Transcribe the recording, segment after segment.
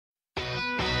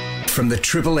from the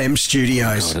Triple M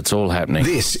studios. God, it's all happening.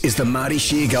 This is the Marty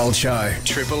Sheargold Show.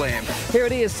 Triple M. Here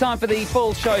it is, time for the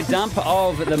full show dump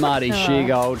of the Marty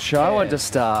Sheargold Show. I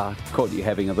just caught you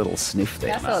having a little sniff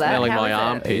there. I saw that. Smelling How my is it?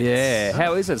 armpits. Yeah,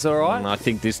 how is it? It's all right? I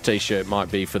think this T-shirt might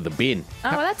be for the bin. Oh,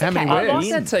 well, that's How okay. many I wears?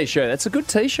 like that T-shirt. That's a good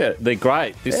T-shirt. They're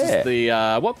great. This Yeah. is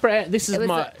the what brand? This is It was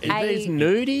my these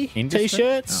nudie Industry?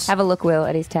 T-shirts. Have a look, Will,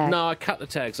 at his tag. No, I cut the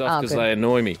tags off Oh, because good. they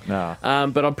annoy me. No.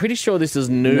 But I'm pretty sure this is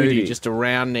nudie, Nudie. just a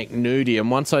round neck nudie. And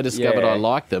once I discovered Yeah. I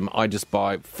like them, I just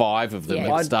buy 5 of them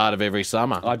Yeah. at the start of every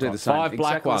summer. I do the same. 5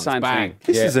 black Exactly the ones, same bang. thing.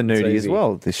 This Yeah, is a it's nudie as easy.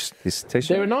 well, this T-shirt.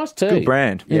 They're a nice tee. Good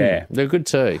brand. Yeah. They're a good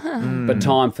tee. But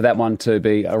time for that one to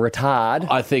be a retard.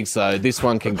 I think so. This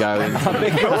one can go in.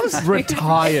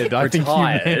 Retired, I think you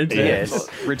meant. Yes.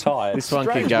 Retired. This one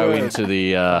could go into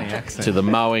the to the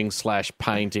mowing /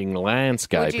 painting Would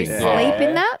landscaping. you sleep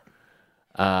in that?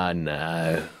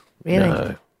 No. Really?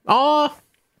 No. Oh,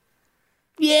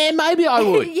 yeah, maybe I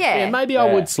would. Yeah. Maybe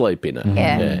I would sleep in it.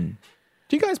 Yeah.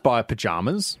 Do you guys buy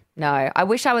pajamas? No, I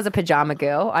wish I was a pajama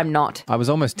girl. I'm not. I was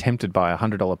almost tempted by a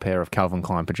 $100 pair of Calvin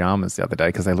Klein pajamas the other day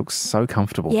because they look so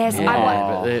comfortable. Yes, I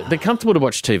want. But they're comfortable to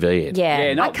watch TV in. Yeah,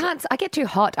 Yeah, no- I can't. I get too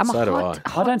hot. I'm So a do hot.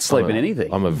 I don't sleep in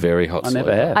anything. I'm a very hot I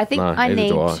never sleeper. have. I think No, I neither need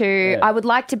do I. to. I would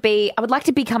like to be. I would like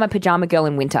to become a pajama girl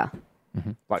in winter.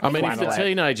 Like I mean, if the flannel.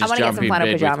 teenagers I wanna get jump some in flannel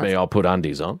bed with pajamas. me, I'll put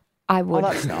undies on. I would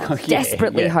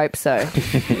desperately hope so.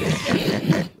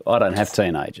 I don't have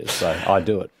teenagers, so I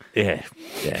do it. Yeah.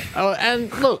 Oh,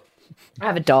 and look, I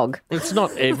have a dog. it's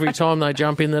not every time they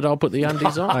jump in that I'll put the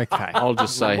undies on. Okay. I'll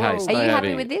just say, hey, stay you happy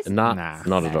over with here. this? Nah, Nah.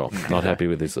 not at all. Not happy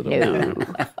with this at all. No.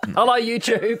 Hello,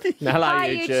 YouTube. Hello,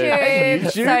 Hi,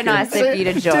 YouTube. So nice of you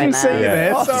to join Didn't see you us.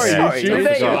 there. Sorry, sorry.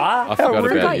 There you are. I forgot I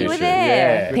about thought you were YouTube.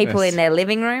 there. Yeah. People in their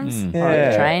living rooms or on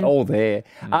the train. All there.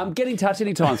 Get in touch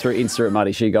anytime through Insta at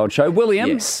Marty Sheargold Show. William,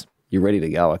 Yes. you're ready to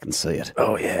go. I can see it.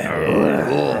 Oh,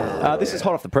 yeah. This is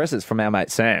hot off the presses from our mate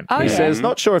Sam. He yeah. says,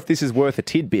 not sure if this is worth a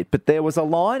tidbit, but there was a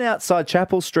line outside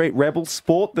Chapel Street Rebel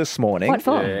Sport this morning. What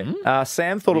for?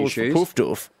 Sam thought it New was shoes? for Poof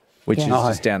Doof, which is Yeah.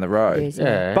 just down the road.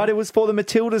 Yeah. But it was for the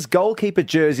Matildas goalkeeper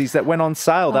jerseys that went on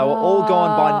sale. They were all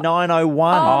gone by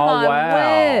 9:01. Oh, my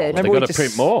word. Remember They've we got to just-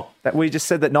 print more. That we just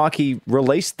said that Nike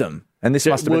released them, and this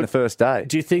must have been would- the first day.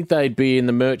 Do you think they'd be in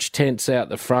the merch tents out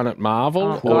the front at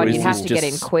Marvel? Oh, God, is you'd have this to get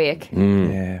in just- quick.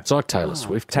 Yeah. It's like Taylor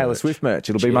Swift. Taylor merch. Swift merch.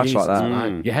 It'll be much like Jesus, that.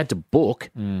 mate. You had to book.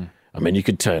 I mean, you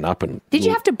could turn up and... Did you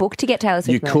have to book to get Taylor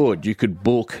Swift You merch? could. You could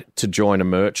book to join a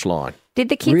merch line. Did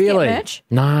the kids Really? get merch?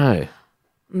 No.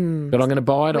 But I'm going to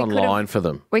buy it We could've- online for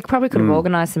them. We probably could have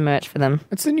organised some merch for them.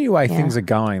 It's the new way things are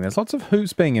going. There's lots of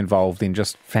hoops being involved in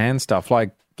just fan stuff,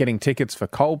 like getting tickets for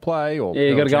Coldplay or Yeah,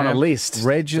 you Pearl got to go on a Jam. list.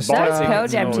 Register. Those Pearl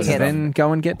Jam and tickets. then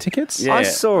go and get tickets. Yeah. I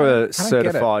saw a get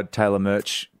certified Taylor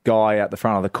merch guy out the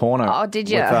front of the corner. Oh, did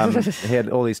you? He had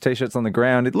all these T-shirts on the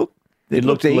ground. It looked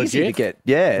looked easy legit? to get.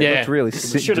 Yeah, it Yeah. looked really We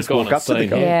sick. should have Just gone walk and up to the seen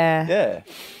guy. him. Yeah. Yeah.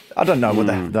 I don't know what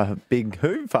the big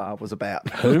hoomfar was about.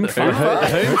 Whom for? Do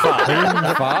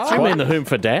you mean the whom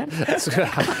for dad? Hoop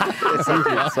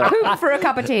for a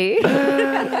cup of tea. From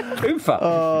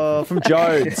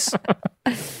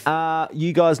Jodes.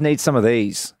 You guys need some of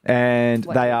these, and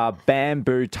they are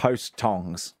bamboo toast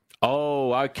tongs.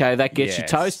 Oh, okay. That gets your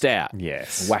Yes. toast out.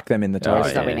 Yes. Whack them in the That's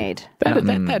toast. what we need.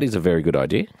 That is a very good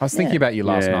idea. I was thinking about you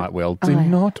last Yeah. night, Will. Do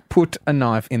not put a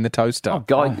knife in the toaster. Oh,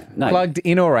 God. No. Plugged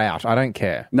in or out, I don't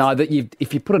care. No,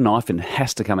 if you put a knife in, it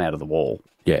has to come out of the wall.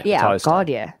 Yeah. Yeah, oh Toaster. God,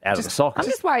 yeah. Out of the socket. I'm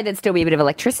just worried there'd still be a bit of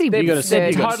electricity. You got a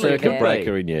surge circuit through there.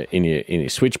 breaker in your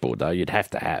switchboard though. You'd have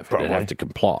to have. It'd have to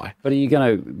comply. But are you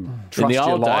going to In trust the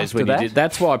your old life days to when you that? did,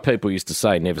 that's why people used to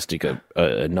say never stick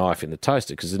a knife in the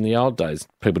toaster, because in the old days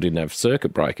people didn't have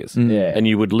circuit breakers. Yeah. And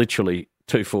you would literally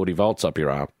 240 volts up your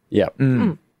arm Yeah.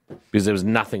 because there was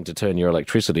nothing to turn your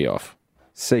electricity off.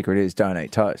 Secret is don't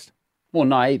eat toast. Well,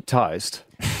 no, eat toast.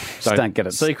 Just don't get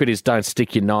it. Secret is don't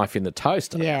stick your knife in the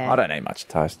toaster. Yeah. I don't eat much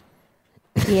toast.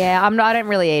 Yeah, I don't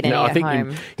really eat any No, I at think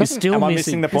home. you're still Am I missing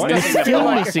missing the point? You're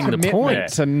still missing the point.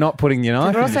 To not putting your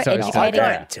knife We're in the also toaster.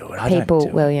 educating people,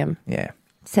 William. Yeah.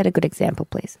 Set a good example,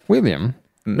 please. William,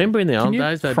 Remember in the old you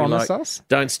days, they'd be promise like, us?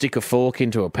 don't stick a fork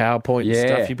into a PowerPoint and Yeah.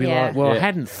 stuff. You'd be Yeah. like, well, I Yeah.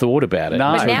 hadn't thought about it.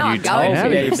 No. until But now you I'm told going me.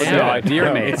 to. Yeah, you put the idea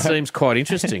in there. It seems quite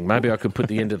interesting. Maybe I could put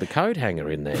the end of the code hanger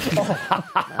in there.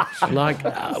 Like,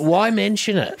 why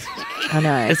mention it? I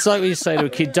know. It's like when you say to a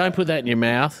kid, don't put that in your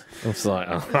mouth. It's like,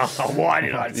 why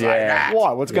did I say that?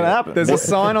 Why? What's going to happen? there's a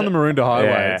sign on the Maroondah Highway.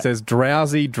 Yeah. It says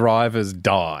drowsy drivers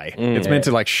die. It's meant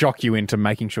to like shock you into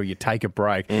making sure you take a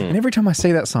break. And every time I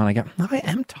see that sign, I go, I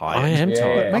am tired. I am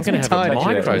tired. I'm Makes going me to have tired. a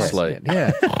micro Yeah. sleep.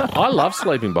 Yeah. I love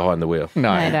sleeping behind the wheel. No.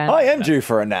 I don't. I am due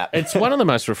for a nap. It's one of the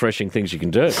most refreshing things you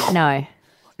can do. No.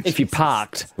 If you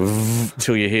parked.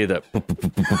 Till you hear that.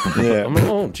 Yeah. I'm like,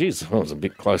 oh, jeez, I was a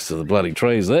bit close to the bloody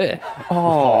trees there.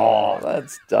 Oh,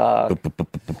 that's dark.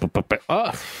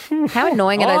 Oh, How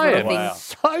annoying are those I little am things?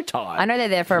 so tired. I know they're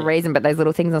there for a reason, but those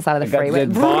little things on the side of the freeway. That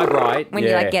vibrate. When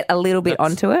you like get a little bit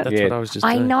onto it. That's what I was just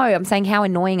I doing. know. I'm saying how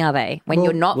annoying are they when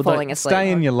you're not falling asleep?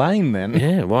 Stay in your lane then.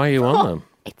 Yeah, why are you on them?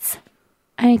 It's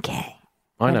okay.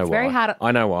 I know It's why. very hard-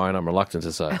 I know why, and I'm reluctant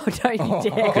to say. Oh, don't you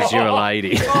dare. Because you're a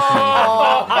lady.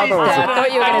 I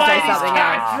thought you were going to say something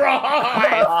else.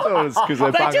 Oh, it's because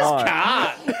they're bung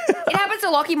high. can't. It happens to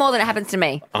Lockie more than it happens to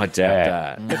me. I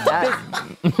doubt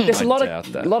that. There's a lot doubt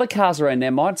of that. lot of cars around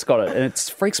there. Mine's got it, and it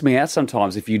freaks me out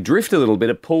sometimes. If you drift a little bit,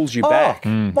 it pulls you back.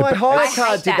 My hire hate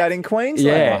car did that. that in Queensland.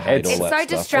 Yeah, I hate it's- all It's that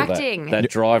so stuff. distracting. That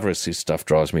driver assist stuff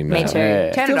drives me Me mad. too.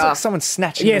 Yeah. Turn it Feels like off. someone's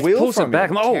snatching Yeah, the it wheel pulls from it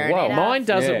back. you. Oh, Turn it wow. off. Mine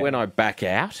does Yeah. it when I back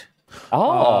out.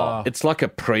 Oh, It's like a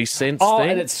pre-sense oh, thing.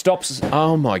 and it stops.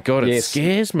 Oh my God, it Yes.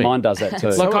 scares me. Mine does that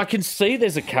too. Like I can see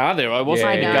there's a car there. I wasn't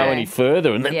Yeah. going to I go know. any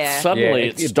further, and then Yeah. suddenly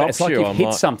it stops it's like you. you've I'm hit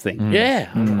like, something. Yeah,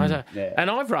 I don't- Yeah.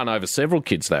 and I've run over several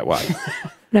kids that way.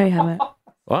 No, you haven't.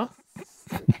 What?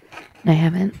 No, you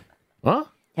haven't. What?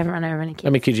 You haven't run over any How kids.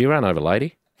 many kids you run over,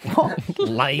 lady?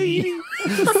 Lady.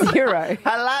 0.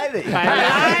 Hello there.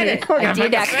 I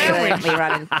did accidentally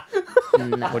run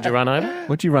in. What'd you run over?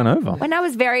 What'd you run over? When I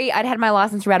was I'd had my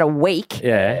license for about a week.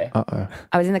 Yeah. Uh-oh.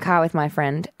 I was in the car with my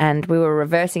friend and we were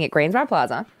reversing at Greensborough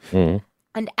Plaza.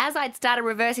 And as I'd started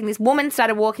reversing, this woman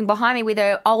started walking behind me with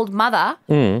her old mother.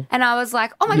 And I was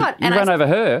like, oh my God. You And ran over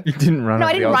her. You didn't run No, over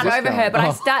I didn't the run old over sister. her, but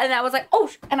I started and I was like, oh,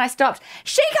 and I stopped.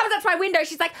 She comes up to my window.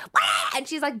 She's like, wah! And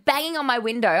she's like banging on my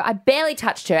window. I barely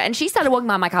touched her. And she started walking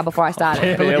behind my car before I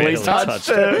started. Barely touched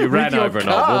her. You ran over an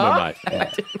old woman,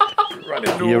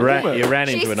 mate. You ran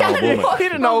She into an old started woman.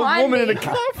 walking An old behind woman me. in a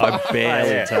car. I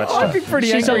barely touched I'd her. be pretty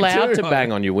She's angry allowed too. to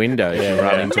bang on your window if you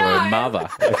run into her mother.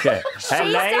 Okay. She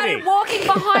started walking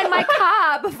behind my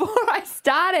car before I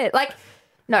started. Like,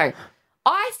 no.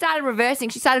 I started reversing.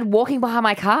 She started walking behind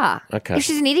my car. Okay.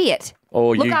 She's an idiot.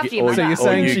 Or Look you, after your or, mother. So you're or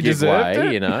saying you she give deserved way,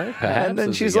 it? you know, perhaps And then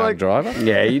as she's a young like- driver.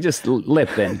 Yeah, you just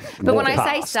let them. But when I walk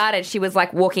say past. started, she was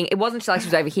like walking. It wasn't like she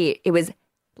was over here. It was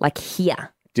like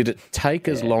here. Did it take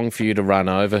as long for you to run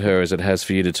over her as it has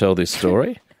for you to tell this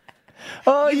story?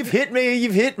 Oh, you've hit me.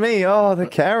 You've hit me. Oh, the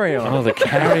carry on. Oh, the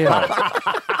carry-on.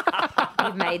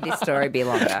 You've made this story be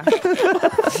longer.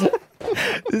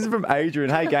 This is from Adrian.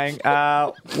 Hey, gang.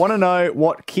 Want to know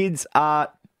what kids are...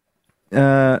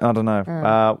 I don't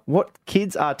know. What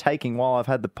kids are taking while I've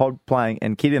had the pod playing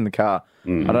and kid in the car. I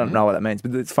don't know what that means,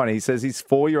 but it's funny. He says his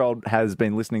 4-year-old has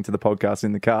been listening to the podcast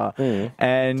in the car.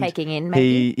 And Taking in,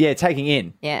 maybe? taking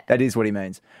in. Yeah. That is what he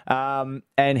means. And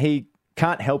he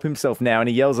can't help himself now, and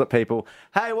he yells at people,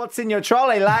 "Hey, what's in your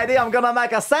trolley, lady? I'm going to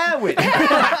make a sandwich."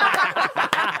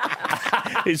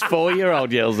 His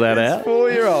 4-year-old yells that out.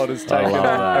 4-year-old has taken love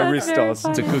that. a Ristos.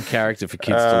 It's a good character for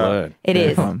kids to learn. It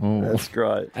is. That's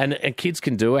great. And kids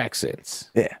can do accents.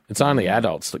 Yeah. It's only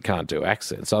adults that can't do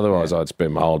accents. Otherwise, I'd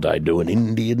spend my whole day doing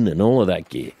Indian and all of that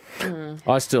gear.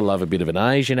 I still love a bit of an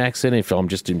Asian accent if I'm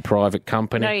just in private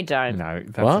company. No, you don't. No,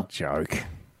 that's What? a joke.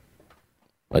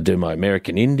 I do my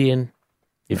American Indian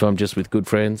if I'm just with good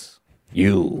friends.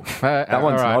 You. That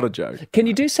one's not a joke. Can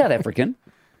you do South African?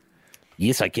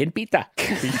 Yes, I can, Peter.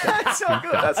 That's not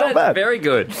good. That's not bad. Very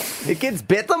good. It gets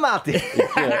better, Martin.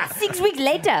 6 weeks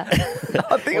later.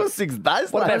 I think it was 6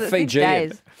 days. What later. about 6 Fiji?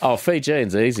 days. Oh,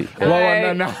 Fijian's easy.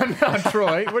 Well, no,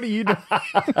 Troy. What are you doing?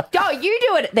 Oh, you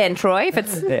do it then, Troy. If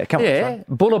it's Yeah, come on. Yeah, Troy.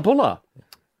 Bulla Bulla.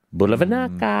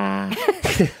 Bulavanaka.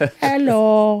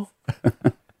 Hello.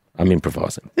 I'm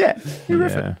improvising. Yeah, you're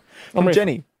riffing. From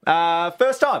Jenny.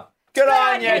 First time. Good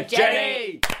on you,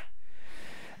 Jenny.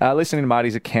 Listening to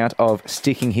Marty's account of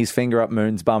sticking his finger up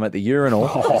Moon's bum at the urinal.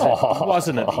 It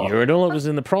wasn't at the urinal. It was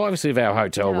in the privacy of our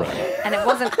hotel room. And it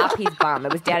wasn't up his bum.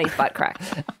 It was down his butt crack.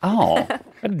 Oh,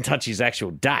 I didn't touch his actual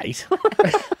date.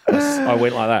 I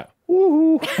went like that.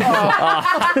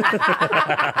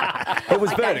 It was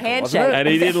vertical, wasn't handshake. it? And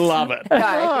he didn't love it.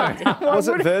 No. Was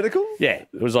it vertical? Yeah,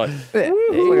 it was like, Yeah.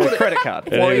 It was like a credit card.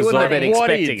 and he was wouldn't like, have been what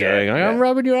are you expecting it. doing? I go, I'm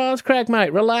rubbing your arse crack,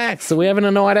 mate. Relax. Are we having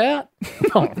a night out?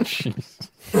 Oh, jeez.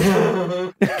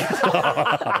 Oh,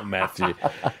 Matthew,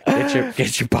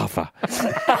 get your buffer.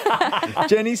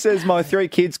 Jenny says my 3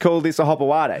 kids call this a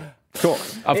hopawade. Of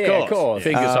course.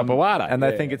 Fingers up a water. And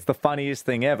they think it's the funniest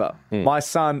thing ever. My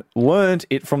son learned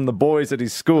it from the boys at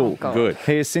his school. Good.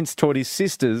 He has since taught his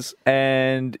sisters,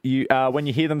 and you, when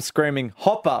you hear them screaming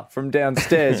 "hopper" from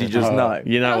downstairs, you just know.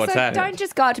 You know what's Also, happening. don't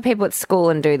just go up to people at school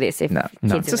and do this if kids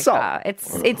It's in the assault. car.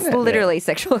 It's literally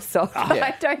sexual assault.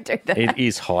 I don't do that. It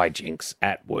is hijinks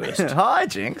at worst. Hi,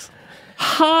 Jinx.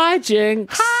 Hi,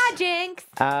 Jinx. Hi,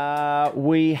 Jinx.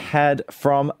 We had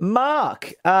from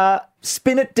Mark,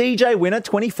 Spin It DJ winner,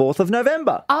 24th of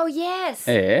November. Oh, yes.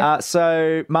 Yeah.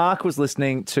 So Mark was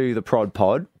listening to the Prod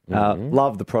Pod.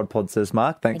 Love the Prod Pod, says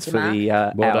Mark. Thanks Thank you,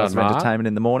 for the Well hours done, of Mark. entertainment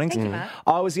in the mornings. Thank you, Mark.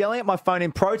 I was yelling at my phone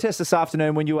in protest this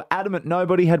afternoon when you were adamant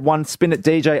nobody had won Spin It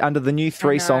DJ under the new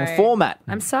 3-song know. format.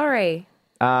 I'm sorry.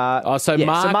 So Yeah,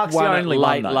 Mark so Mark's the won it only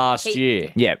late one, though. last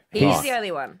year. Yeah. He's the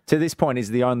only one. To this point, he's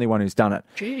the only one who's done it.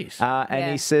 Jeez. And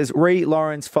Yeah. he says,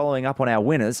 Lawrence, following up on our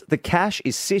winners, the cash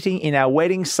is sitting in our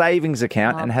wedding savings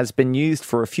account and has been used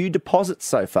for a few deposits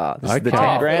so far. This is the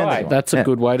 10 grand. right. one. That's a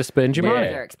good way to spend your money.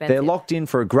 They're expensive. They're locked in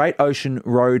for a Great Ocean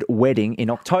Road wedding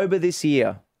in October this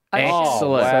year. Excellent. wow. So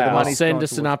the Well, money's send gone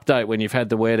us an update when you've had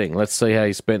the wedding. Let's see how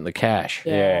you spent the cash.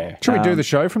 Yeah. Should we do the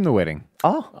show from the wedding?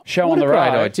 Oh, Show What on a the great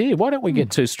road. idea. Why don't we get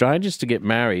two strangers to get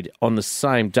married on the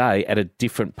same day at a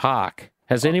different park?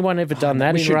 Has anyone ever done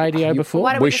that in radio before?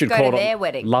 Why don't we just go to their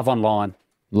wedding? Love Online.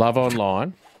 Love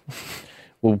Online.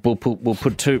 We'll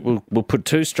put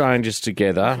two strangers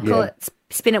together. Call it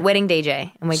Spin It Wedding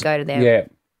DJ, and we go to their. Yeah.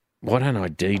 Why don't I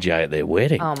DJ at their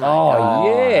wedding? Oh, my Oh, God.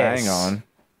 yes. hang on.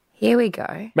 Here we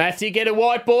go. Matthew, get a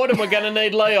whiteboard and we're going to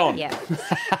need Leon. Yeah.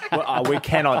 Well, we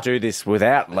cannot do this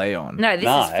without Leon. No, this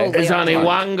No, is full There's Leon only time.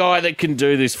 one guy that can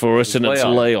do this for us, and it's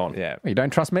Leon. Yeah. You don't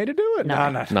trust me to do it?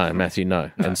 No. No, Matthew, no.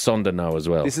 And Sonda, no as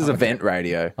well. This is event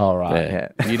radio. All right.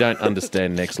 Yeah. You don't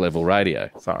understand next level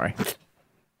radio. Sorry.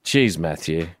 Jeez,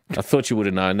 Matthew. I thought you would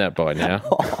have known that by now.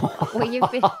 Well, you've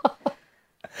been...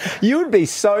 You would be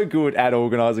so good at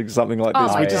organising something like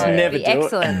this. Oh, we just yeah. never Be do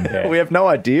excellent. it. We have no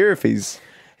idea if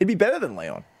he'd be better than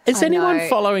Leon. Is I anyone know.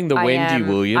 following the I Wendy am.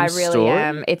 Williams I really story?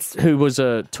 am. It's Who was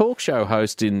a talk show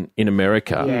host in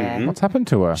America. yeah. What's happened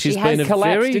to her? She's She has been a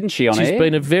collapsed, very, didn't she, on She's air?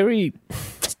 been a very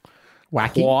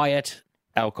Wacky. quiet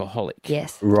alcoholic.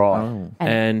 Yes. Right.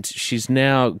 And she's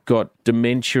now got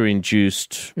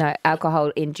dementia-induced No,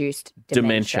 alcohol-induced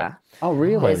dementia. Oh,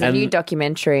 really? There's a And- new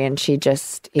documentary, and she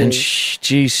just and is.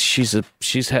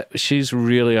 she's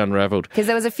really unravelled. Because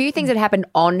there was a few things that happened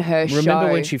on her show.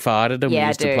 Remember when she farted and Yeah, we I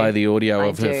used to do. play the audio I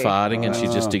of her do. farting and she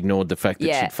just ignored the fact that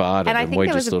Yeah. she'd farted And I and think we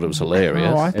there just was a- thought it was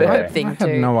hilarious. Oh, I Burp thing had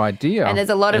too. no idea. And there's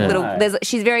a lot of little.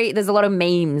 There's a lot of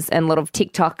memes and a lot of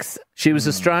TikToks. She was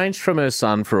estranged from her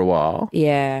son for a while.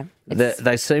 Yeah.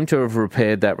 They seem to have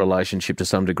repaired that relationship to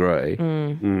some degree.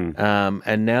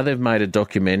 And now they've made a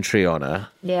documentary on her.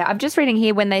 Yeah, I'm just reading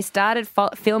here when they started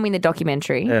filming the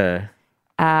documentary.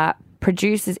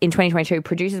 Producers in 2022,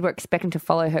 producers were expecting to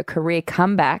follow her career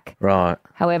comeback. Right.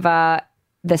 However,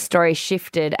 the story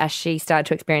shifted as she started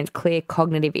to experience clear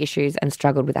cognitive issues and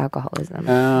struggled with alcoholism.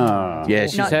 Yeah,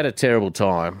 she's Not- had a terrible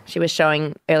time. She was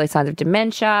showing early signs of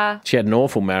dementia. She had an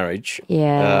awful marriage.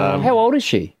 Yeah, How old is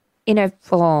she? in her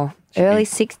early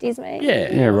 60s, maybe.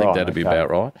 Yeah, I right, think that'd be okay.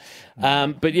 about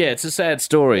right. But yeah, it's a sad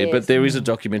story, Yes. but there is a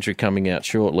documentary coming out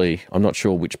shortly. I'm not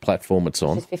sure which platform it's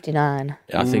on. She's 59.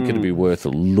 I think it'd be worth a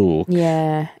look.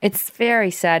 Yeah, it's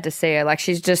very sad to see her. Like,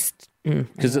 she's just,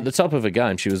 Because at the top of her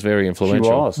game, she was very She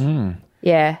influential. was.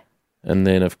 yeah. And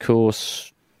then, of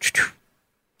course,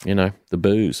 you know, the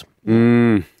booze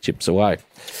chips away.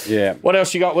 Yeah. What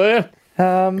else you got, Where?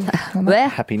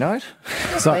 Blech. Happy note.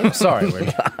 Sorry,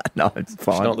 Wendy. No, it's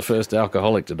fine. Not the first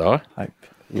alcoholic to die. Hope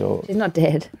you're She's not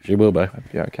dead. She will be.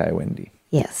 okay, Wendy.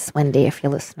 Yes, Wendy, if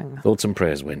you're listening. Thoughts and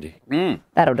prayers, Wendy.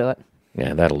 That'll do it.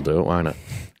 Yeah, that'll do it, won't it?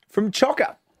 From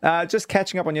Chocker, just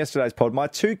catching up on yesterday's pod, my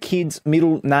two kids'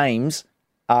 middle names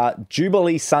are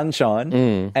Jubilee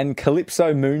Sunshine and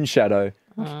Calypso Moonshadow.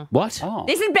 What?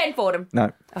 This is Ben Fordham.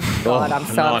 No, God, I'm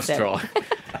so nice upset. try.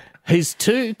 His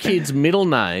two kids' middle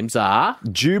names are...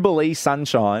 Jubilee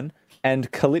Sunshine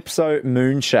and Calypso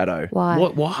Moonshadow. Why?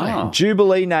 What? Why?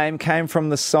 Jubilee name came from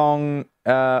the song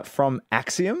from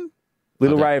Axiom,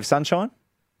 Little Ray of Sunshine.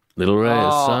 Little ray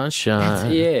of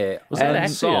sunshine Yeah. Was that that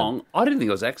Axiom? song? I didn't think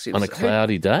it was Axiom. on a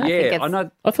cloudy day. Yeah, it's- I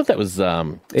know. I thought that was...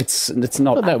 It's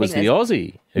not. that was the think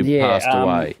Aussie who Yeah, passed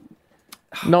away.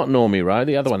 Not Normie Rowe,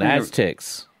 the other one, been a-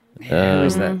 Aztecs. Who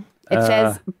is that? It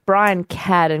says Brian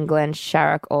Cadd and Glenn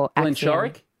Sharrock or Glenn Axiom.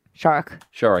 Shorrock? Sharrock.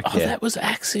 Shorrock, Oh, yeah. that was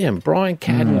Axiom. Brian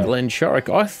Cadd and Glenn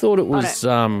Shorrock. I thought it was...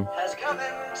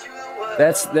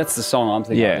 That's the song I'm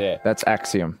thinking of. Yeah. that's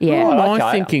Axiom. Yeah. What am okay.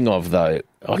 I thinking of, though?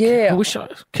 Yeah. I wish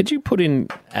could you put in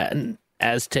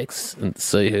Aztecs and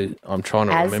see who I'm trying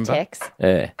to remember? Aztecs.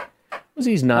 Yeah. What was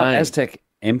his name? Aztec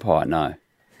Empire, no.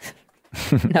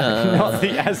 Not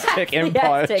the Aztec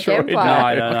Empire. Aztec surely.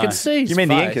 Empire. No, I could see his You mean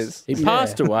the face. Incas? He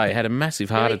passed away, had a massive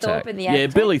heart Billy attack. Thorpe in the yeah,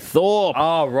 Aztecs? Billy Thorpe.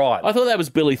 Oh, right. I thought that was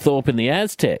Billy Thorpe in the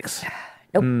Aztecs.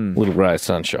 Little Ray of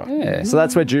Sunshine. Yeah. So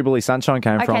that's where Jubilee Sunshine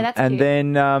came Okay, from. that's And cute.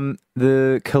 then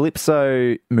the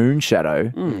Calypso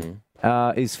Moonshadow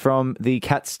is from the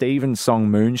Cat Stevens song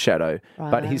Moonshadow.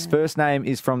 But his first name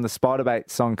is from the Spiderbait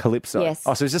song Calypso. Yes.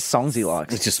 Oh, so it's just songs he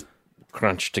likes. It's just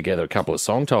crunched together a couple of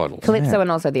song titles. Calypso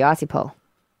and also the Icy Pole.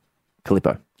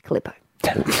 Calippo. Calippo.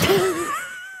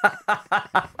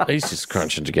 He's just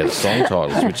crunching together song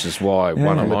titles, which is why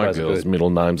one of my Those are girls' good. middle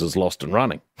names is Lost and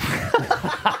Running.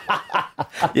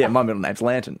 Yeah, my middle name's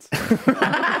Lanterns.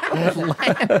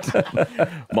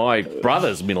 My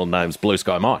brother's middle name's Blue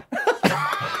Sky Mine.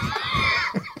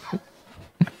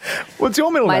 What's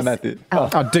your middle My name, s- Matthew?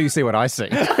 Oh, do you see what I see?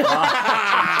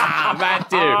 Ah,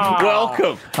 Matthew,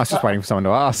 welcome. I was just waiting for someone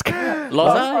to ask.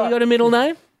 Loza, you got a middle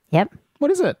name? Yep.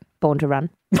 What is it? Born to Run.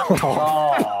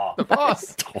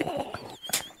 Boss.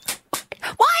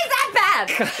 Why is that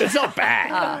bad? It's not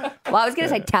bad. Well, I was going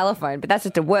to say telephone, but that's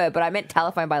just a word. But I meant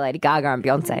telephone by Lady Gaga and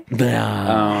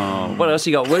Beyonce. What else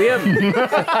you got, William?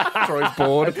 Troy's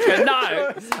bored.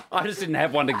 No, I just didn't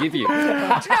have one to give you.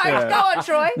 No, go on,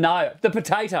 Troy. No, the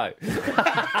potato.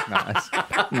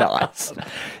 Nice.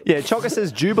 Yeah, Chocker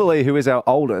says Jubilee, who is our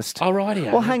oldest.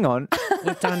 Alrighty. Well, hang on.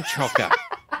 We've done Chocker.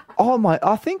 Oh, my,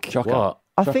 I think... What?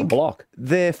 I think Block.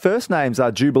 their first names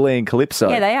are Jubilee and Calypso.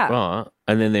 Yeah, they are. Right.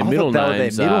 And then their I middle thought they were their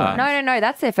names middle are... names. No,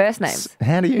 that's their first names.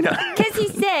 How do you know? Because he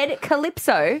said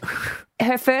Calypso,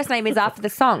 her first name is after the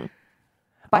song.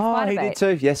 By Oh, he Spiderbait. did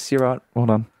too. Yes, you're right. Well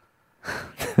done.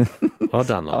 Well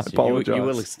done, Loz. You were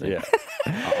apologise. listening.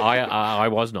 I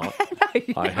was not.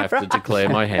 I have to declare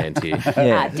my hand here.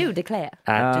 I do declare.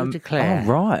 I do declare. Oh,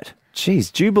 right.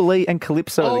 Jeez, Jubilee and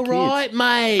Calypso are All the kids. right,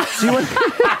 mate.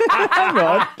 Hang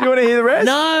on. Do you want to hear the rest?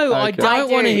 No, I Okay. don't I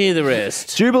want to do. hear the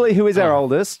rest. Jubilee, who is our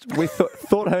oldest, we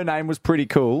thought her name was pretty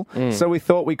cool, Mm. so we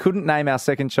thought we couldn't name our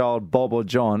second child Bob or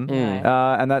John,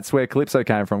 and that's where Calypso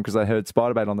came from because they heard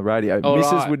Spiderbait on the radio. All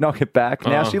Mrs. right. would knock it back.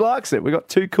 Now she likes it. We got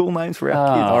two cool names for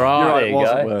our kids. all right, You're right, there it you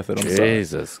wasn't go. worth it. I'm sorry.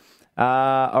 Jesus.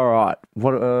 All right.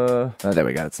 What? Oh, there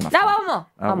we go. That's enough. No, one more.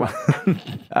 One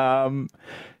more.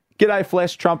 G'day,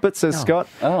 Flesh Trumpet, says Scott.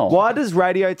 Oh. Why does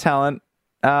radio talent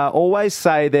always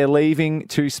say they're leaving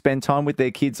to spend time with their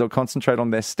kids or concentrate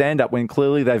on their stand-up when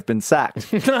clearly they've been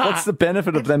sacked? What's the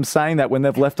benefit of them saying that when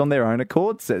they've left on their own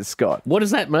accord, says Scott? What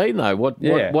does that mean, though?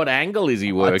 What angle is he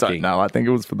I working? don't know. I think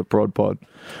it was for the prod pod.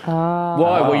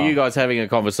 Why were you guys having a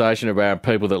conversation about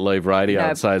people that leave radio No.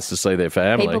 and say it's to see their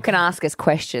family? People can ask us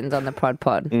questions on the Prod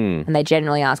Pod, and they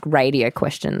generally ask radio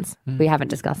questions. We haven't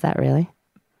discussed that really.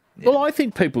 Well, I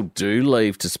think people do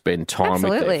leave to spend time with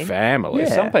Absolutely. their family.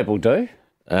 Some people do.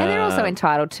 And they're also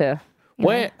entitled to.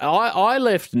 Where I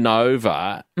left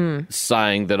Nova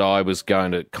saying that I was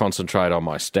going to concentrate on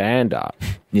my stand-up,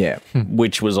 Yeah.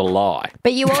 which was a lie.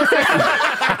 But you also.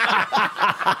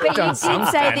 But you did say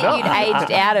that you'd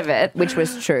aged out of it, which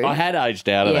was true. I had aged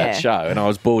out of Yeah. that show, and I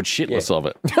was bored shitless of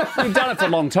it. You've done it for a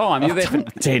long time. You're there for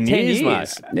 10 years,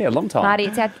 mate. Yeah, a long time. Marty,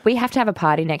 we have to have a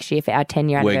party next year for our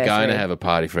 10-year anniversary. We're going to have a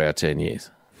party for our 10 years.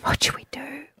 What should we do?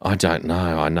 I don't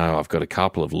know. I know I've got a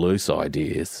couple of loose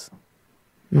ideas.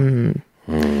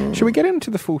 Should we get into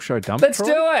the full show dump? Let's Troy?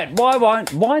 do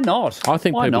it. Why not? I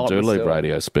think Why people not? do Let's leave do it.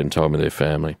 radio, spend time with their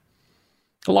family.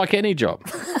 Like any job.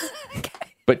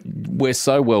 But we're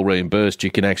so well reimbursed,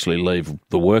 you can actually leave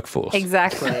the workforce.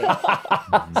 Exactly.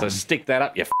 So stick that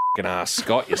up, you f***ing ass,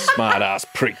 Scott, you smart ass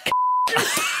prick.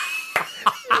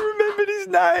 Remembered his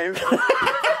name.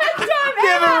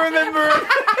 Never remember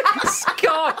it.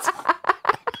 Scott.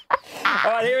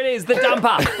 All right, here it is, the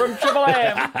dumper from Triple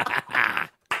M.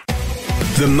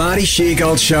 The Marty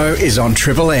Sheargold Show is on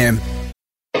Triple M.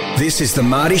 This is the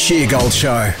Marty Sheargold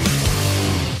Show.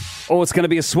 Oh, it's going to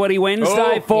be a sweaty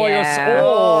Wednesday Oh, for yeah. you.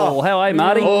 Oh, how are you,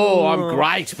 Marty? Oh, I'm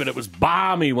great, but it was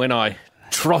balmy when I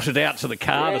trotted out to the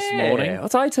car this morning. Yeah,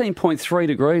 it's 18.3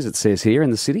 degrees, it says here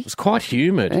in the city. It's quite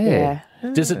humid. Yeah.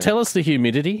 Does it tell us the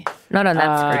humidity? Not on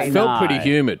that It screen. felt pretty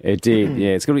humid. It did,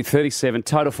 yeah. It's going to be 37.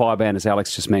 Total fire ban, as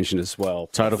Alex just mentioned as well.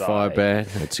 Total fire ban.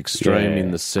 It's extreme Yeah.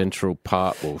 in the central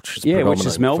part, which is Yeah, which predominant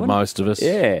is Melbourne. for most of us.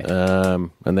 Yeah.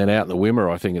 And then out in the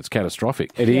Wimmera, I think it's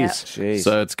catastrophic. It Yeah. is.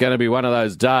 So it's going to be one of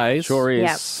those days. Sure is.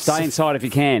 Yep. Stay inside if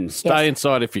you can. Stay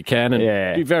inside if you can and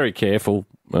Yeah. be very careful.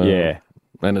 Yeah.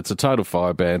 And it's a total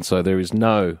fire ban, so there is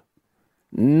no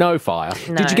fire.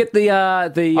 No. Did you get the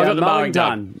got the mowing mowing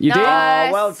done? You No. did? Nice.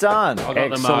 Oh, well done. I got the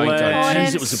Excellent. mowing done. Importance.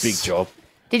 Jeez, it was a big job.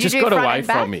 Did you Just do got front away and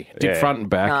back? from me. Did Yeah. front and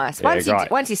back. Nice. Yeah,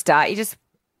 Once you start, you just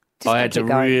I had to keep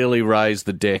going. really raise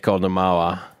the deck on the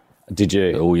mower. Did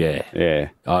you? Oh, yeah. Yeah.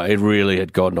 It really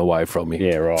had gotten away from me.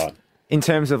 Yeah, right. In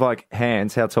terms of like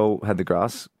hands, how tall had the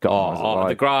grass got? Oh,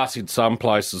 the grass in some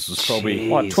places was probably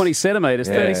What, 20 centimetres,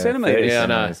 30 centimetres? Yeah, I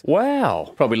know.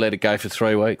 Wow. Probably let it go for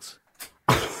 3 weeks.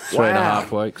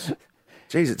 3.5 weeks.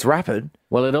 Jeez, it's rapid.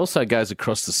 Well, it also goes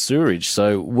across the sewerage.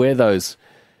 So where those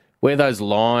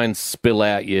lines spill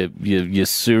out your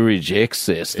sewerage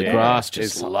excess, the grass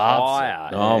just It's loves higher.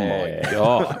 it. Oh my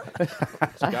God. It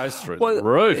goes through the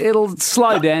roof. It'll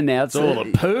slow down now. It's It's all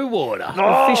the poo water.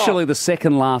 officially the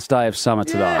second last day of summer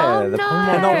today. Oh, no.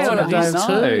 That's what it is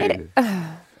too.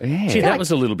 Yeah. Gee, that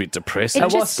was a little bit depressing.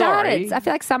 It well, just started. sorry. I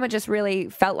feel like summer just really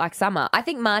felt like summer. I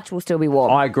think March will still be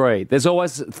warm. I agree. There's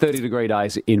always 30-degree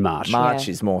days in March. March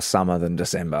Yeah. is more summer than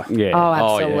December. Yeah. Oh,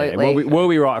 yeah. absolutely. We'll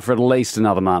be right for at least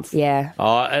another month. Yeah.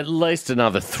 Oh, at least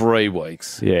another 3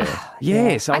 weeks. Yeah.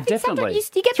 Yes, I think definitely.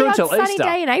 sometimes you get Through the odd until sunny Easter.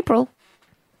 day in April.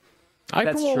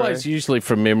 April always usually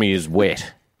from memory is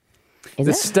wet. Is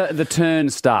it? The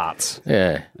turn starts.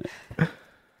 Yeah.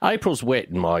 April's wet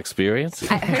in my experience. Who's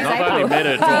I've only April? met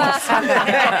her twice.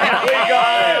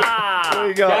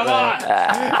 We got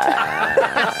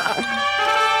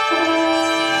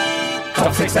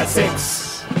Top 6 at 6.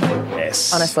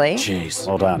 Yes. Honestly. Jeez.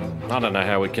 Well done. I don't know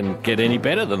how we can get any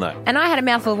better than that. And I had a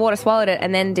mouthful of water, swallowed it,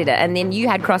 and then did it. And then you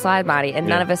had cross-eyed, Marty, and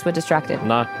none of us were distracted.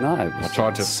 No. No, I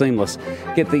tried to. Seamless.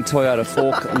 Get the Toyota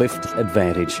Forklift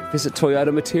Advantage. Visit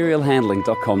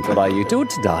toyotamaterialhandling.com.au. Do it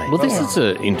today. Well, this is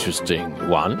an interesting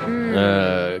one.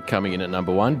 Coming in at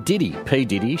number 1. Diddy, P.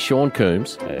 Diddy, Sean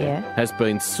Coombs, Yeah. has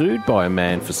been sued by a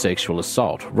man for sexual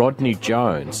assault. Rodney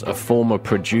Jones, a former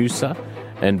producer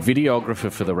and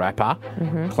videographer for the rapper,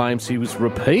 claims he was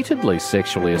repeatedly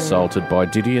sexually assaulted by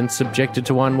Diddy and subjected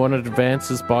to unwanted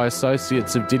advances by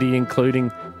associates of Diddy,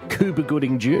 including Cuba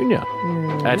Gooding Jr.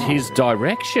 at his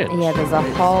direction. Yeah, there's a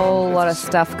whole lot of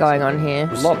stuff going on here.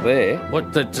 a lot there.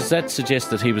 Does that suggest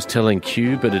that he was telling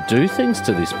Cuba to do things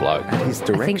to this bloke? his I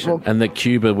think direction. we'll And that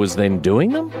Cuba was then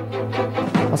doing them?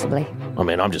 possibly. I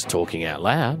mean, I'm just talking out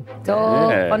loud It's all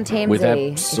Yeah. on TMZ. with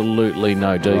absolutely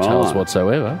no details Right.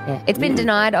 whatsoever. Yeah. It's been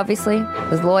denied, obviously.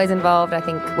 There's lawyers involved. I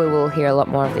think we will hear a lot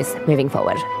more of this moving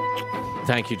forward.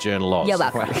 Thank you, Journal Oz. You're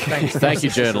welcome. Thank you,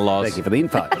 Journal Oz. Thank you for the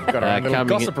info. Got our own little coming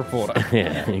gossip in- reporter.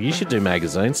 Yeah, you should do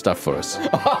magazine stuff for us.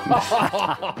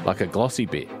 Like a glossy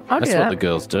bit. I'll That's do what that. the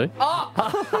girls do.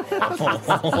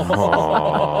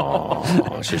 Oh,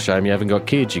 it's a shame you haven't got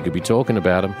kids. You could be talking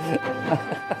about them.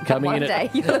 Coming One in day,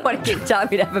 you're the one who keeps telling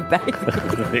me to have a baby.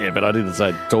 Yeah, but I didn't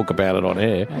say talk about it on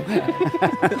air.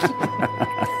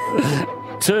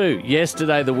 2,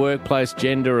 yesterday the Workplace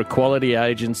Gender Equality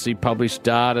Agency published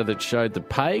data that showed the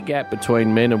pay gap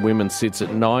between men and women sits at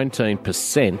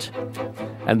 19%,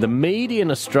 and the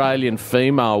median Australian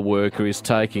female worker is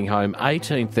taking home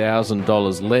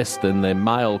 $18,000 less than their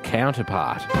male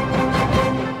counterpart.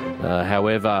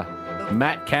 However,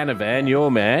 Matt Canavan,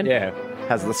 your man,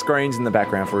 Has the screens in the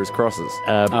background for his crosses.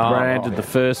 branded the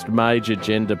first major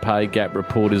gender pay gap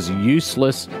report as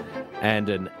useless and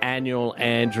an annual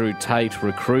Andrew Tate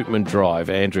recruitment drive.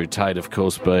 Andrew Tate, of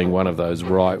course, being one of those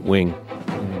right-wing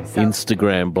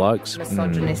Instagram blokes.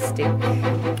 Misogynistic.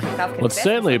 Well, it's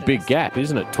certainly a big gap,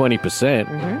 isn't it? 20%.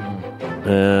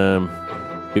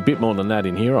 A bit more than that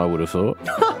in here, I would have thought.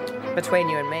 Between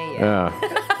you and me, yeah.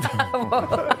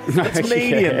 It's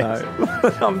median, though.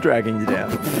 I'm dragging you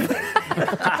down.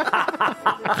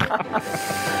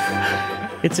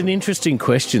 It's an interesting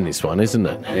question, this one, isn't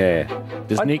it? Yeah.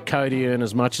 Does Nick Cody earn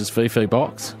as much as Fifi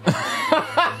Box? Well,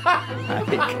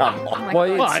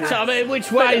 What? I mean,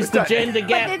 which way is the gender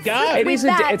gap it's- go? it With is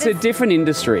that, it's a different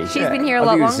industry. She's been here a I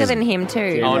lot think this longer is- than him,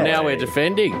 too. Oh, now we're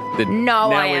defending. No,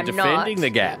 now I we're am defending not. the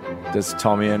gap. Does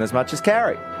Tommy earn as much as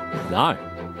Carrie? No.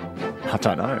 I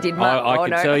don't know. Did Mark? I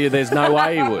can tell you there's no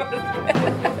way he would.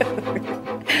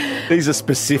 These are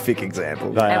specific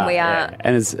examples. And we are.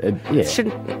 And it's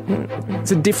Shouldn't.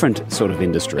 it's a different sort of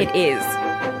industry. It is.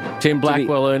 Tim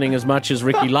Blackwell earning as much as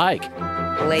Ricky Lake.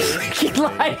 Lee.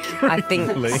 I think.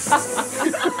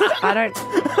 I don't.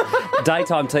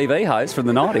 Daytime TV host from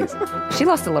the 90s. She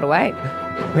lost a lot of weight.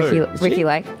 Ricky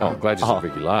Lake. Oh, I'm glad you said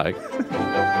Ricky Lake.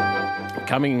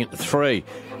 Coming in at 3.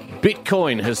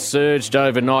 Bitcoin has surged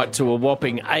overnight to a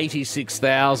whopping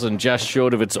 86,000, just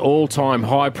short of its all-time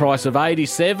high price of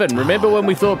 87. Remember when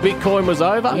we thought Bitcoin was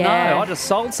over? Yeah. No, I just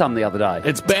sold some the other day.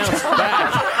 It's bounced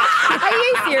back. Are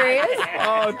you serious?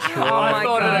 Oh, my I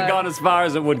thought it had God. gone as far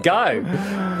as it would go.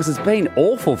 Because it's been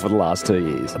awful for the last 2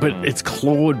 years. But it's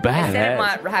clawed back. Then it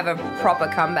might have a proper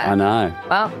comeback. I know.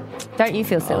 Well, don't you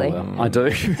feel silly? I do.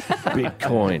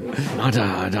 Bitcoin. I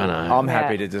don't know. I'm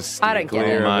happy to just. I don't get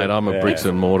clear it. of Mate, I'm a bricks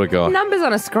and mortar guy. Numbers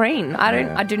on a screen.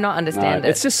 I do not understand it.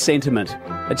 It's just sentiment.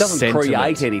 It doesn't sentiment.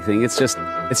 create anything. It's just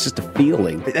a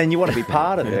feeling. And you want to be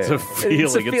part of it. It's a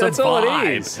feeling. It's a That's all it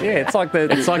vibe. is. Yeah, it's like the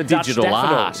like Dutch digital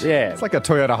daffodils. art. Yeah. It's like a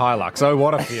Toyota Hilux. Oh,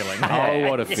 what a feeling. Oh,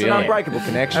 what a It's an feeling. unbreakable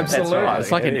connection. Absolutely. That's right.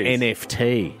 It's like an It is.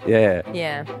 NFT. Yeah.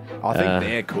 Yeah. I think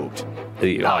they're cooked. Oh,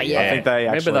 yeah. I think they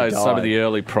Remember actually those some of died. the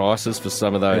early prices for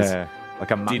some of those Yeah. Like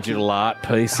a monkey. digital art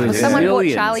pieces? Someone bought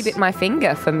Millions. Charlie Bit My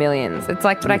Finger for millions. It's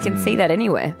like, but I can see that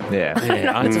anywhere. Yeah.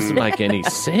 Yeah, it doesn't make any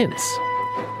sense.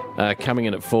 Coming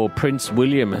in at 4, Prince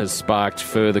William has sparked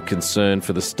further concern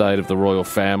for the state of the royal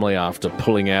family after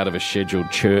pulling out of a scheduled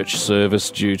church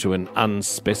service due to an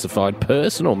unspecified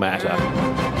personal matter.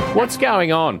 What's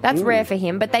going on? That's rare for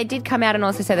him, but they did come out and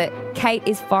also say that Kate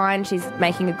is fine. She's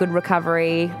making a good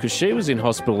recovery. Because she was in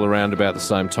hospital around about the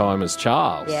same time as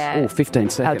Charles. Yeah. Oh, 15 Oh,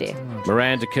 seconds. dear.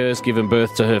 Miranda Kerr's given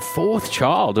birth to her 4th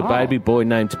child, a baby boy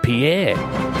named Pierre.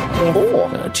 Oh,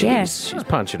 jeez, Yeah. she's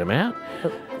punching him out.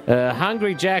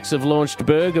 Hungry Jacks have launched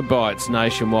burger bites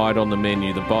nationwide on the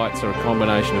menu. The bites are a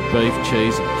combination of beef,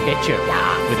 cheese and ketchup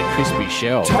with a crispy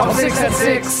shell. Top 6 at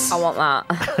 6. I want that.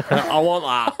 I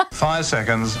want that. 5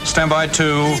 seconds. Stand by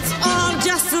 2.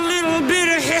 Just a little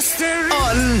bit of history.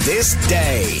 On this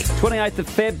day. 28th of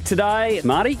Feb today.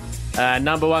 Marty?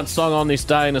 Number 1 song on this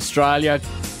day in Australia.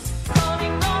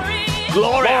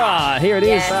 Laura. Here it is.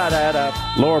 Yes. Da-da-da.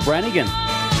 Laura Branigan.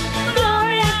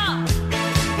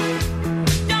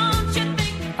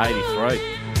 83.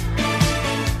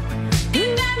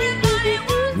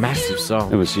 Massive It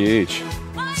song. was huge.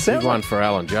 Big one for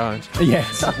Alan Jones.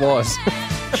 Yes, it was.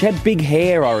 She had big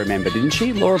hair, I remember, didn't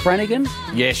she, Laura Branigan?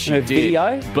 Yes, she Her did.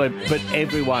 video? But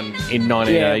everyone in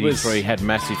 1983 Yeah, it was- had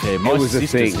massive hair. My was a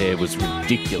sister's thing. hair was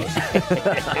ridiculous.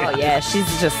 Oh, yeah.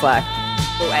 She's just like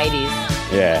full 80s.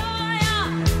 Yeah.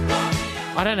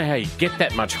 I don't know how you get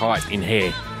that much height in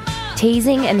hair.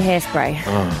 Teasing and hairspray.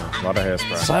 A lot of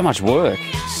hairspray. So much work.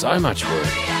 So much work.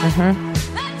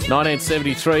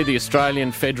 1973, the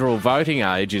Australian federal voting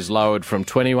age is lowered from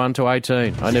 21 to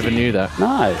 18. I never knew that.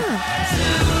 No.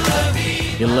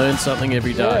 You learn something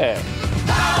every day. Yeah.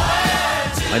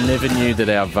 I never knew that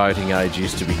our voting age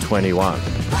used to be 21.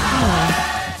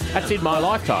 That's in my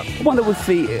lifetime. I wonder if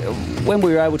when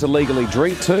we were able to legally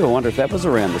drink too, I wonder if that was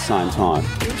around the same time.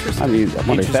 I mean, I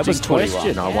wonder if that was Interesting 21.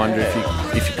 question. I wonder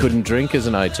if you couldn't drink as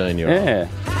an 18-year-old. Yeah.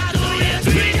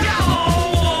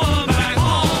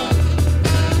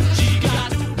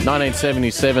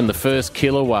 1977, the first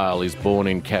killer whale is born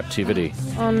in captivity.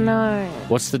 Oh, no.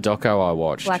 What's the doco I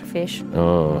watched? Blackfish.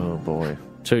 Oh, boy.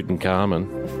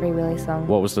 Tutankhamun. The Free Willy song.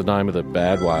 What was the name of the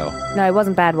bad whale? No, it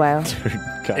wasn't Bad Whale.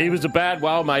 He was a bad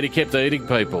whale, mate. He kept eating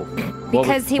people.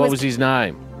 Because he what was- was his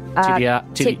name?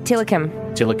 Tillicum.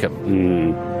 Tillicum.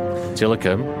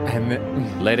 Tillicum.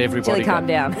 And Let everybody Tilly, calm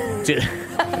down.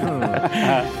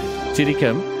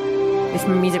 Tillicum. This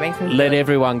music makes me... Let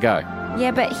everyone go.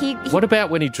 Yeah, but he What about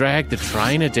when he dragged the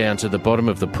trainer down to the bottom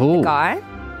of the pool? guy...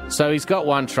 So he's got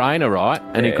one trainer, right?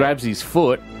 And he grabs his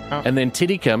foot, and then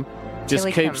Tillicum just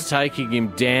Tillicum. keeps taking him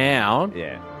down.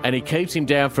 Yeah. And he keeps him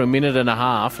down for a minute and a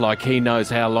half, like he knows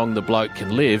how long the bloke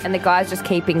can live. And the guy's just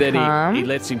keeping Then calm. he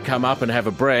lets him come up and have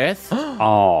a breath,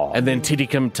 Oh. and then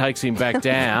Tillicum takes him back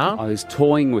down. I was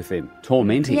toying with him,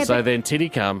 tormenting. Yeah, So then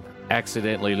Tillicum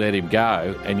accidentally let him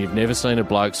go, and you've never seen a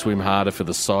bloke swim harder for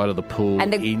the side of the pool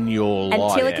And the- in your and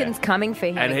life. Tillicum's coming for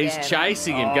him And he's again.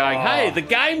 chasing him, going, "Hey, the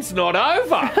game's not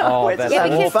over." Oh, that's Yeah,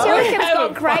 because awful. Tillicum's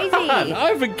gone crazy. I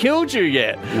haven't killed you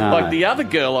yet. No. Like the other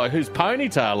girl whose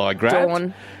ponytail I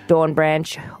grabbed. Dawn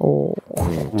Branch. Oh,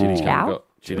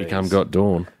 Tillicum got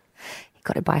Dawn. he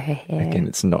got it by her hair. Again,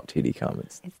 it's not Titty Cum.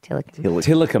 It's It's Tillicum.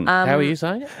 Tillicum. How are you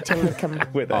saying it?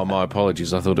 Tillicum. Oh, my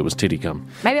apologies. I thought it was Tillicum.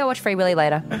 Maybe I'll watch Free Willy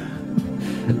later.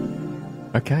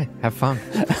 okay, have fun.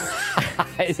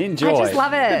 Enjoy. I just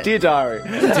love it. Dear Diary.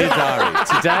 Dear Diary,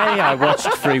 today I watched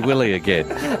Free Willy again.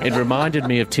 It reminded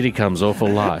me of Tillicum's awful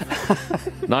life.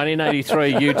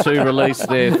 1983, U2 released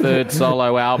their third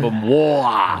solo album, War,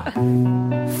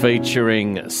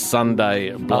 featuring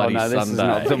Sunday Bloody no, this is Sunday.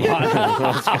 not the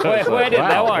one. Where did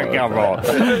that one come from?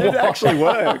 It actually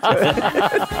worked.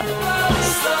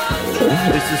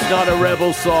 This is not a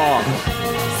rebel song.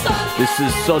 This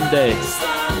is Sunday,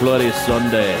 Bloody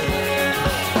Sunday.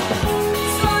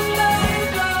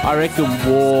 I reckon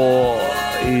War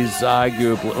is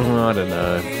arguably... I don't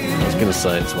know. I was going to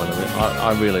say it's one of them.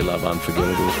 I really love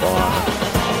Unforgettable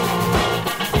Fire.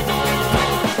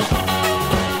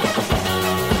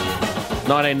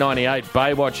 1998,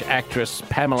 Baywatch actress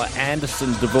Pamela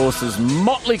Anderson divorces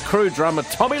Motley Crue drummer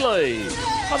Tommy Lee.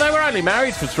 Oh, they were only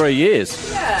married for 3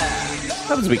 years. Yeah.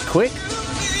 That was a bit quick.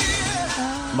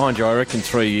 Mind you, I reckon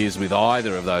 3 years with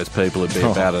either of those people would be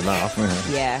about enough.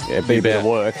 Yeah. Yeah, be a bit of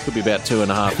work. Could be about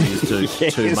 2.5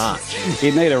 years too much.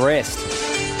 You'd need a rest.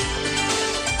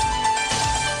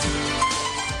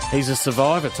 He's a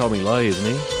survivor, Tommy Lee, isn't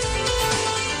he?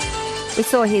 We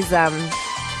saw his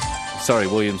Sorry,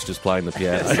 William's just playing the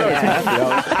piano.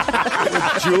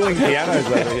 Dueling pianos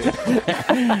over here.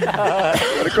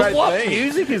 What a great What theme.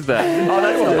 music is that? Oh,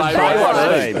 that's what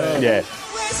Yeah.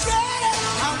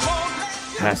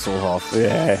 Hasselhoff,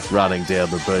 Yeah. running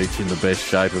down the beach in the best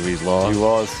shape of his life. He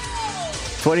was.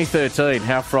 2013,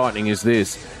 how frightening is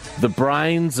this? The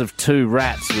brains of 2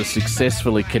 rats were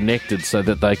successfully connected so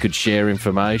that they could share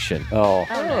information. Oh.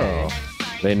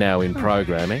 They're now in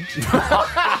programming.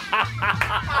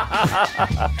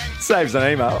 Saves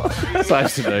an email.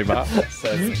 Saves an email.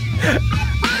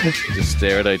 Just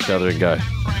stare at each other and go,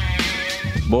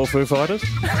 more Foo Fighters?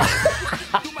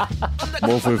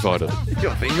 More Foo Fighters.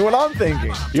 You're thinking what I'm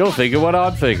thinking. You're thinking what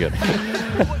I'm thinking.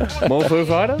 More Foo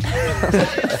Fighters?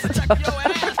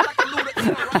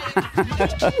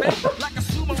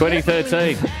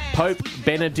 2013, Pope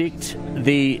Benedict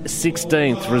the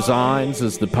 16th resigns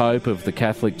as the Pope of the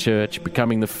Catholic Church,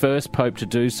 becoming the first Pope to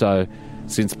do so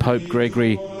since Pope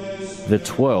Gregory the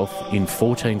 12th in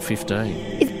 1415.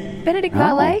 is Benedict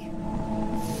Valet?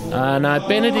 No,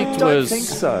 Benedict was... think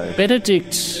so.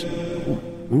 Benedict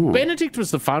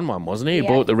was the fun one, wasn't he? He Yeah.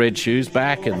 bought the red shoes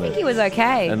back and I think he was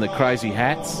okay. the crazy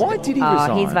hats. Why did he Oh,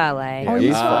 resign? he's valet. Oh,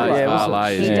 he's Valet,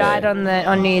 valet. He died on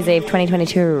New Year's Eve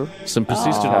 2022. Some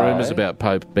persistent rumours about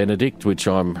Pope Benedict, which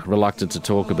I'm reluctant to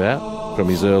talk about, from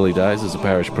his early days as a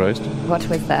parish priest. What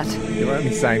was that? You're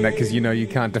only saying that because you know you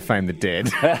can't defame the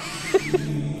dead.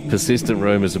 Persistent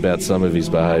rumours about some of his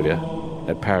behaviour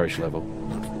at parish level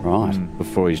Right.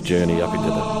 before his journey up into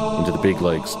the big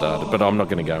leagues started. But I'm not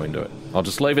going to go into it. I'll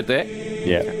just leave it there.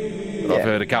 Yeah. But I've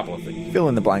heard a couple of things. Fill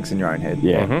in the blanks in your own head.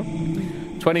 Yeah.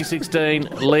 2016,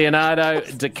 Leonardo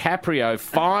DiCaprio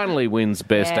finally wins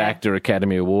Best Yeah. Actor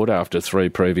Academy Award after 3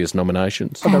 previous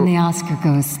nominations. And the Oscar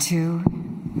goes to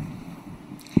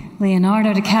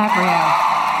Leonardo DiCaprio.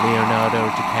 Leonardo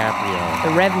DiCaprio. The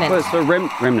Revenant. Well, it's the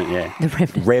Remnant, yeah. The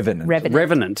Revenant. Revenant.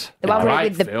 Revenant. The one Great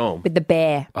with the film. with the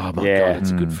bear. Oh my Yeah. God, it's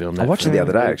a good film. I watched it the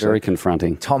other day, actually. Very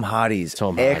confronting. Tom Hardy's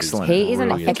excellent. He is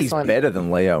an I think he's excellent. better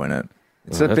than Leo in it.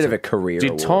 It's a bit of a career Did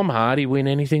award. Tom Hardy win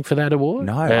anything for that award?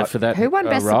 No, for that. Who won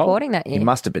Best role? Supporting that He year?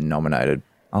 must have been nominated.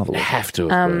 I'll have a look. Have to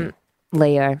have been.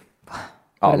 Leo. Oh,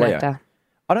 What an Leo. actor.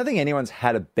 I don't think anyone's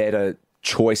had a better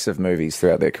choice of movies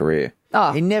throughout their career.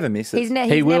 Oh, He never misses. He's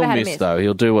He will never had a miss miss. though.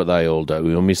 He'll do what they all do.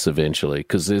 He'll miss eventually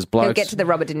because there's blokes. He'll get to the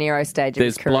Robert De Niro stage of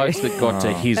There's his career. blokes that got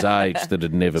to his age that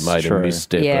had never made a true.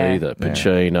 misstep Yeah. either.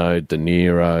 Pacino, De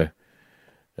Niro,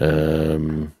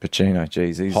 Pacino,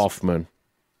 geez, he's Hoffman.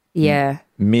 Yeah.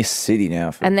 Miss City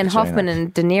now. For And then Pacino. Hoffman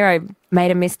and De Niro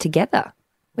made a miss together,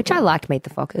 which I liked. Meet the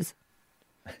Fockers.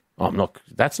 I'm not.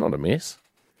 That's not a miss.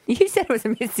 You said it was a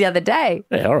miss the other day.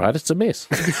 Yeah, all right, it's a miss.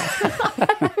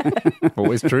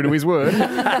 Always true to his word. So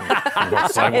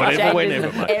whatever, Changes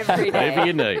whenever, mate. every day. Whatever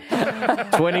you need.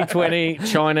 2020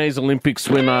 Chinese Olympic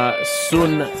swimmer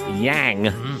Sun Yang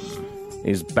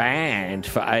is banned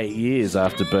for 8 years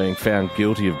after being found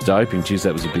guilty of doping. Geez,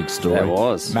 that was a big story. That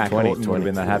was. Matt 20, Horton would have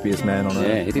been the happiest man on earth.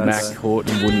 Yeah, he didn't Mac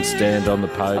Horton wouldn't stand on the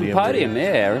podium. Podium,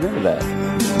 yeah, I remember that.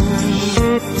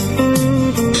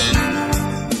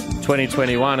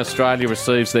 2021, Australia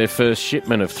receives their first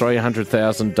shipment of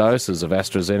 300,000 doses of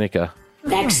AstraZeneca.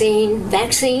 Vaccine,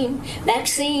 vaccine,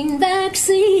 vaccine,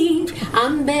 vaccine.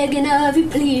 I'm begging of you,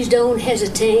 please don't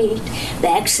hesitate.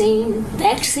 Vaccine,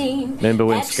 vaccine. Remember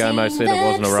when ScoMo said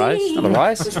it wasn't a race? Not a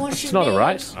race? It's not a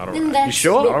race. You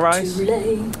sure? Not a race?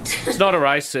 It's not a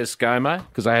race, says ScoMo,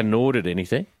 because they hadn't ordered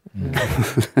anything.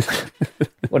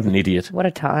 What an idiot. What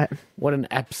a time. What an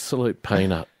absolute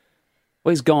peanut.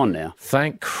 Well, he's gone now.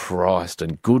 Thank Christ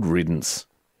and good riddance.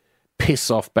 Piss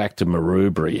off back to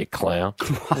Maroubra, you clown.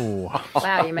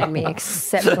 Wow, you made me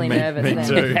exceptionally nervous Me then.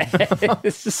 too.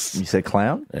 You said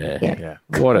clown? Yeah.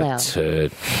 What Clown. a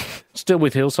turd. Still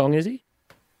with Hillsong, is he?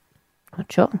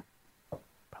 Not sure.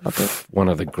 Probably. One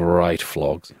of the great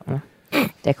flogs.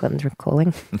 Declan's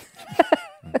recalling.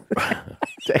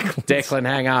 Declan,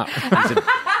 hang up.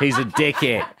 He's a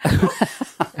dickhead.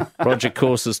 Roger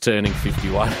Corser's turning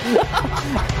 51.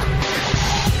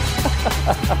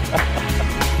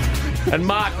 And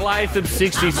Mark Latham,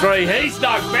 63. He's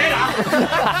no better.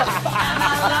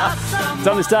 It's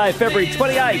on this day, February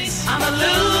 28th. I'm a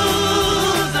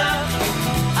loser,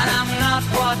 and I'm not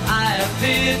what I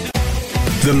appear to.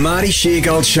 The Marty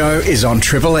Sheargold Show is on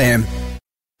Triple M.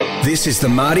 This is the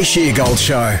Marty Sheargold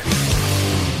Show.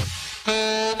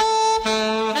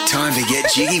 Time to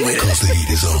get jiggy with it. The heat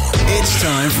is on. It's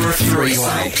time for a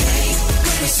three-way.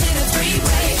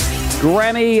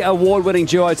 Grammy award-winning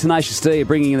duo Tenacious D are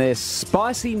bringing their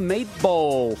Spicy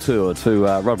Meatball tour to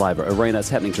Rod Laver Arena. It's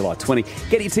happening July 20.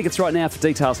 Get your tickets right now. For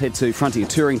details, head to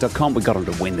frontiertouring.com. We've got them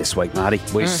to win this week, Marty.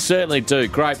 We certainly do.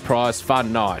 Great prize,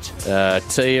 fun night.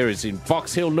 Tia is in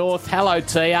Box Hill North. Hello,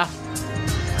 Tia.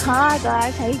 Hi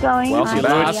guys, how you going? Welcome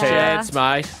back. Last chance,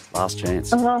 mate. Last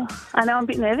chance. Oh, I know I'm a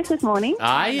bit nervous this morning.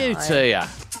 Are you, Tia?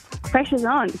 Pressure's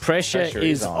on. Pressure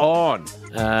is on.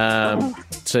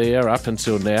 Tia, up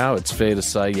until now, it's fair to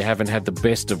say you haven't had the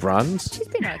best of runs. She's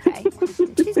been okay.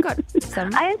 She's got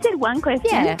some. I answered one question.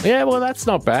 Yeah. Yeah, well, that's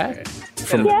not bad.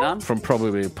 Better than none. From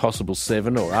probably a possible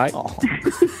 7 or 8.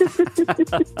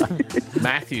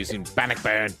 Matthew's in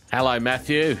Bannockburn. Hello,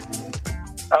 Matthew.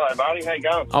 Hello, Marty. How you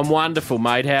going? I'm wonderful,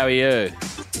 mate. How are you?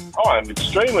 I'm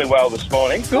extremely well this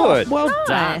morning. Good. Well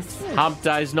Nice. done. Hump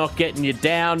day's not getting you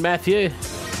down, Matthew.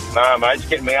 No, mate, it's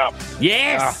getting me up.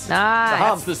 Yes! Nice.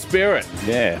 That's the spirit.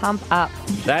 Yeah. Pump up.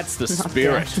 That's the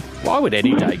spirit. Why would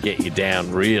any day get you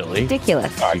down, really?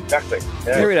 Ridiculous. Oh, exactly.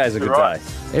 Yeah. Every day's a good You're right.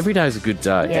 day. Every day's a good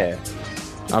day. Yeah.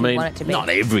 I mean, want it to be. not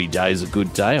every day's a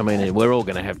good day. I mean, we're all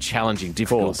going to have challenging,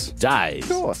 difficult days.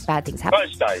 Bad things happen.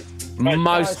 Most days.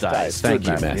 Most days. Thank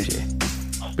you, Good, Matthew.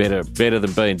 Better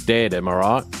than being dead, am I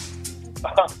right?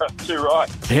 Too right.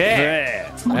 Yeah.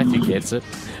 Matthew gets it.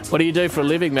 What do you do for a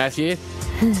living, Matthew?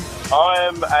 I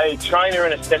am a trainer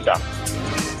and assessor.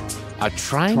 A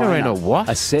trainer and a what?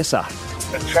 Assessor.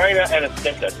 A trainer and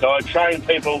assessor. So I train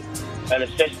people and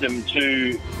assess them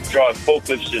to drive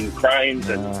forklifts and cranes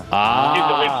and give the lifts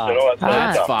and all that sort of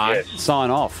That's stuff. fun. Yes. Sign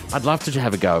off. I'd love to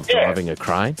have a go of driving a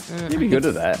crane. You'd be good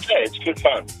at that. Yeah, it's good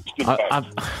fun. It's good fun.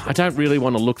 I don't really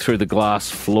want to look through the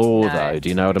glass floor, No. though. Do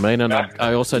you know what I mean? And No.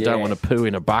 I also don't Yeah. want to poo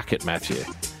in a bucket, Matthew.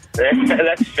 Yeah,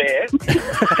 that's fair. 2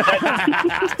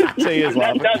 years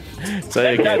That later. does, Tia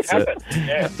that does gets it. happen.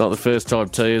 Yeah. It's not the first time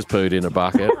Tia's pooed in a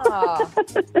bucket.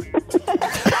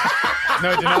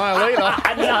 No denial either.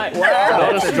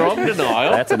 Not a strong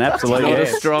denial. That's an absolute Not a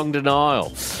yes. strong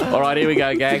denial. All right, here we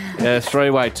go, gang.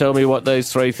 Three-way. Tell me what these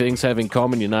three things have in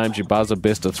common. Your name's your buzzer.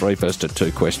 Best of three. First to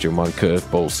two. Question one.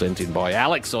 Curveball sent in by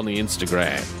Alex on the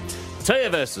Instagram. Tia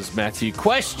versus Matthew.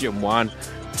 Question one.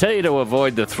 Tia to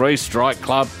avoid the three-strike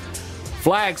club.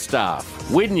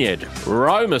 Flagstaff, Wynyard,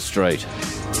 Roma Street.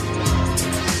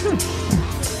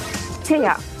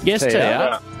 Tia. Yes,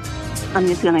 Tia. I'm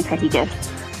just going to take a guess.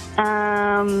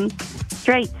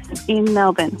 Streets in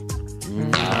Melbourne.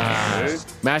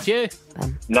 Matthew?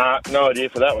 No idea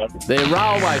for that one. They're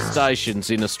railway stations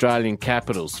in Australian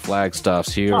capitals.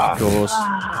 Flagstaff's here, of course.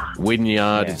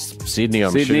 Wynyard is Sydney,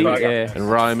 I'm Sydney, sure. yeah. And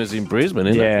Roma's in Brisbane,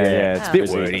 isn't it? Yeah, it's a bit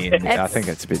Oh. wordy. And I It's- think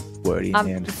it's a bit wordy in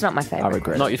the end. It's not my I favourite.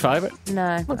 regret Not it. your favourite?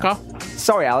 No. Okay.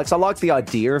 Sorry, Alex. I like the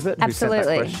idea of it. Who sent that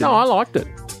Absolutely. question? No, I liked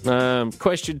it.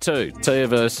 Question two. Tia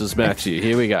versus Matthew.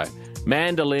 Here we go.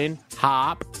 Mandolin,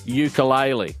 harp,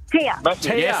 ukulele. Tia.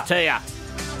 Yes, Tia.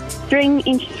 String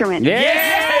instrument.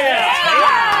 Yeah.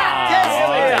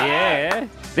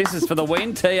 This is for the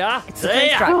win, Tia. It's the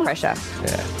three-strike pressure.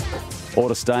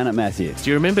 Order stone at Matthew. Do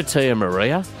you remember Tia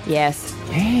Maria? Yes.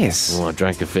 Yes. Oh, I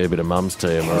drank a fair bit of Mum's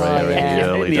Tia Maria Oh, in yeah. the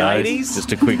early In the days. 80s?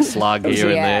 Just a quick slug here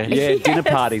Yeah. and there. Yeah, dinner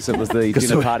parties. It was the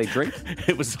dinner party drink.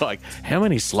 It was like, how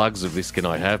many slugs of this can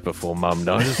I have before Mum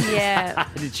knows? Yeah.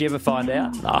 Did she ever find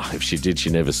out? If she did, she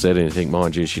never said anything.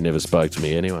 Mind you, she never spoke to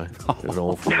me anyway. It was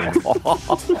awful.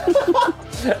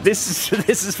 This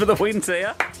is for the win,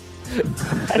 Tia.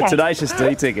 A Tenacious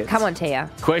D ticket. Come on, Tia.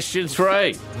 Question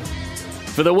three.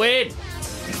 For the win.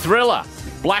 Thriller.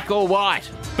 Black or white.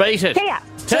 Beat it. Tia.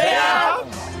 Tia!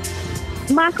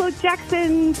 Michael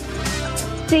Jackson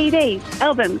CDs,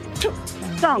 albums,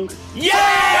 songs.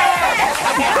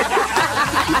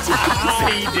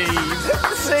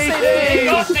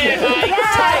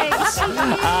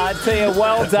 Tia,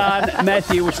 well done.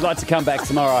 Matthew, would you like to come back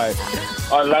tomorrow?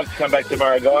 I'd love to come back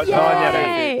tomorrow, guys.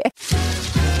 Yay.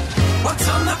 What's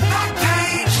on the back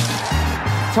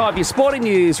page? Time for your sporting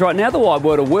news right now. The wide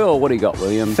word of Will. What do you got,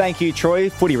 William? Thank you, Troy.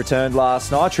 Footy returned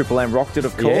last night. Triple M rocked it,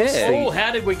 of course. Yeah. Oh,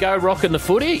 how did we go rocking the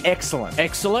footy? Excellent.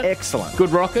 Excellent. Excellent.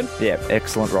 Good rocking. Yeah,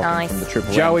 excellent rocking Nice. from the Triple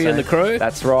M Joey and team. the crew.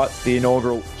 That's right. The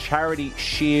inaugural Charity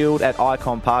Shield at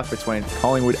Icon Park between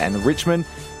Collingwood and Richmond.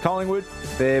 Collingwood,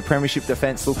 their premiership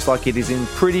defence looks like it is in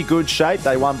pretty good shape.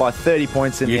 They won by 30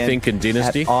 points in the You end. thinking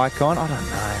dynasty? At Icon? I don't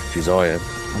know. Geez, I am.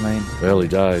 I mean, Early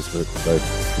days, but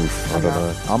I don't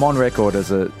know. I'm on record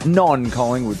as a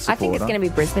non-Collingwood supporter. I think it's going to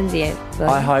be Brisbane's year. so-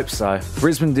 I hope so.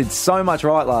 Brisbane did so much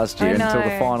right last year I know. until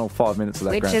the final 5 minutes of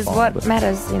that Which grand is final. what But-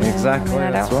 matters, you know. Exactly, I mean,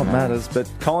 I that's don't what know. matters. But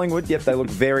Collingwood, yep, they look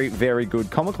very, very good.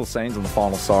 Comical scenes on the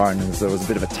final siren, as there was a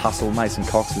bit of a tussle. Mason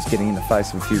Cox was getting in the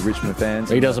face of a few Richmond fans.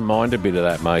 He doesn't mind a bit of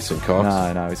that, Mason Cox.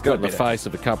 No, he's Got got in the a bit face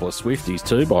of a couple of Swifties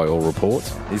too, by all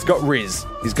reports. He's got Riz.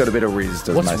 He's got a bit of Riz.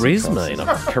 does What's Mason Riz Cox. mean?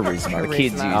 Charisma. The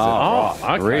kids use it. Oh,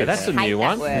 okay, Riz. that's a Hate new that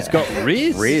one. word. He's got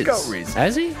Riz. He's got Riz.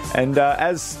 Has he? And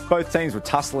as both teams were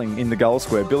tussling in the goal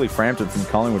square, Billy Frampton from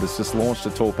Collingwood has just launched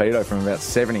a torpedo from about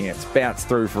 70. It's bounced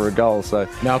through for a goal. So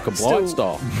Malcolm Blight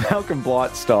style. Malcolm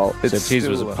Blight style. Except his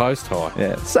was still, a post high.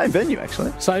 Yeah, same venue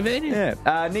actually. Same venue.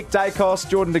 Yeah. Nick Dacos,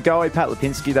 Jordan De Goey, Pat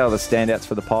Lipinski, they were the standouts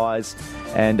for the Pies.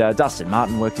 And Dustin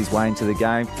Martin worked his way into the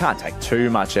game. Can't take too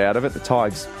much out of it. The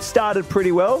Tigers started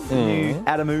pretty well. The new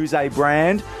Adam Uze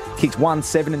brand. Kicked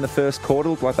 1-7 in the first quarter.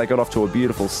 Looked like they got off to a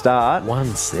beautiful start.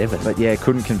 1-7. But yeah,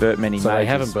 couldn't convert many So they majors.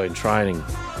 haven't been training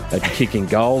at kicking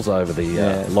goals over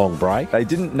the long break. They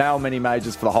didn't nail many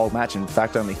majors for the whole match. In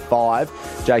fact, only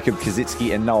 5. Jacob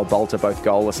Kazitsky and Noah Bolter both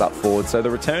goalless up forward. So the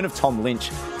return of Tom Lynch,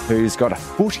 who's got a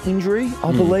foot injury,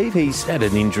 I believe. He's had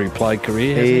an injury-plagued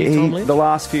career, hasn't he, Tom Lynch? The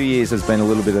last few years has been a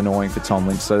little bit annoying for Tom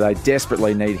Lynch, so they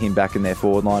desperately need him back in their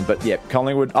forward line. But yeah,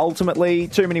 Collingwood, ultimately,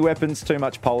 too many weapons, too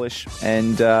much polish,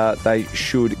 and they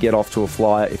should get off to a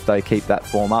flyer if they keep that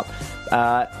form up.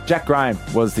 Jack Graham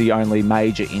was the only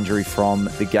major injury from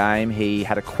the game. He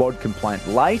had a quad complaint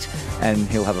late, and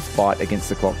he'll have a fight against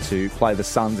the clock to play the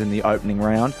Suns in the opening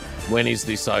round. When is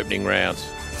this opening round?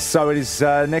 So it is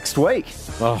next week.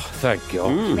 Oh, thank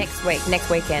God. Next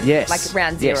weekend. Yes. Like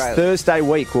round 0. Yes, Thursday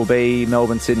week will be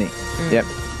Melbourne-Sydney. Yep.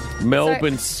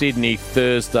 Melbourne, Sydney,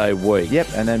 Thursday week. Yep,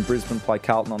 and then Brisbane play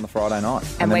Carlton on the Friday night.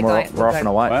 And then we're we're going- off and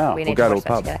away. Wow. We We'll need go to a watch that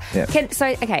pub. together.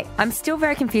 Yeah. Okay, I'm still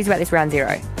very confused about this round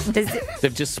 0.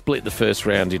 They've just split the first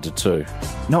round into 2.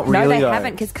 Not No, really, they though.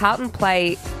 haven't, because Carlton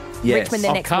play Yes. Richmond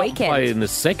the next Carlton weekend. play in the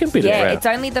second bit of Yeah, round. it's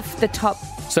only the top.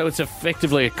 So it's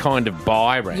effectively a kind of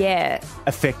bye round. Yeah.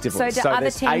 Effectively. So do other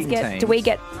there's teams 8 get? teams. Do we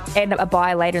get end up a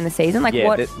bye later in the season? Like Yeah,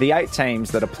 what? the 8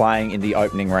 teams that are playing in the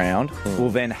opening round will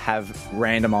then have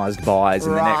randomised buys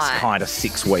in the next Right. kind of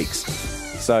 6 weeks.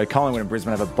 So Collingwood and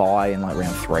Brisbane have a bye in like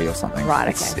round 3 or something. Right,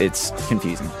 It's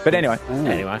confusing. But anyway,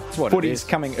 it's what it footy's is.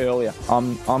 coming earlier.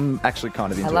 I'm actually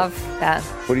kind of I into love that it.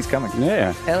 Footy's coming.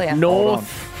 Yeah. earlier. North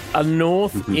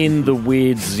in the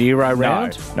weird 0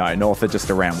 round? No, North are just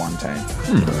around 1 team.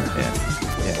 Yeah.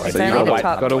 It's So only you've the got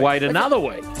top. Got to wait another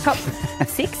week. Top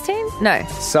 6 teams? No,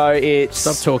 So it's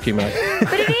Stop talking, mate.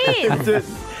 but it is.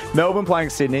 Melbourne playing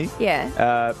Sydney.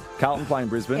 Yeah. Carlton playing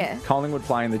Brisbane. Yeah. Collingwood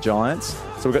playing the Giants.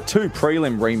 So we've got 2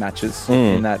 prelim rematches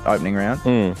in that opening round.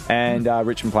 And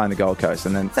Richmond playing the Gold Coast.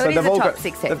 And then So it is they've a all top got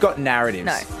 6 team. They've got narratives.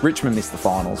 No. Richmond missed the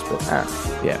finals, but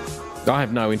yeah. I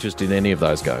have no interest in any of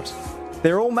those games.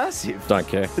 They're all massive. Don't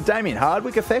care. The Damien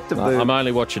Hardwick effect of the... I'm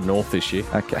only watching North this year.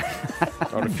 Okay.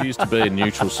 I refuse to be a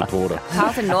neutral supporter.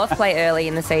 Carlton North play early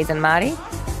in the season, Marty. And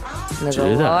there's Do a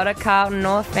they? lot of Carlton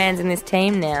North fans in this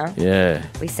team now. Yeah.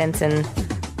 We sensing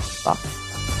Fox.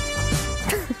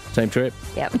 Team trip.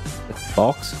 Yep.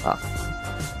 Box.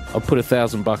 I'll put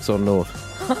 $1,000 on North.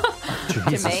 To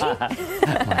me.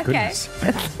 My goodness.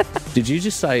 Did you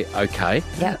just say okay?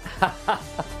 Yep.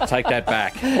 Take that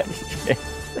back.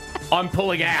 I'm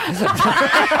pulling out.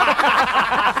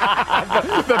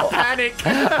 the panic.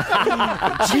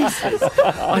 Jesus.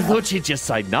 I thought you'd just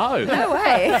say no. No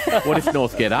way. What if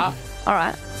North get up? All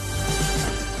right.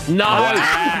 No.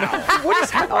 What is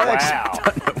happening? I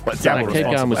actually don't know what's Don't happening.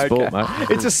 keep going with sport, mate.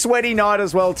 It's a sweaty night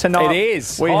as well tonight. It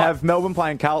is. We Hot. have Melbourne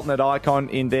playing Carlton at Icon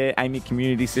in their Amy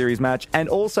Community Series match, and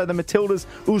also the Matildas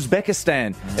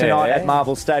Uzbekistan tonight at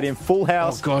Marvel Stadium. Full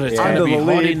house. Oh, God, it's under gonna be the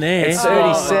hot lid. in there. It's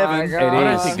Oh, 37. my God. I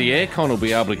don't think the aircon will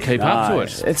be able to keep up to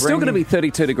it. It's still going to be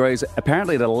 32 degrees,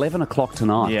 apparently at 11 o'clock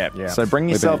tonight. Yeah. So bring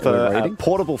yourself a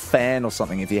portable fan or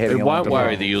something if you're heading It along won't to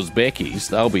worry the Uzbekis.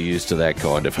 They'll be used to that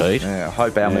kind of heat. Yeah, I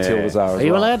hope our Matildas are as Are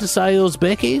you well. allowed to say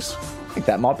Uzbekis? I think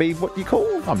that might be what you call.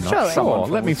 I'm not Surely. sure.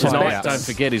 Let me find Tonight, out. don't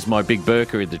forget, is my big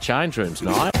burger in the change rooms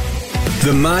night.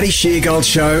 The Marty Sheargold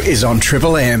Show is on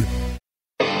Triple M.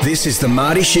 This is the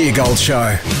Marty Sheargold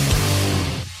Show.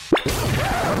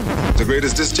 The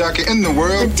greatest disc jockey in the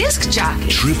world. The disc jockey.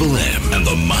 Triple M and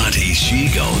the Marty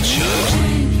Sheargold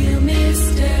Show.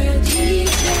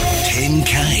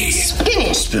 10K. Spin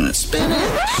it. Spin it. Spin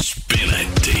it. Spin it,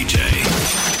 DJ.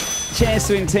 chance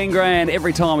to win 10 grand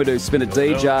every time we do Spin It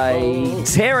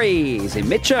DJ. Terry's in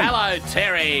Mitcham. Hello,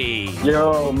 Terry.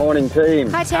 Yo, morning team.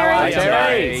 Hi, Terry. Hi,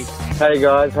 Terry. Hey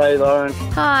guys, hey Lauren.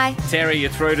 Hi. Terry, you're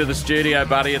through to the studio,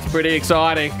 buddy. It's pretty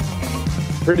exciting.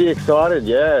 Pretty excited,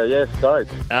 yeah,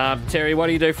 stoked. Terry, what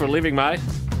do you do for a living, mate?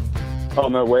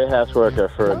 I'm a warehouse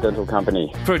worker for a dental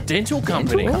company. For a dental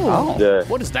company? Oh. Yeah.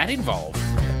 What does that involve?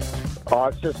 Oh,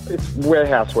 it's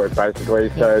warehouse work basically,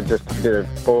 so just a bit of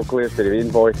forklift, bit of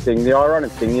invoicing. The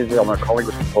ironic thing is I'm a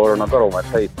Collingwood supporter and I've got all my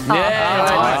teeth.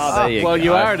 Yeah. there you Well, go.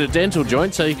 you are at a dental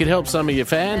joint, so you could help some of your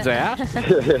fans out. He gets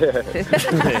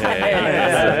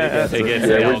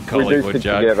the old we do Collingwood stick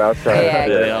joke. together, so,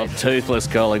 The old toothless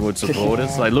Collingwood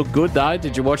supporters. They look good, though.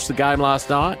 Did you watch the game last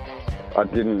night? I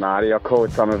didn't, Marty. I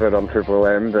caught some of it on Triple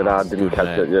M, but I didn't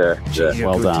catch it, yeah.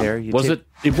 Well done. Terry. Was it?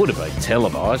 It would have been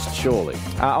televised, surely.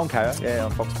 On KO, yeah,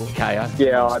 on Fox Sports. KO.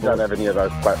 Yeah, I don't have any of those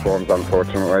platforms,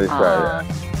 unfortunately, so yeah,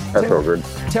 that's all good.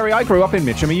 Terry, I grew up in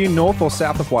Mitcham. Are you north or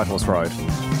south of Whitehorse Road?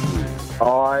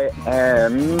 I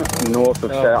am north of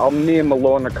South. I'm near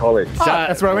Malorna College.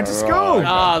 That's where I went to school.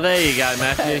 Oh, there you go,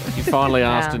 Matthew. You finally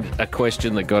asked a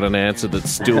question that got an answer that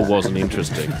still wasn't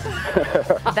interesting.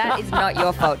 That is not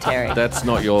your fault, Terry. That's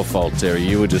not your fault, Terry.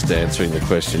 You were just answering the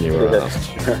question you were asked.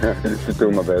 Just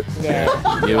doing my best. Yeah.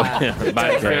 You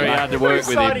mate, it's very hard to work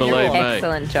with him, believe me.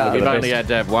 Excellent job. We've only had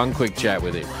to have one quick chat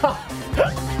with him.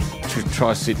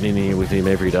 Try sitting in here with him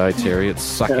every day, Terry. It's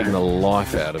sucking the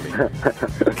life out of him.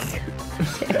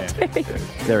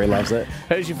 Terry loves it.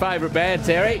 Who's your favourite band,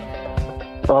 Terry?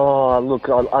 Oh, look,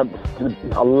 I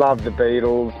love the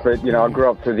Beatles, but, I grew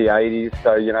up through the 80s,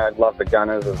 so, I love the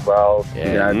Gunners as well.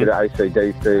 Yeah. A bit of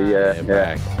AC/DC,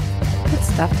 Back. Good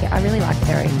stuff, Terry. I really like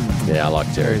Terry. Yeah, I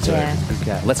like Terry too. Yeah.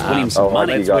 Okay, let's win him some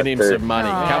money. Let's win him some money.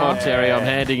 Aw. Come on, Terry. I'm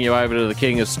handing you over to the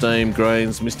King of Steam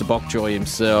Greens, Mr. Bokjoy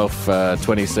himself,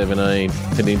 2017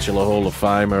 Peninsula Hall of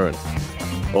Famer and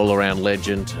all-around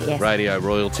legend, Yes. radio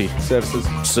royalty. Services.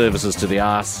 Services to the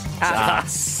arse.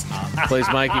 Arse. Please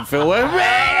make him feel well.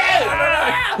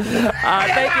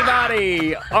 Thank you,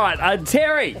 Marty. All right,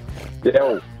 Terry.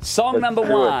 Yeah, Song Let's number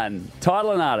do it. 1.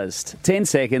 Title and artist. 10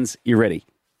 seconds. You ready?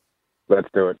 let's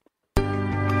do it.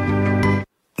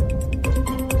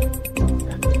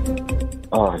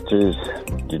 Oh, jeez,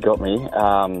 you got me.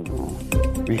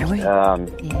 Really?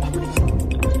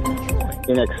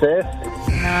 In Excess.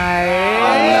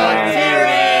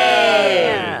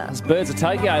 It's Birds of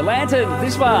Tokyo. Lantern,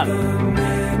 this one.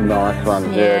 Nice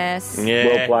one. Yes. Yeah.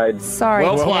 Well played. Sorry,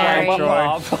 Well Terry.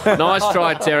 played. Nice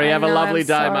try, Terry. Have a No, lovely I'm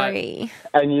day, sorry. mate.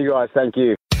 And you guys, thank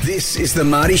you. This is the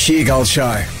Marty Sheargold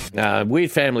Show.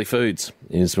 Weird family foods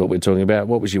is what we're talking about.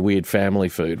 What was your weird family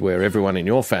food where everyone in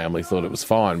your family thought it was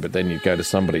fine, but then you'd go to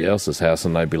somebody else's house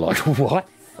and they'd be like, what?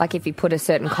 Like if you put a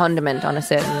certain condiment on a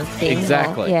certain thing.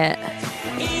 Exactly. Yeah.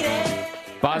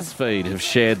 BuzzFeed have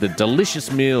shared the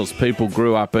delicious meals people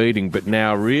grew up eating but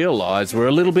now realise were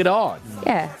a little bit odd.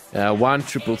 Yeah.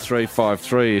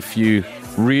 133353 if you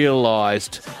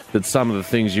realised that some of the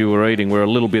things you were eating were a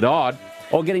little bit odd.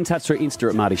 Or get in touch through Insta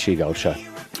at Marty Sheargold Show.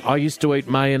 I used to eat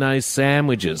mayonnaise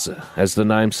sandwiches. As the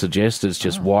name suggests, it's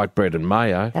just white bread and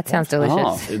mayo. That sounds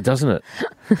delicious. Doesn't it?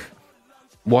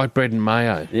 White bread and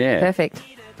mayo. Yeah. Perfect.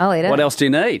 I'll eat it. What else do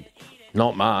you need?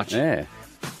 Not much. Yeah.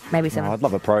 Maybe some. I'd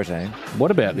love a protein.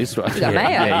 What about this one? You got mayo.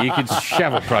 Yeah, you could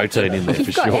shove a protein in there You've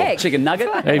for got sure. egg. Chicken nugget?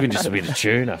 Even just a bit of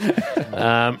tuna.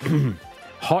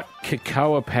 Hot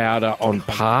cocoa powder on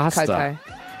pasta. Cocoa.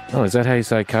 Oh, is that how you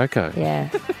say cocoa? Yeah.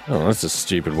 Oh, that's a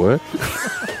stupid word.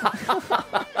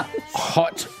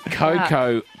 Hot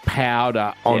cocoa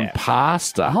powder on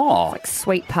pasta. Oh. Like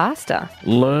sweet pasta.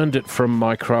 Learned it from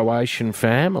my Croatian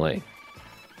family.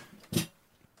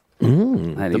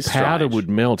 That The is powder strange. would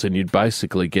melt and you'd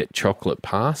basically get chocolate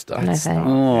pasta. No thanks.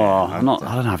 Oh, I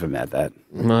don't know if I'm at that.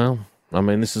 Well, I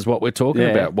mean, this is what we're talking Yeah.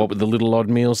 about. What were the little odd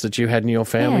meals that you had in your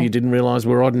family Yeah. you didn't realise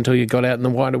were odd until you got out in the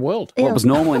wider world? What was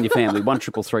normal in your family?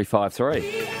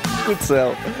 133353. Good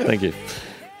sell. Thank you.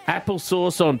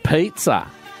 Applesauce on pizza.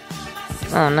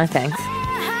 Oh, no thanks.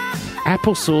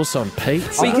 Applesauce on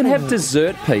pizza? Well, you can have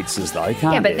dessert pizzas, though, can't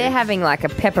you? Yeah, but they're having like a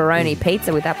pepperoni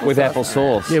pizza with applesauce. With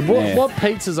applesauce. Yeah, what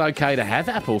pizza's okay to have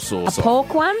applesauce A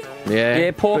pork one? on? Yeah.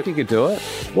 Yeah, pork, you could do it.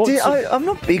 I'm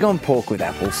not big on pork with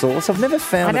applesauce. I've never I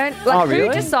found don't. it. Like, Oh, really?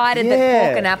 who decided Yeah. that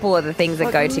pork and apple are the things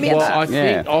that go together? Well, I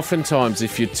think Yeah. oftentimes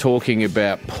if you're talking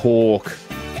about pork,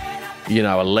 you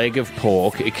know, a leg of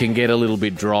pork, it can get a little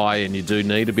bit dry and you do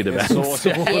need a bit of applesauce.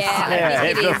 yeah,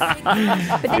 I think it is.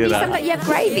 But then you sometimes you have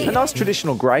gravy. A nice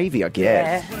traditional gravy, I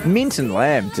get. Mint and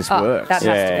lamb just Oh, works. that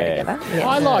has to go together. Yeah.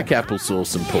 I like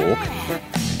applesauce and pork,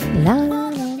 La, la,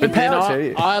 la. but then Power to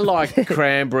you. I like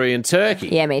cranberry and turkey.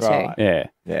 Yeah, me too. Right. Yeah.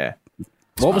 Yeah.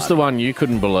 What was the one you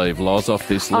couldn't believe, Loz, off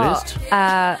this list?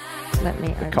 Let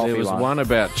me open There was one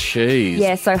about cheese.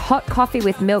 Yeah, so hot coffee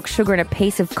with milk, sugar, and a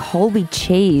piece of Colby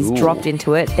cheese dropped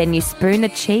into it. Then you spoon the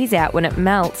cheese out when it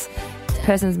melts. This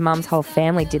person's mum's whole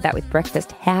family did that with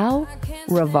breakfast. How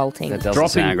revolting.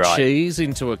 Dropping cheese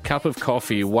into a cup of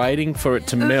coffee, waiting for it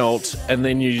to melt, and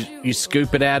then you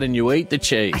scoop it out and you eat the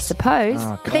cheese. I suppose.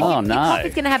 But then your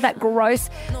coffee's going to have that gross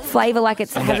flavour like it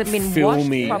hasn't been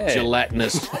filmy, washed properly.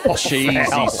 gelatinous,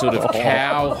 cheesy sort of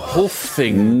cow hoof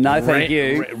thing. No, thank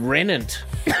you. Rennet.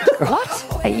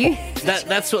 What? Are you?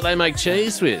 That's what they make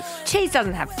cheese with. Cheese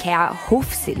doesn't have cow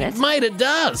hoofs in it. Mate, it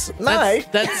does. No.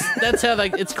 That's how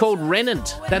it's called rennet.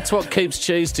 That's what keeps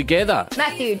cheese together.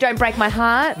 Matthew, don't break my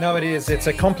heart. No, it is. It's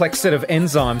a complex set of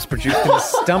enzymes produced in the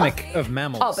stomach of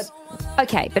mammals.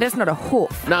 But it's not a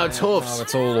hoof. No, it's hoofs. Oh,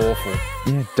 it's all awful.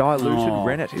 Yeah, diluted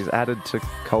rennet is added to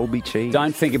Colby cheese.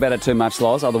 Don't think about it too much,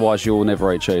 Loz, otherwise you'll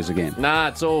never eat cheese again. Nah,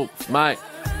 it's all, mate.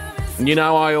 You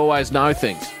know I always know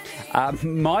things.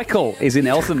 Michael is in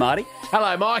Eltham, Marty.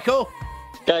 Hello, Michael.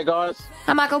 Okay, guys.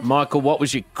 Hi, Michael. Michael, what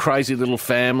was your crazy little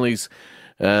family's...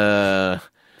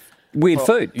 Weird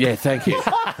food. Yeah, thank you.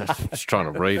 Just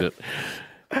trying to read it.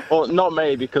 Well, not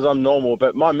me because I'm normal,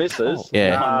 but my missus.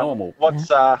 Normal.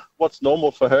 What's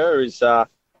normal for her is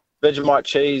Vegemite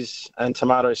cheese and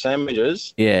tomato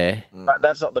sandwiches. Yeah. But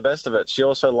that's not the best of it. She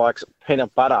also likes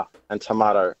peanut butter and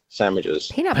tomato sandwiches.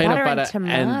 Peanut butter and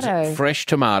tomato. And fresh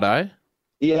tomato.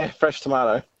 Yeah, fresh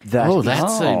tomato. That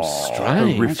seems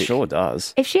strange. It sure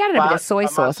does. If she added a bit of soy I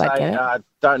sauce, must I'd say, get it.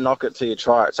 don't knock it till you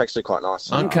try it. It's actually quite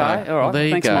nice. Okay, all right. Well, there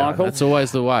Thanks, you go. Michael. That's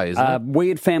always the way, isn't it?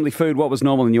 Weird family food. What was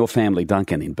normal in your family?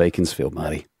 Duncan in Beaconsfield,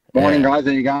 Marty. Morning, guys.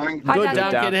 How you going? Hi, Good,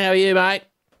 Duncan. How are you, mate?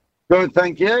 Good,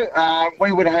 thank you.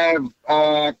 We would have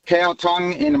cow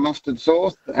tongue in a mustard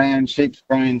sauce and sheep's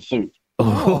brain soup.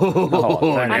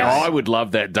 I would love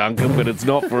that, Duncan, but it's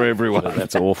not for everyone.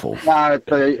 That's awful. No,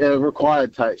 it's a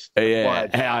required taste. Yeah,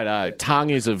 I know. Tongue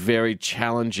is a very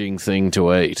challenging thing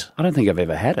to eat. I don't think I've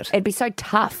ever had it. It'd be so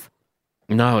tough.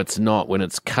 No, it's not when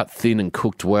it's cut thin and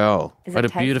cooked well. Is I had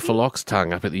it a beautiful ox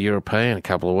tongue up at the European a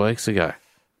couple of weeks ago.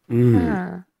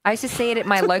 I used to see it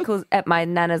at my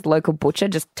nana's local butcher,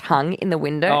 just tongue in the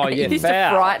window. Oh, and yeah, it used to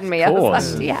foul. frighten me. I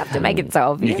was like, you have to make it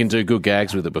so obvious. You can do good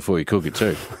gags with it before you cook it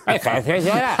too. It's so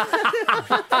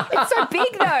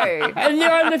big, though. And you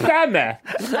understand that?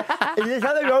 Is there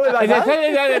something wrong with Is there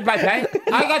something wrong with my face?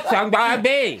 I got stung by a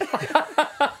bee.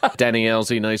 Danielle's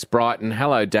in East Brighton.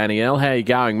 Hello, Danielle. How you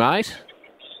going, mate?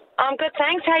 I'm good,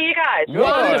 thanks. How are you guys?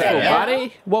 Wonderful,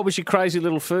 buddy. What was your crazy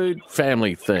little food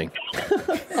family thing?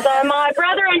 So my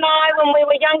brother and I, when we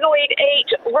were younger, we'd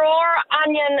eat raw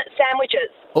onion sandwiches.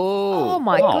 Oh,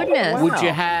 my goodness. Would you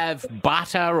have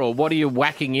butter or what are you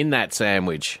whacking in that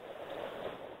sandwich?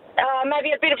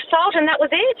 Maybe a bit of salt, and that was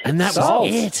it. And that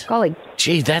was it. Golly.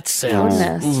 Gee, that sounds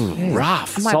Goodness.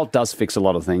 rough. Salt does fix a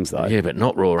lot of things, though. Yeah, but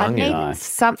not raw I onion. need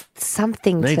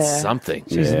something Needs to... something.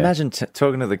 Jeez, imagine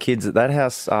talking to the kids at that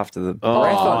house after the...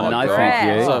 Oh, no, thank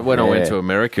you. It's like when I went Yeah. to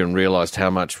America and realised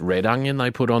how much red onion they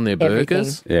put on their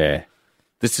burgers. Yeah.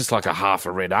 This is like a half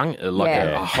a red onion, like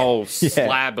Yeah. a whole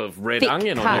slab of red Thick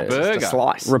onion on cut. your burger. Just a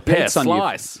slice. Repeats on you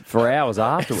slice. for hours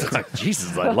afterwards. It's like,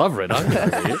 Jesus, I love red onion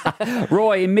over here.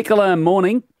 Roy in Mickleham,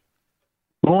 morning.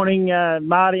 Morning,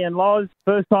 Marty and Loz.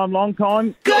 First time, long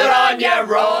time. Good on you,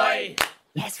 Roy.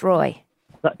 Yes, Roy.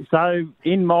 So,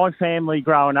 in my family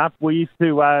growing up, we used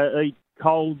to eat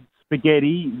cold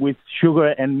spaghetti with sugar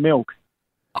and milk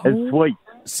as sweet.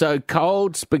 So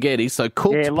cold spaghetti, so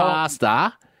cooked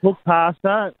pasta. Cooked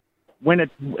pasta, when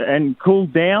it's and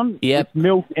cooled down, Yep. it's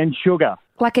milk and sugar.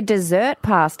 Like a dessert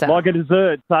pasta. Like a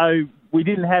dessert. So we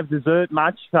didn't have dessert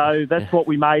much, so that's what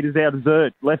we made as our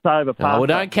dessert, leftover pasta. Oh, well,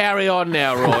 don't carry on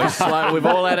now, Roy. Slow, we've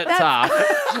all had it tough.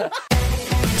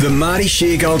 The Marty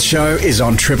Sheargold Show is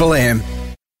on Triple M.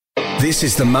 This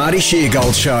is the Marty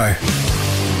Sheargold Show.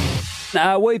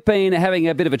 We've been having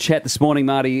a bit of a chat this morning,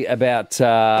 Marty, about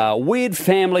weird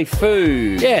family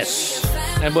food. Yes.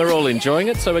 And we're all enjoying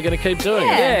it, so we're going to keep doing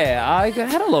it. Yeah, I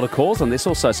had a lot of calls on this.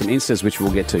 Also some Instas, which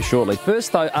we'll get to shortly.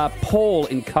 First, though, Paul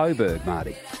in Coburg,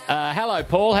 Marty. Hello,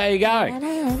 Paul. How you going?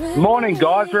 Morning,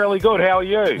 guys. Really good. How are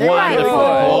you? Wonderful,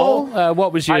 Paul.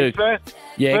 What was your... Hey,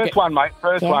 first one, mate.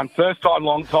 First one. First time,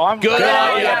 long time. Good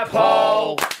on you,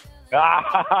 Paul.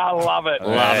 Love it.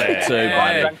 Love it too,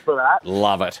 buddy. Thanks for that.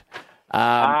 Love it.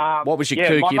 What was your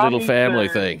kooky my mum little used family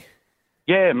to- thing?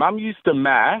 Yeah, Mum used to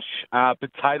mash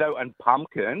potato and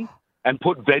pumpkin and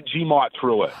put Vegemite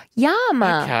through it. Yum.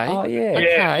 Okay. Oh, yeah.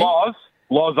 Yeah, it was.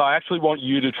 Loz, I actually want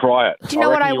you to try it. Do you know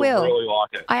what reckon I you'll will? really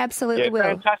like it. I absolutely Yeah, will.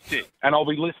 fantastic. And I'll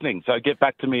be listening, so get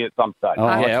back to me at some stage. Oh,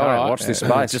 yeah, all right. Watch this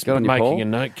space. Just Good on you, making Paul. a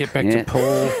note. Get back Yeah. to Paul.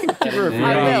 I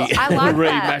will. I like Read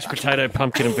that. mashed potato,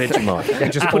 pumpkin, and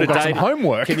Vegemite. just put a got some date.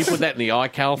 homework. Can you put that in the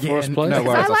iCal for us, please? no I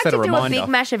worries. I'll like set to a do a reminder. big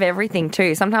mash of everything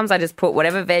too. Sometimes I just put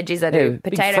whatever veggies I do: Yeah, big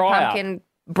potato, fry-up. pumpkin,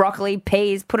 broccoli,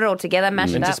 peas. Put it all together, mash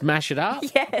it And up. just mash it up?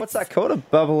 Yes. What's that called? A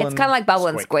bubble It's kind of like bubble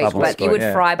and squeak, Bubble and but you would squeak,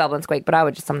 yeah. fry bubble and squeak. But I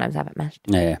would just sometimes have it mashed.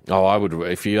 Yeah. Oh, I would.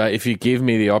 If you give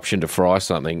me the option to fry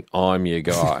something, I'm your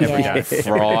guy. Yeah.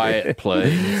 Fry it,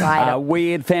 please. Right.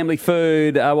 Weird family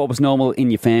food. What was normal in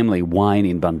your family? Wayne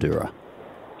in Bundoora.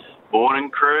 Morning,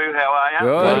 crew. How are you?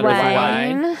 Good,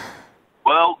 Wayne.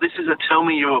 Well, this is a tell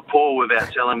me you were poor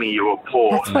without telling me you were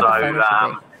poor. That's what the photo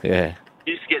should be. Yeah.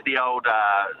 Used to get the old,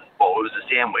 well, it was a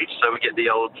sandwich, so we get the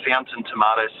old fountain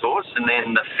tomato sauce and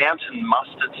then the fountain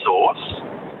mustard sauce,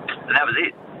 and that was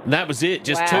it. That was it.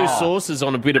 Just Wow. two sauces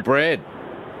on a bit of bread.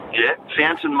 Yeah,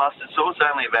 fountain mustard sauce,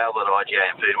 only available at IGA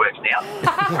and Foodworks now.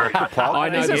 Very good. I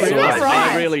know Is the it sauce. really? I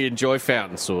Right. really enjoy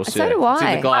fountain sauce. So yeah. do It's in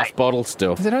I. the glass bottle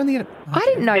still. Is it only a... I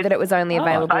didn't know that it was only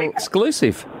available.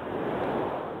 Exclusive.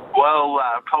 Well,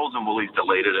 Coles and Woolies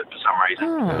deleted it for some reason.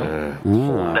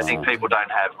 Oh. They think people don't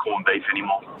have corned beef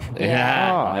anymore.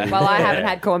 Yeah. Well, I haven't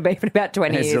had corned beef in about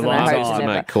 20 It's years, a and I long hope time to to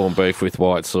never. make corned beef with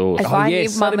white sauce. If I knew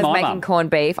yes, so Mum did was my making mum. corned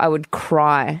beef, I would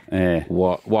cry. Yeah.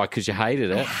 What? Why? Because you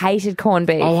hated it? Hated corned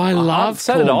beef. Oh, I love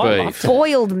so did corned I. beef.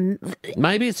 Boiled.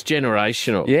 Maybe it's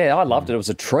generational. Yeah, I loved it. It was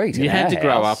a treat. You in had our to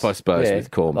grow house. up, I suppose, Yeah.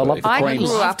 with corned I love beef. the I cream.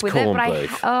 grew up with it, corned but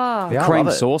beef. Yeah, I cream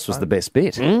love it. sauce was the best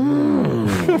bit.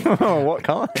 Oh, what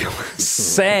kind?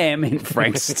 Sam in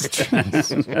Frankston.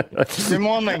 Good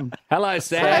morning. Hello,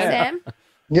 Sam. Hello, Sam.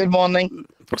 Good morning.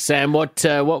 Sam, what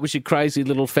was your crazy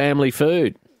little family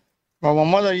food? Well, my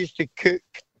mother used to cook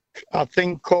a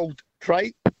thing called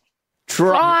tripe.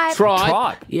 Tripe.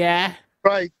 Tripe. Yeah.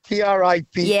 Tripe,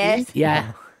 T-R-I-P-E. Yes.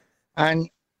 Yeah. And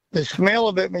the smell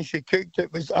of it when she cooked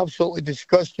it was absolutely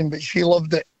disgusting, but she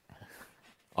loved it.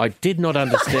 I did not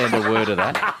understand a word of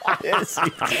that. Yes.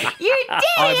 You did.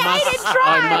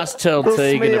 I must tell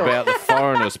Tegan about the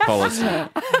foreigners policy.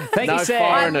 Thank No you, Sam.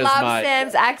 I foreigners, love mate.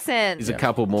 Sam's accent. Here's a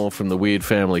couple more from the weird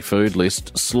family food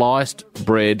list. Sliced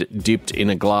bread dipped in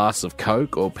a glass of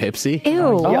Coke or Pepsi. Ew.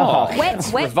 Oh, Wet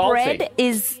revolting. bread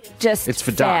is just It's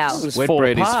for foul. ducks. It's Wet fall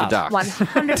bread apart. is for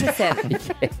ducks.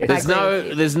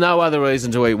 100%. There's no other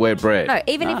reason to eat wet bread. No,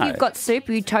 even if you've got soup,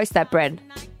 you toast that bread.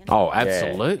 Oh,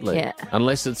 absolutely. Yeah.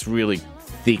 Unless it's really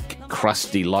thick,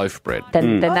 crusty loaf bread.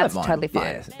 Then that's mind. totally fine.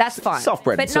 Yeah. That's fine. Soft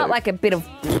bread but and not soup. like a bit of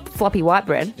floppy white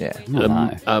bread.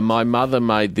 Yeah. My mother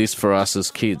made this for us as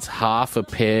kids. Half a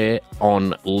pear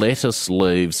on lettuce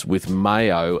leaves with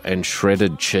mayo and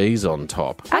shredded cheese on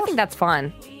top. I think that's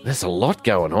fine. There's a lot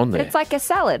going on there. It's like a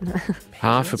salad.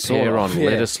 Half a Sort pear of, on yeah.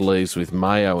 lettuce leaves with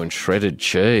mayo and shredded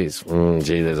cheese.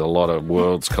 Gee, there's a lot of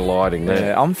worlds colliding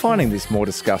there. Yeah, I'm finding this more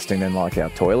disgusting than like our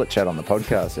toilet chat on the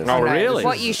podcast. yesterday. Oh, really?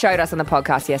 What you showed us on the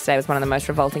podcast yesterday was one of the most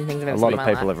revolting things I've A ever lot seen of in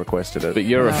my people life. have requested it. But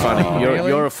you're a funny, really?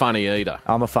 you're a funny eater.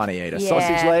 I'm a funny eater. Yeah.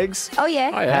 Sausage legs. Oh,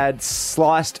 yeah. Had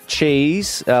sliced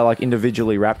cheese, like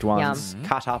individually wrapped ones,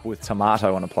 cut up with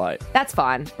tomato on a plate. That's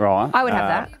fine. Right. I would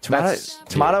have that.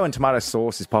 Tomato and tomato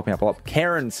sauce is popping up a lot.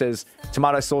 Karen says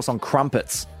tomato sauce on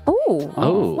crumpets. Ooh.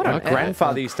 Oh, What okay.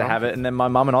 grandfather used to have it, and then my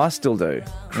mum and I still do.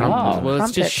 Crumpet. Well, it's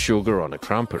Crumpet. just sugar on a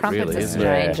crumpet, Crumpets really, are isn't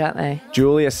it? strange, aren't they?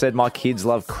 Julia said my kids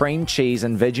love cream cheese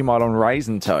and Vegemite on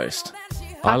raisin toast.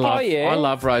 I love, yeah. I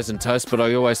love raisin toast, but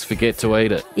I always forget to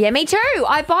eat it. Yeah, me too.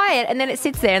 I buy it and then it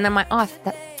sits there and then I'm like, oh,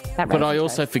 that But I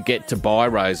also forget to buy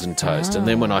raisin toast, and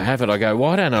then when I have it, I go,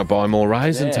 why don't I buy more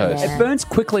raisin toast? It burns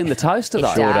quickly in the toaster, though.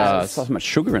 sure There's does. so much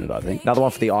sugar in it, I think. Another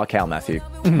one for the iCal, Matthew.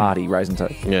 Marty, raisin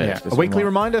toast. Yeah. Just A weekly one.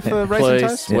 reminder for raisin Please,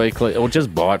 toast? weekly, or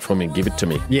just buy it from me and give it to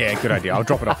me. Yeah, good idea. I'll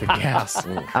drop it off at your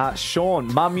house.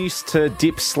 Sean, mum used to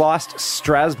dip sliced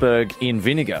Strasbourg in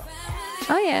vinegar.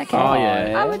 Oh, yeah, okay. Oh,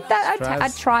 yeah.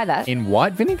 I'd try that. In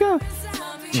white vinegar?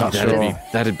 Not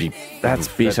That'd be That's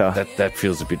bitter. That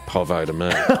feels a bit povo to me.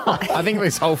 I think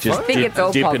this whole Just I think it's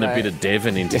all dipping a povo. bit of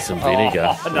Devon into some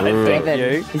vinegar. Devon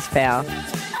You? is foul.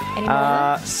 Any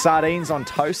more? Sardines on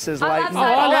toast, says Leighton.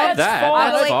 I love that. I will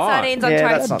That's eat fine. sardines on Yeah,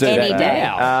 toast that's not any too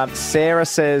bad. day. Sarah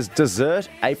says dessert,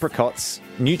 apricots,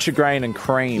 Nutri-Grain and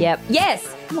cream. Yep.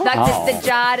 Yes. Like the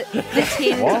jarred, the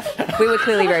tinned. We were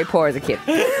clearly very poor as a kid.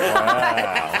 the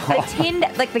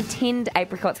tinned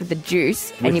apricots with the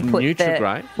juice, and With you put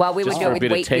Nutri-Grain? Well, we would Just do for it a with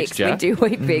bit of wheat bix. texture? We do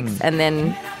wheat bix, and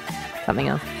then something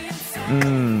else.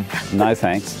 No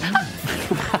thanks.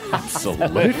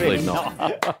 Absolutely not.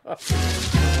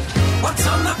 What's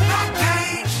on the back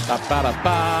page?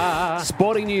 Ba-da-ba.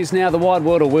 Sporting news now, the wide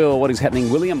world of Will. What is happening,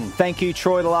 William? Thank you,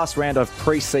 Troy. The last round of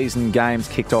pre-season games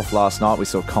kicked off last night. We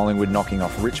saw Collingwood knocking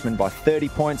off Richmond by 30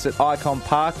 points at Icon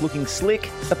Park. Looking slick,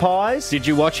 the Pies. Did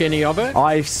you watch any of it?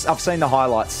 I've seen the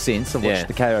highlights since. I've watched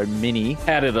the KO Mini.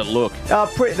 How did it look?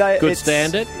 Good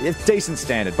standard? It's decent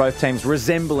standard. Both teams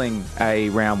resembling a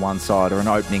round one side or an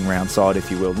opening round side, if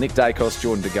you will. Nick Dacos,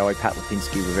 Jordan De Goey, Pat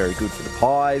Lipinski were very good for the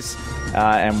Pies.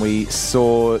 And we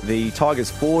saw the Tigers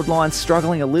forward line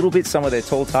struggling a little bit. Some of their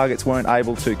tall targets weren't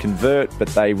able to convert, but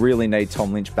they really need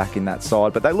Tom Lynch back in that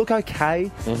side. But they look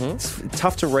okay. It's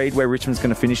tough to read where Richmond's going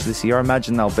to finish this year. I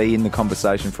imagine they'll be in the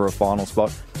conversation for a final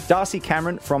spot. Darcy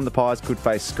Cameron from the Pies could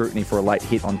face scrutiny for a late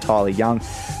hit on Tyler Young.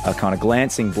 A kind of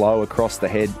glancing blow across the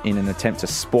head in an attempt to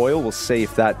spoil. We'll see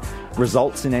if that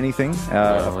results in anything.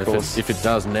 Of course. If it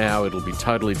does now, it'll be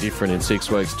totally different in 6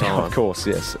 weeks' time. Of course,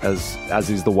 yes, as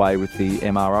is the way with the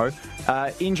MRO.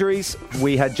 Injuries,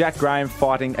 we had Jack Graham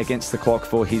fighting against the clock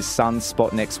for his son's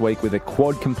spot next week with a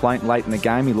quad complaint late in the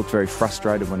game. He looked very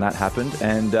frustrated when that happened.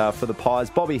 And for the Pies,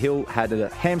 Bobby Hill had a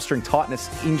hamstring tightness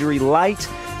injury late.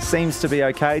 Seems to be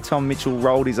okay. Tom Mitchell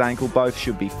rolled his ankle. Both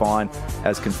should be fine,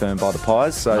 as confirmed by the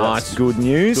Pies. So that's good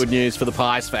news. Good news for the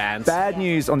Pies fans. Bad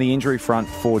news on the injury front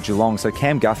for Geelong. So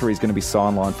Cam Guthrie is going to be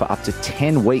sidelined for up to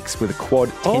 10 weeks with a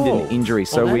quad tendon injury.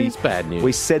 So that is bad news.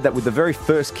 We said that with the very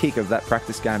first kick of that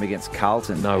practice game against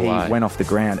Carlton, he went off the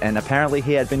ground. And apparently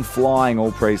he had been flying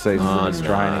all pre-season with his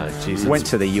training. Geez, went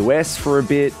to the US for a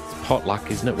bit. Pot luck,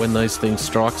 isn't it, when those things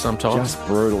strike sometimes? Just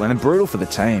brutal. And brutal for the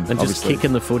team. And just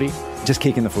kicking the footy. Just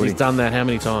kicking the footy. He's done that how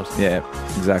many times? Yeah,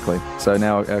 exactly. So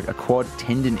now a quad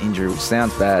tendon injury, which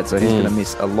sounds bad, so he's going to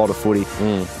miss a lot of footy.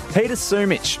 Peter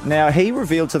Sumich. Now, he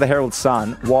revealed to the Herald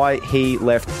Sun why he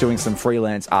left doing some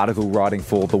freelance article writing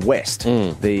for The West,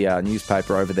 the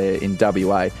newspaper over there in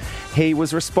WA. He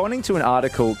was responding to an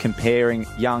article comparing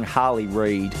young Harley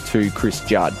Reid to Chris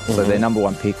Judd, so their number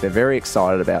one pick. They're very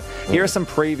excited about. Here are some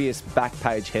previous back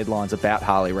page headlines about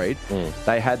Harley Reid.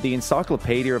 They had the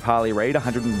Encyclopedia of Harley Reid,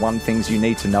 101 things you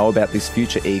need to know about this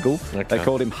future Eagle. They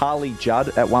called him Harley Judd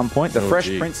at one point. The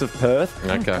Fresh Prince of Perth.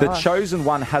 The Chosen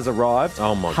One has arrived.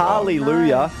 Oh my God.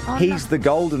 Hallelujah. He's the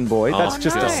golden boy. That's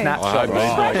just a snapshot.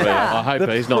 I hope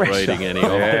he's not reading any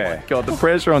of it. Oh my God, the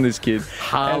pressure on this kid.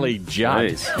 Harley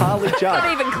Judd. Harley Judd.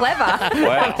 Not even clever.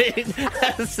 Wow.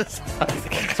 It's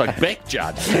like Beck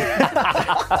Judd.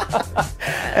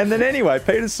 And then anyway,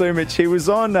 Peter Sumich, he was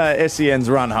on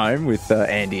SEN's Run Home with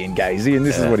Andy and Gazy, and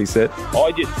this is what he said.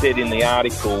 I just said in the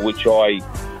article, which I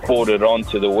forwarded on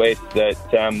to the West, that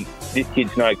this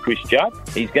kid's no Chris Judd.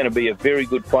 He's going to be a very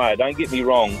good player. Don't get me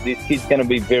wrong. This kid's going to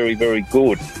be very, very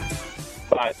good.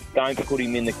 But don't put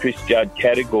him in the Chris Judd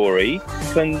category.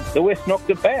 And the West knocked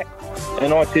it back.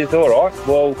 And I says, all right,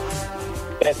 well,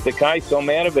 that's the case. I'm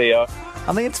out of here.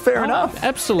 I think it's fair enough.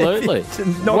 Absolutely.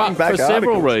 Back for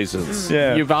several articles. reasons.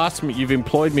 Yeah. You've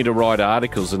employed me to write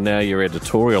articles, and now you're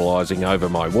editorialising over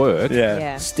my work.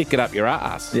 Yeah. Stick it up your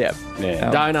ass. Yeah.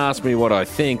 Don't ask me what I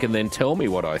think, and then tell me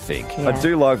what I think. I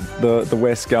do like the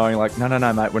West going like, no,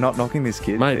 mate, we're not knocking this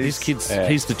kid. Mate, this kid's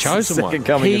he's the chosen one. Second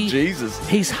coming of Jesus.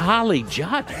 He's Harley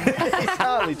Judd. He's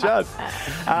Harley Judd.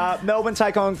 Melbourne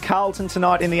take on Carlton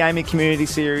tonight in the Amy Community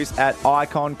Series at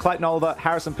Icon. Clayton Oliver,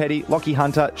 Harrison Petty, Lockie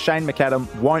Hunter, Shane McAdam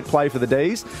won't play for the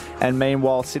D's. And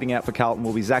meanwhile, sitting out for Carlton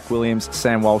will be Zach Williams,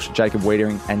 Sam Walsh, Jacob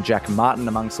Wiedering and Jack Martin,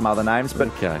 among some other names. But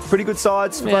pretty good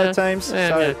sides for both teams.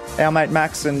 Our mate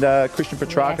Max and Christian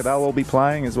Petrarca, they'll all be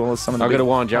playing, as well as some of the I've got to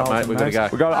wind you up, mate. We've got to go.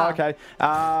 We've got okay.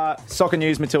 Soccer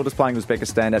news, Matilda's playing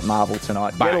Uzbekistan at Marvel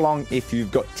tonight. Get along if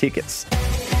you've got tickets.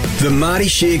 The Marty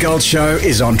Sheargold Show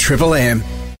is on Triple M.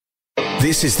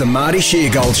 This is the Marty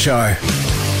Sheargold Show.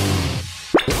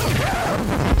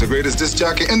 The greatest disc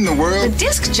jockey in the world. The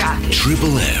disc jockey.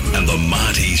 Triple M and the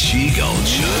Marty Sheargold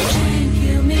Show.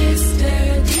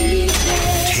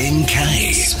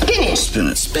 10K. Spin it. Spin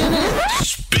it. Spin it.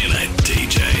 Spin it,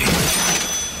 DJ.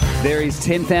 There is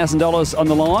 $10,000 on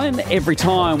the line every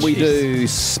time we do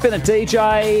Spin It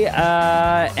DJ,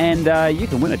 and you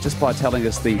can win it just by telling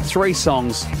us the 3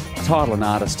 songs, title and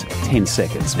artist, 10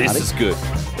 seconds. Marty. This is good.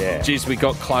 Yeah. Jeez, we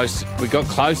got close. We got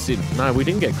close in. No, we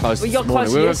didn't get close. We got this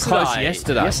morning. close yesterday. We were close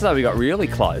yesterday. Yesterday we got really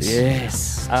close.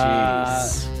 Yes.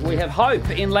 Jeez. We have Hope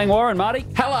in Langwarrin, Marty.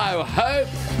 Hello, Hope.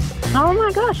 Oh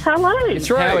my gosh, hello. It's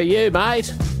right. How are you,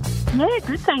 mate? Yeah,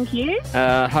 good, thank you.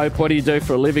 Hope, what do you do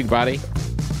for a living, buddy?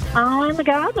 I'm a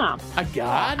gardener. A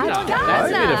gardener? A That's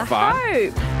a bit of fun.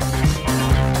 Hope.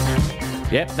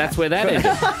 Yep, that's where that ended.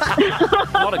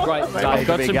 Not a great day. I've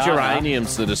got to be some a gardener.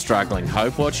 geraniums that are struggling.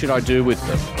 Hope, what should I do with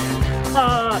them?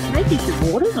 Maybe you should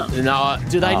water them. No,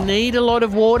 do they need a lot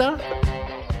of water?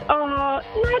 No,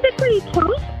 they're pretty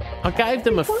close. I gave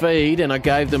them a feed and I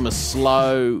gave them a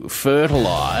slow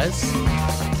fertilise.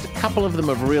 A couple of them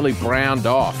have really browned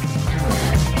off.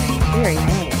 Very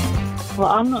nice. Well,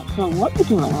 I'm not sure what they're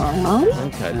doing wrong, Marty.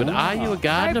 Okay, but are you a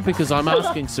gardener? Because I'm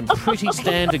asking some pretty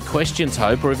standard questions,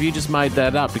 Hope, or have you just made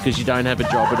that up because you don't have a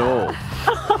job at all?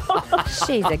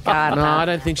 She's a gardener. No, I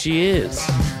don't think she is.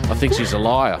 I think she's a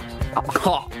liar. Do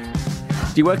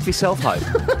you work for yourself, Hope?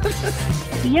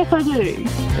 Yes, I do.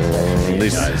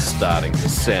 This is starting to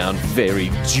sound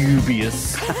very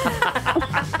dubious.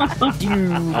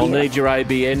 I'll need your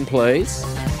ABN, please.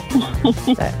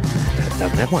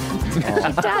 Doesn't have one. She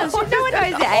does. No one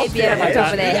knows the ABN on the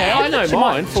top of their head. I know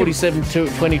mine. 47,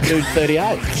 22,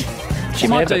 38. She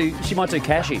might do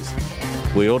cashies.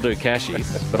 We all do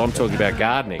cashies, but I'm talking about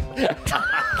gardening.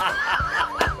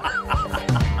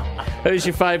 Who's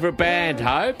your favourite band,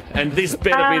 Hope? And this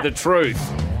better be the truth.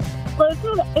 Well,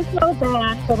 it's not a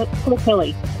band, but it's Paul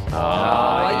Kelly.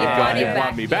 You've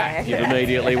won me back. Yeah. You've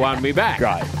immediately won me back.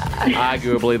 Great.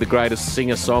 Arguably the greatest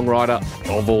singer-songwriter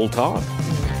of all time.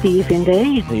 He is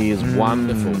indeed. He is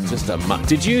wonderful. Just a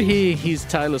Did you hear his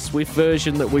Taylor Swift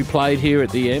version that we played here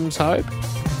at the M's, Hope?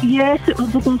 Yes, it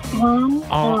was the best one.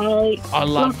 I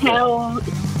loved it. how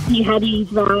he had his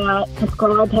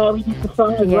described how he did the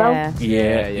song as well.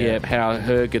 Yeah. How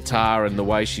her guitar and the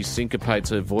way she syncopates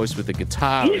her voice with the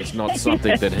guitar is not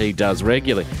something that he does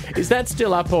regularly. Is that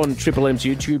still up on Triple M's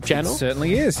YouTube channel? It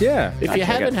certainly is, yeah. If you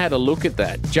haven't had a look at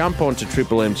that, jump onto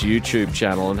Triple M's YouTube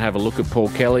channel and have a look at Paul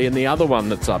Kelly and the other one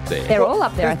that's up there. They're all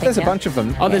up there, I think. There's a now. bunch of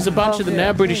them. Oh, there's a bunch of them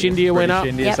now. British India went up.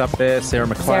 India's up there. Sarah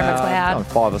McLeod. Sarah McLeod. Oh,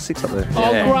 5 or 6 up there.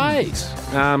 Oh, great.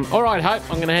 All right, Hope,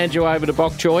 I'm going to hand you over to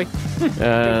Bok Choy,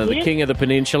 the king of the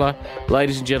peninsula.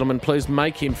 Ladies and gentlemen, please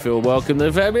make him feel welcome.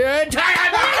 The Fabian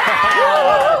Thank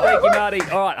you, Marty.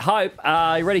 All right, Hope,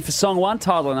 are you ready for song one?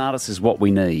 Title and artist is what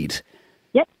we need.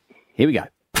 Yep. Here we go.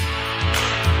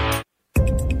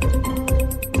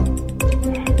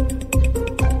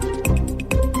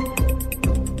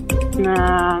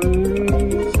 Not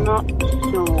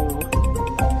sure.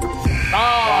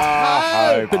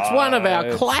 Hope. It's one of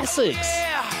our classics.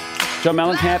 John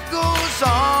Mellencamp,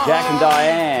 Jack and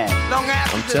Diane.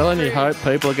 I'm telling you, Hope,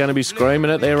 people are going to be screaming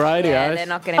at their radios. Yeah, they're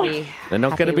not going to be. They're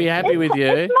not going to be happy with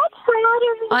you.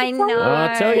 I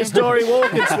know. Tell your story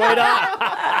walking, sweetheart.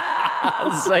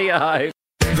 See you, Hope.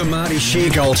 The Marty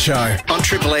Sheargold Show on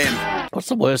Triple M. What's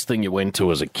the worst thing you went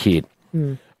to as a kid?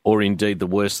 Or indeed the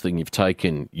worst thing you've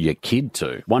taken your kid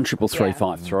to?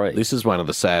 133353. This is one of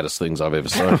the saddest things I've ever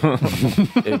seen.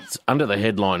 It's under the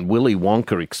headline Willy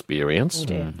Wonka Experience.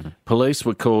 Police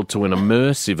were called to an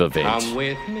immersive event. I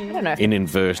don't know. In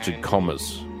inverted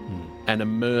commas. An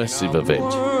immersive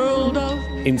event.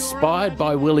 Inspired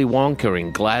by Willy Wonka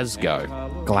in Glasgow.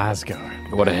 Glasgow.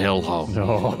 What a hellhole.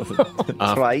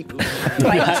 Trape.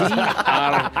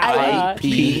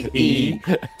 Trape.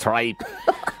 Trape.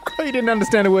 Oh, you didn't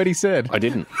understand a word he said. I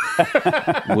didn't.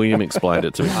 William explained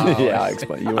it to me. Yeah, I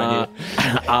explained. You went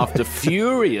here. After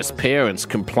furious parents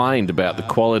complained about the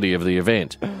quality of the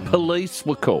event, police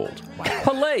were called.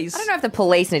 Police? I don't know if the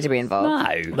police need to be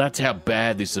involved. No. That's how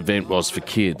bad this event was for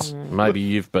kids. Maybe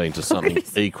you've been to something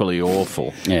equally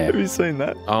awful. Yeah. Have you seen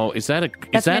that? Oh, is that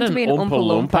That's meant to an be an Oompa Oompa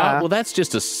Loompa? Loompa. Well, that's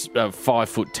just a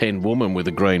 5'10" woman with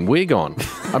a green wig on.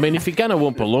 I mean, if you're going to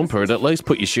Oompa Loompa it, at least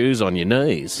put your shoes on your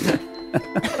knees.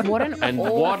 What an And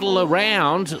waddle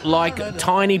around like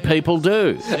tiny people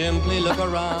do.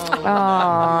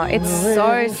 Oh, it's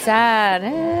so sad.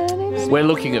 We're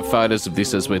looking at photos of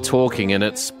this as we're talking, and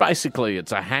it's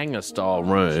a hangar-style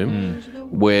room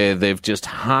where they've just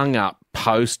hung up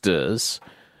posters,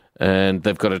 and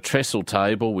they've got a trestle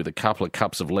table with a couple of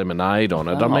cups of lemonade on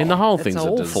it. I mean, the whole thing's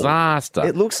a disaster.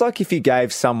 It looks like if you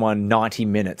gave someone 90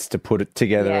 minutes to put it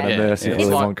together an immersive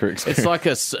Willy Wonka experience. It's like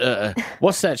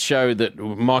what's that show that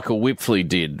Michael Whipfley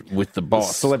did with the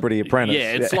boss? Celebrity Apprentice.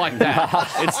 Yeah, it's like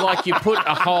that. It's like you put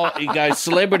you go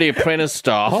Celebrity Apprentice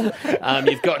style.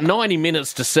 You've got 90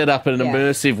 minutes to set up an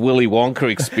immersive Willy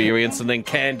Wonka experience, and then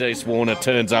Candice Warner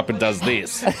turns up and does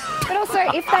this. But also,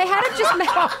 if they had have just made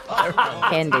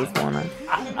Candice Warner,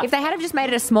 if they had have just made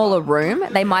it a smaller room,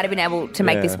 they might have been able to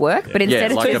make this work. But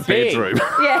instead, like it's a too big. bedroom.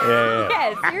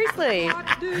 Yeah, seriously.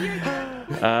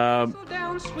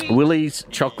 Willy's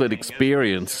Chocolate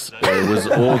Experience was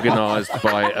organised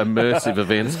by immersive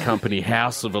events company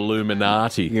House of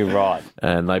Illuminati. You're right.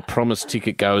 And they promised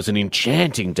ticket goers an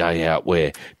enchanting day out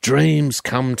where dreams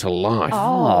come to life.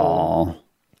 Oh.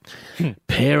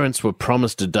 Parents were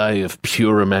promised a day of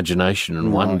pure imagination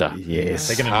and wonder. Yes.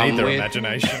 They're going to need their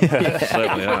imagination.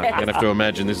 Certainly are. You're going to have to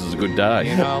imagine this is a good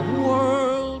day.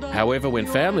 However, when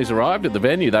families arrived at the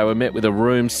venue, they were met with a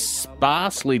room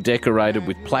sparsely decorated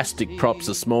with plastic props,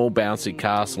 a small bouncy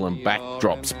castle and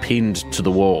backdrops pinned to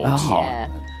the walls. Yeah.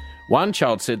 One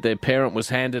child said their parent was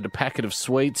handed a packet of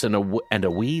sweets and a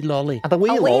wee lolly. The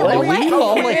wee lolly.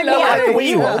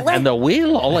 And the wee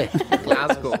lolly.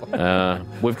 Glasgow.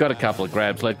 We've got a couple of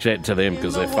grabs. Let's get to them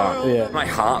because they're fun. My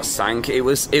heart sank. It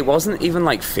wasn't even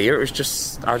like fear. It was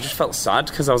just I just felt sad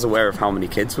because I was aware of how many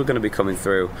kids were going to be coming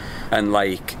through, and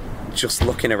like just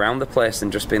looking around the place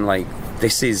and just being like,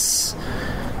 this is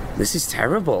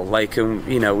terrible. Like,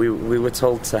 we were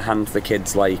told to hand the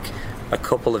kids like a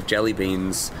couple of jelly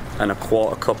beans and a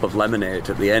quarter cup of lemonade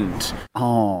at the end.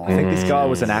 Oh, I think this guy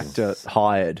was an actor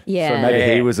hired. Yeah. So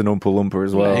maybe he was an Oompa Loompa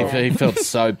as well. He felt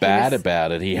so bad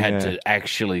about it, he had to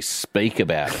actually speak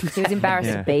about it. He was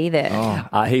embarrassed to be there.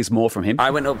 Here's more from him.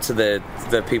 I went up to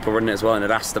the people running it as well and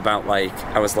had asked about, like,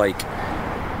 I was like,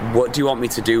 what do you want me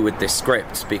to do with this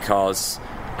script? Because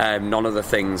none of the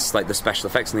things, like the special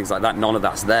effects and things like that, none of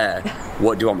that's there.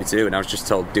 What do you want me to do? And I was just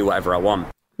told, do whatever I want.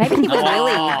 Maybe he was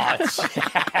really...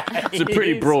 It's a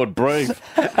pretty broad brief.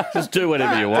 Just do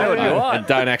whatever you want. And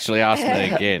don't actually ask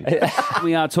me again.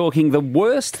 We are talking the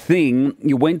worst thing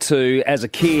you went to as a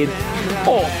kid,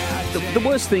 or the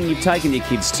worst thing you've taken your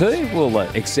kids to. We'll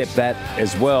accept that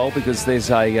as well, because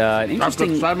there's an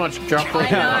interesting... I've got so much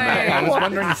chocolate. I was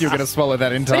wondering if you were going to swallow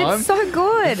that in But time. it's so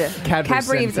good.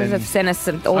 Cadbury's have sent us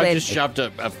all I their... just shoved a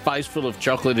face full of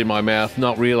chocolate in my mouth,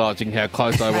 not realising how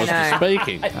close I was to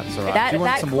speaking. That's all right. Do you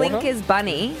want That some water? Clinkers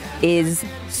bunny is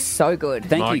so good.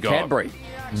 Thank My you, God. Cadbury.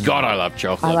 God, I love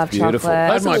chocolate. I love Beautiful. chocolate.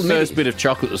 I had my Those first bit of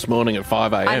chocolate this morning at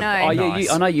 5 a.m. I know. Oh,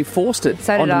 yeah, I know you forced it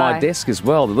So did onto my I. desk as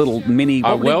well. The little mini.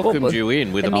 I what we call welcomed it? you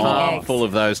in with The a mini palm eggs. full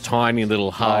of those tiny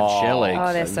little hard shell eggs.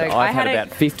 Oh, they're so good. I've had about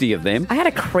 50 of them. I had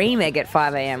a cream egg at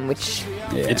 5 a.m, which...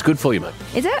 It's good for you, mate.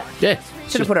 Is it? Yeah.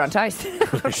 Should have put it on toast.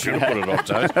 Should have put it on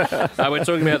toast. We're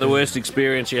talking about the worst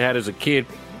experience you had as a kid.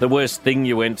 The worst thing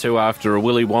you went to after a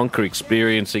Willy Wonka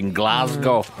experience in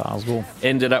Glasgow.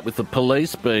 Ended up with the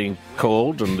police being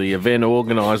called and the event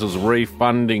organisers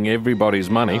refunding everybody's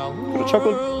money. Got a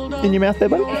chocolate in your mouth there,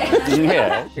 buddy?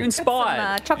 Yeah. You're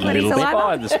inspired. Chocolatey Little bit. saliva.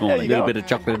 Inspired this A morning. little bit of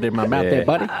chocolate in my mouth there,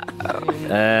 buddy.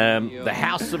 The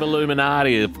House of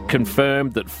Illuminati have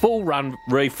confirmed that full run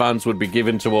refunds would be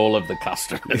given to all of the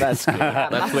customers. That's good.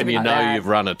 That's when you know you've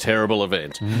run a terrible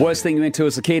event. Worst thing you went to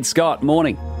as a kid, Scott.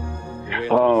 Morning.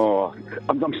 Oh,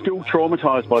 I'm still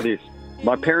traumatised by this.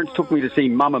 My parents took me to see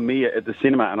Mamma Mia at the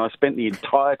cinema, and I spent the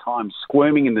entire time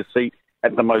squirming in the seat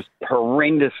at the most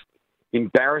horrendous,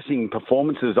 embarrassing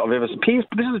performances I've ever seen.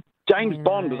 This is James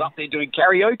Bond was up there doing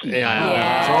karaoke.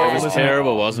 Yeah. It was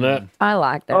terrible, wasn't it? I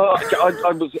liked it.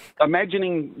 I was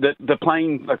imagining that a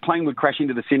plane would crash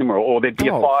into the cinema, or there'd be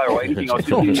a fire or anything. I was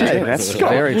just That's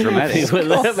very dramatic.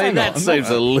 That seems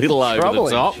a little over the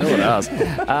top. Sure it does.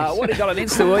 What have you got on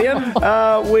Insta,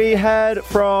 William? We had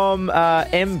from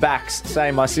M. Bax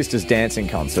saying my sister's dancing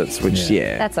concerts, which,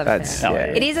 That's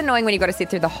unfair. It is annoying when you've got to sit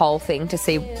through the whole thing to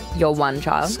see your one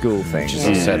child. School thing.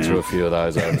 I sat through a few of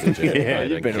those over the jet. Yeah, They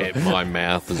you've been kept my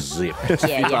mouth zipped.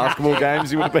 Yeah, Basketball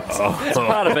games, you would have been. It's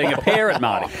part of being a parent,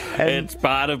 Marty. It's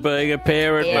part of being a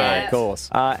parent, mate. Of course.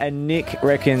 And Nick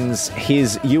reckons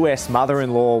his US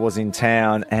mother-in-law was in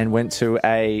town and went to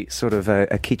a sort of a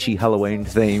kitschy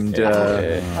Halloween-themed...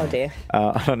 Oh, dear.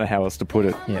 I don't know how else to put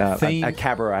it. A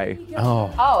cabaret.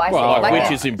 Oh. Oh, I see. Like Like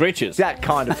witches in breeches. That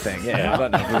kind of thing, yeah. I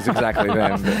don't know if it was exactly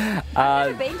them. But,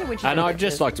 I've never been to Witches And and I'd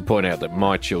just Witches. like to point out that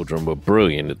my children were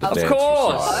brilliant at the Of dance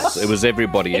course. recitals. It was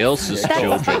everybody else's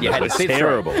children You that had were to sit through.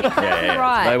 terrible.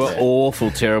 Right. They were awful,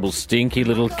 terrible, stinky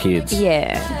little kids.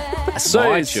 Yeah. My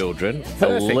Suze. children,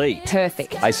 Perfect. elite.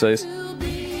 Perfect. Hey, Suze.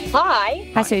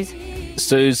 Hi. Hi, Suze.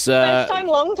 Suze, First time,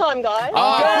 long time, guys.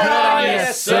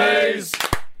 yes, Suze.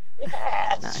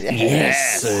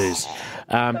 Yes, Suze.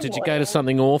 Did you go to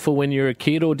something awful when you were a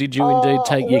kid, or did you indeed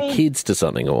take your kids to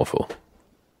something awful?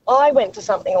 I went to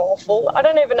something awful. I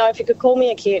don't even know if you could call me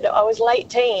a kid. I was late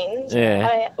teens. Yeah.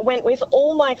 I went with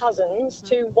all my cousins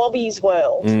to Wobby's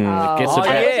World. It gets And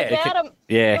about,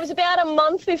 it was about a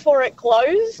month before it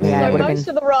closed, Yeah, it so would've most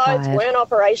been of the rides tired. weren't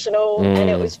operational, and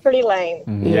it was pretty lame.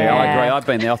 Yeah, I agree. I've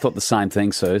been there. I thought the same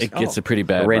thing, Suze. It gets a pretty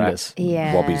bad Horrendous.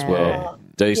 Yeah. Robbie's World.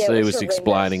 DC Yeah, it was was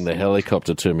explaining the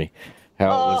helicopter to me,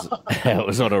 how it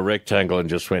was on a rectangle and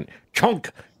just went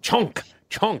chonk, chonk,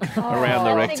 chonk around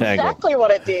the That's rectangle. exactly what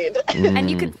it did. And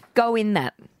you could go in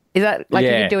that. Is that like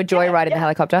you Yeah. could do a joyride in the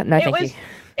helicopter? No, It thank was,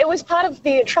 you. It was part of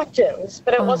the attractions,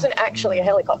 but it wasn't actually a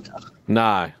helicopter.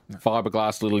 No,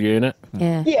 fiberglass little unit.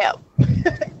 Yeah. Yeah.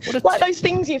 Like those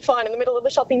things you find in the middle of the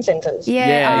shopping centres.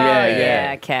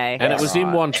 Yeah, okay. And it was in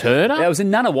Wantirna? Yeah, it was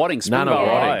in Nunawading.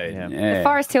 Nunawading. The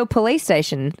Forest Hill Police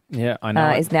Station Yeah, I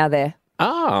know. is now there.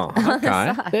 Oh,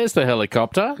 okay. There's the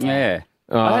helicopter. Yeah.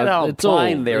 I had an old it's all-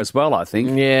 plane there as well, I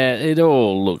think. Yeah, it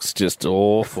all looks just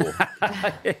awful.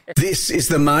 This is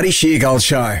the Marty Sheargold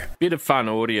Show. Bit of fun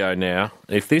audio now.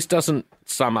 If this doesn't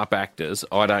sum up actors,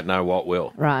 I don't know what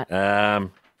will. Right.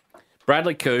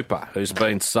 Bradley Cooper, who's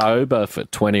been sober for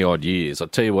 20-odd years, I'll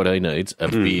tell you what he needs, a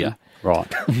beer. Right.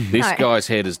 This No. guy's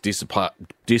head has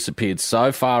disappeared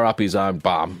so far up his own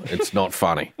bum, it's not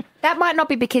funny. That might not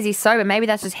be because he's sober. Maybe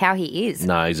that's just how he is.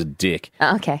 No, he's a dick.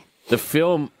 Oh, okay. The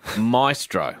film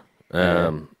Maestro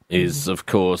is, of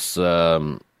course,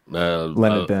 Leonard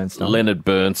Bernstein. Leonard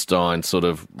Bernstein, sort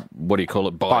of, what do you call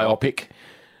it, biopic.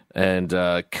 And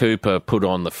Cooper put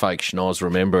on the fake schnoz,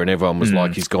 remember, and everyone was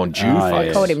like, he's gone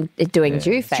Jew-face. Called him doing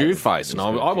Jew face. Jew-face, and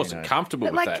I wasn't comfortable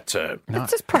But, with like, that term.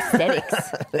 It's just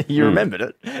prosthetics. You remembered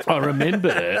it. I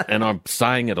remembered it, and I'm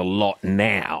saying it a lot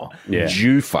now, Yeah.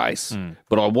 Jew-face,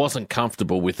 but I wasn't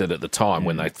comfortable with it at the time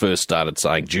when they first started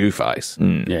saying Jew-face.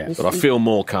 Yeah. But I feel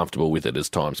more comfortable with it as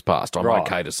time's passed. I'm Right.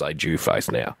 okay to say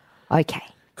Jew-face now, Okay.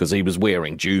 because he was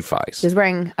wearing Jew-face. He was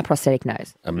wearing a prosthetic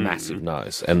nose. A massive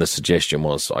nose, and the suggestion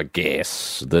was, I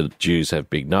guess, that Jews have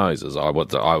big noses. I'm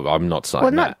not saying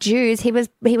Well, that. not Jews. He was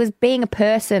being a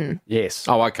person. Yes.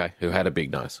 Oh, okay. Who had a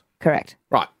big nose? Correct.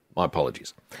 Right. My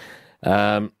apologies.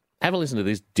 Have a listen to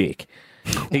this dick.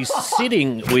 He's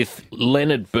sitting with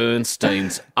Leonard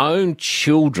Bernstein's own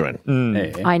children.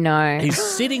 I know. He's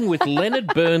sitting with Leonard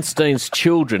Bernstein's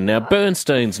children. Now,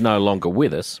 Bernstein's no longer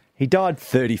with us. He died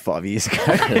 35 years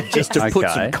ago. Just to put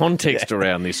Okay. some context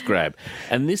around this grab.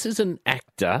 And this is an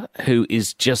actor who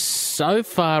is just so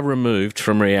far removed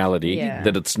from reality Yeah.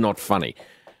 that it's not funny.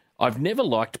 I've never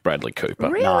liked Bradley Cooper.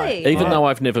 Really? Even though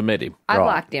I've never met him. I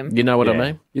liked him. You know what I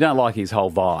mean? You don't like his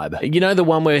whole vibe. You know the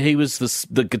one where he was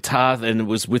the guitar and it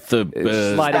was with the...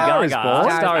 Lady Gaga.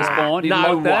 Star is Born. You No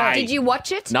didn't like that? way. Did you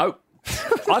watch it? Nope. I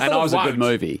thought it was a good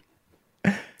movie.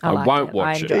 I liked won't it.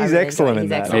 watch it. I He's really excellent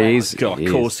enjoyed it. in He's that. excellent. God,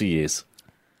 of course he is.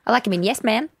 I like him in Yes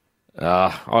Man.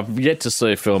 I've yet to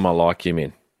see a film I like him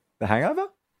in. The Hangover?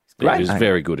 Yeah, he was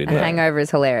very good in that. Hangover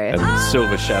is hilarious. And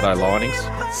Silver Shadow Linings.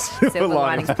 Silver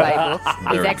Linings Playbook.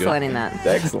 He's Very excellent good. in that.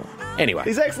 Excellent. Anyway.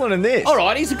 He's excellent in this. All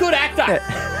right, he's a good actor.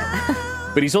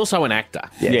 But he's also an actor.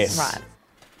 Yes. Right.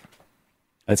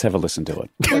 Let's have a listen to it.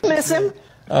 You miss him?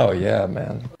 Oh, yeah,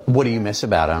 man. What do you miss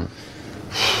about him?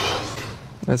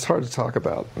 It's hard to talk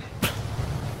about.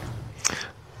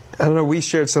 I don't know, we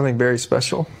shared something very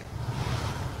special.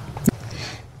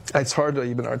 It's hard to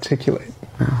even articulate.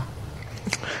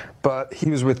 But he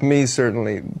was with me,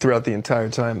 certainly, throughout the entire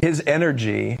time. His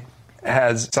energy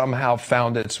has somehow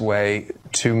found its way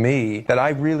to me that I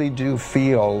really do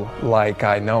feel like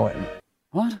I know him.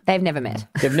 What? They've never met.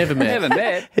 They've never met. Never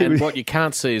met. And what you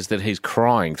can't see is that he's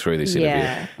crying through this interview.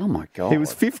 Yeah. Oh, my God. He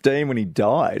was 15 when he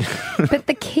died. But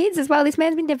the kids as well, this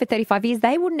man's been dead for 35 years.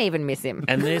 They wouldn't even miss him.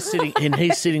 And they're sitting, and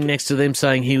he's sitting next to them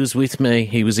saying, he was with me,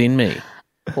 he was in me.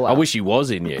 Wow. I wish he was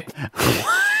in you.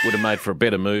 Would have made for a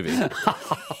better movie.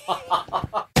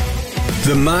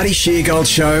 The Marty Sheargold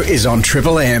Show is on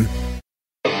Triple M.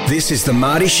 This is the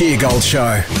Marty Sheargold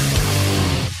Show.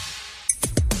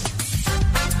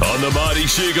 On the Marty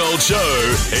Sheargold Show,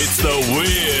 it's the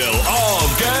Wheel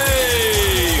of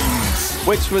Games.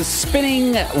 Which was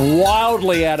spinning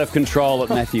wildly out of control at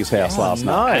Matthew's house last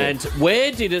night. And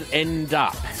where did it end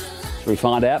up? Should we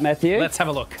find out, Matthew? Let's have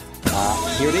a look.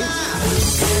 Here it is.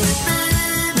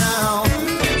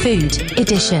 Food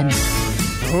edition.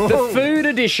 The food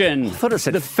edition. I thought it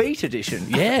said the feet edition.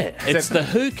 Yeah, it's the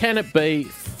Who Can It Be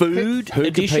Food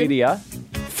Edition. Hookpedia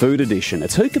Food Edition.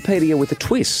 It's Hookpedia with a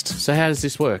twist. So how does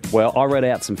this work? Well, I read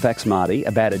out some facts, Marty,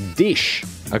 about a dish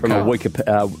from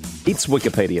its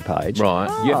Wikipedia page. Right.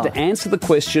 You have to answer the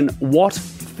question, what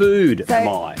food So, am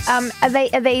I?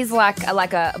 are these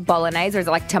like a bolognese or is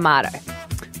it like tomato?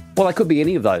 Well, it could be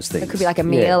any of those things. It could be like a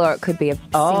meal or it could be a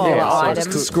singular So item.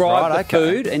 just describe the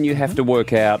food and you have to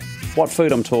work out what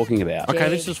food I'm talking about. Okay,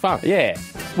 this is fun. Yeah.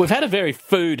 We've had a very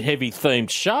food-heavy themed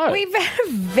show. We've had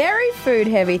a very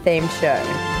food-heavy themed show.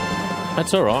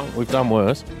 That's all right. We've done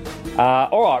worse.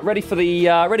 All right, ready for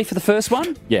the first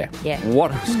one? Yeah. Yeah.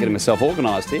 What? Just getting myself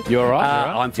organised here. You all right?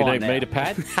 I'm Do you fine need now. me to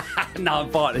pad? No, I'm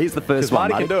fine. Here's the first one,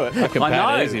 Marty mate. can do it. I can I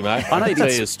pad know. easy, mate. I know I you can tell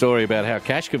did. you a story about how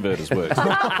cash converters work.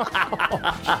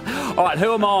 All right,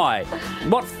 who am I?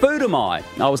 What food am I?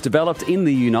 I was developed in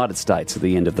the United States at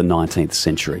the end of the 19th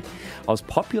century. was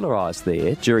popularised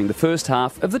there during the first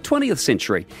half of the 20th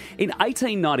century. In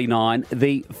 1899,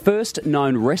 the first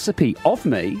known recipe of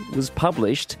me was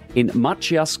published in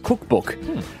Machias Cookbook.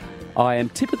 I am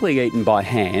typically eaten by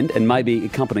hand and may be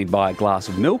accompanied by a glass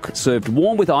of milk, served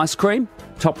warm with ice cream,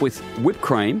 topped with whipped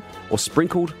cream, or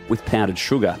sprinkled with powdered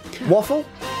sugar. Waffle?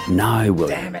 No,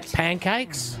 William. Damn it.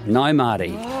 Pancakes? No, Marty.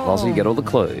 Lozzie, you get all the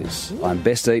clues. I'm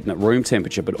best eaten at room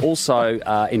temperature, but also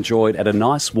enjoyed at a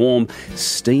nice, warm,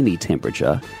 steamy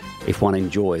temperature if one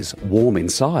enjoys warm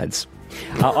insides.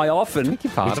 I often...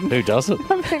 Pardon? Who doesn't?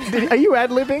 Are you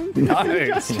ad-libbing?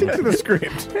 No. Stick to the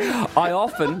script. I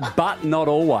often, but not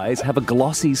always, have a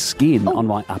glossy skin on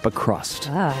my upper crust.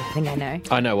 Oh, I think I know.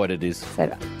 I know what it is. So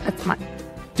that's my...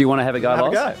 Do you want to have a go, Have a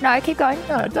Loz? go. No, keep going.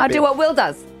 I'll do what Will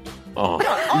does. Oh.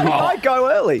 I go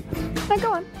early. No,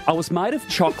 go on. I was made of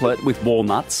chocolate with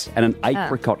walnuts and an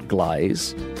apricot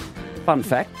glaze. Fun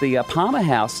fact, the Palmer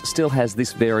House still has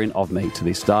this variant of me to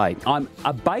this day. I'm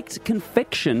a baked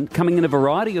confection coming in a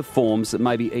variety of forms that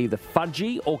may be either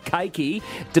fudgy or cakey,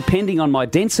 depending on my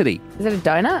density. Is it a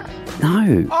donut?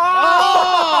 No.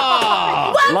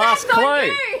 Oh! Well, Last that's not clue.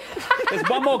 you. There's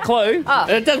one more clue.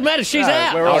 It doesn't matter. She's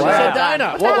out. we're all She out. said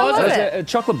donut. What What was was it? it? A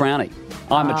chocolate brownie.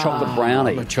 I'm a chocolate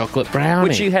brownie. I'm a chocolate brownie.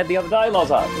 Which you had the other day,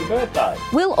 Loza, for your birthday.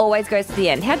 Will always goes to the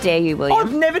end. How dare you, William?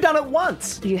 I've never done it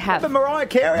once. You have. But Mariah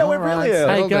Carey, I went really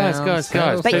early. Hey, guys.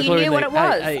 But you People are knew in what the- it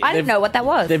was. Hey, I didn't know what that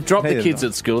was. They've dropped the Neither kids did I.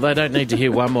 at school. They don't need to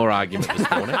hear one more argument this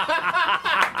morning.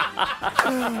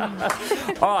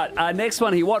 All right, next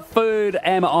one here. What food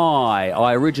am I?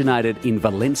 I originated in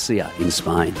Valencia in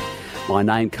Spain. My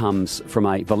name comes from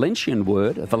a Valencian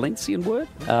word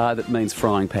that means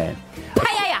frying pan.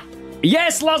 Paella.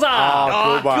 Yes, Loza!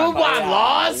 Oh, good one. Good one,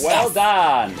 Loz. Well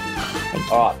done.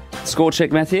 All right, score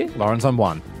check, Matthew. Lawrence on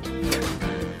 1.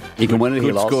 You can win it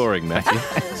here, Good Loz. scoring, Matthew.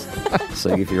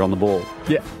 Seeing if you're on the ball.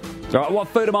 Yeah. So, all right, what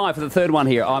food am I for the third one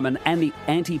here? I'm an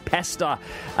antipasta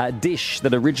dish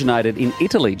that originated in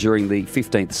Italy during the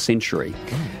 15th century.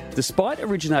 Despite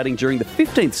originating during the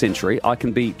 15th century, I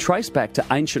can be traced back to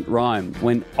ancient Rome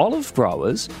when olive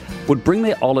growers would bring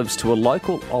their olives to a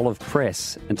local olive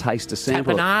press and taste a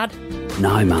sample. Tapenade?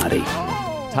 No, Marty.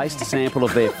 Taste a sample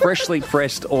of their freshly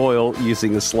pressed oil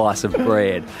using a slice of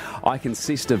bread. I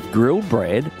consist of grilled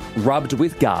bread, rubbed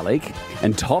with garlic,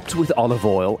 and topped with olive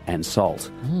oil and salt.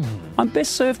 I'm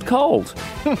best served cold.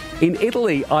 In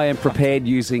Italy, I am prepared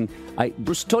using a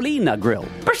brustolina grill.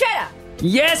 Bruschetta.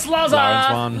 Yes, Loza!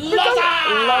 Lawrence won.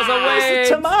 Loza wins!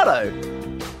 It's a tomato.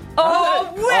 Oh,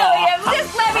 William,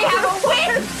 just let me have a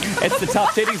win. It's the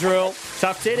tough titties rule.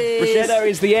 Tough titties. Bruschetta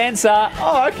is the answer.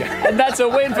 Oh, okay. And that's a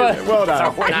win for... Well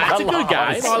done. No, it's a good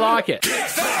game. I like it. I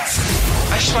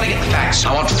just want to get the facts.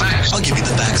 I want facts. I'll give you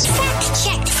the facts.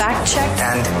 Fact check.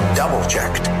 And double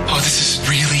checked. Oh, this is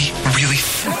really, really.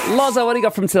 Loza, what do you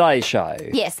got from today's show?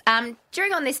 Yes.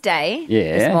 During On This Day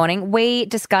Yeah. this morning, we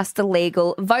discussed the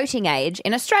legal voting age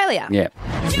in Australia. Yeah.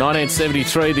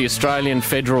 1973, the Australian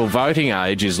federal voting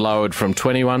age is lowered from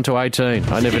 21 to 18.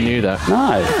 I never knew that.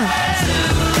 No.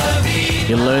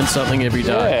 You learn something every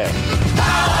day. Yeah.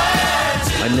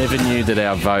 I never knew that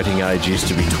our voting age used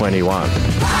to be 21.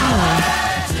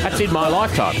 That's in my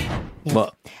lifetime.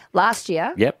 Well, Last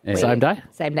year. yep, same day.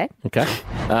 Same day. Okay.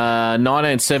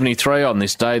 1973, on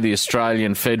this day, the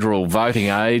Australian federal voting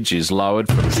age is lowered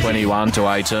from 21 to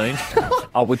 18.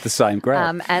 Oh, with the same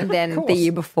graph. And then the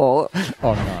year before.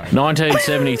 Oh, no.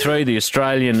 1973, the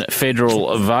Australian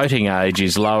federal voting age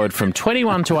is lowered from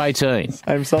 21 to 18.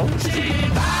 Same song.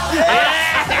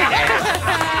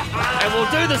 And we'll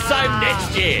do the same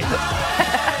next year.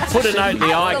 Put a note in the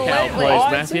iCal,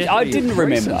 please, Matthew. I didn't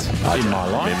remember. In my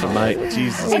life, mate.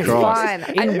 Jesus It's Christ.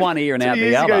 fine. In one ear and out 2 the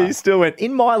years ago, other. you still went,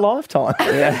 in my lifetime.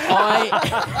 I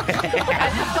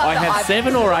have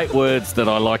 7 or 8 words that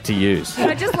I like to use.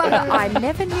 I just love that. I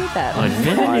never knew that. I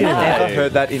never I knew never that.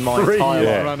 heard that in my entire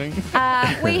life. Running.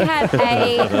 We had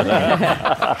a...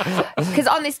 Because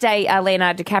on this day,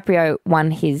 Leonardo DiCaprio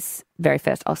won his very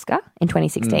first Oscar in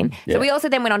 2016. So we also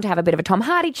then went on to have a bit of a Tom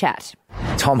Hardy chat.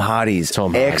 Tom Hardy's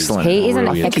excellent. He is an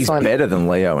I think he's excellent... better than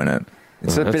Leo in it.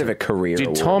 It's a bit of a career Did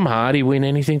award. Tom Hardy win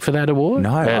anything for that award?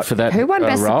 No. For that Who won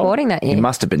Best role? Supporting that year? He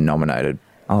must have been nominated.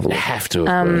 I'll look. Have to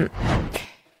have been.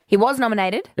 He was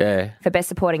nominated Yeah. for Best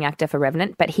Supporting Actor for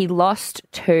Revenant, but he lost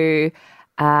to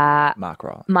Mark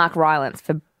Ryle. Mark Rylance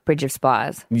for Bridge of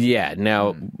Spies. Yeah.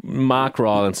 Now, Mark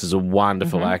Rylance is a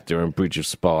wonderful actor, and Bridge of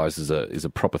Spies is a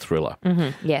proper thriller.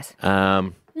 Yes.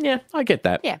 Yeah, I get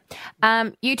that. Yeah.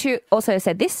 You two also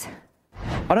said this.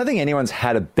 I don't think anyone's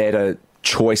had a better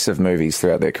choice of movies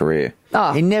throughout their career.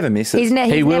 Oh. He never misses. He's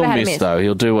He will never had a miss, miss. though.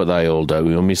 He'll do what they all do.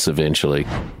 He'll miss eventually.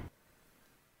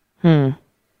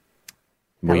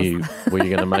 Were you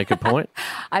going to make a point?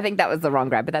 I think that was the wrong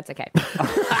grab, but that's okay.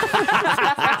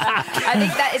 I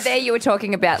think that there you were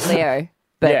talking about Leo,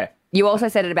 but you also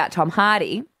said it about Tom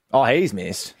Hardy. Oh, he's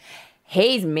missed.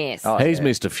 He's missed. He's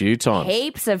missed a few times.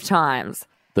 Heaps of times.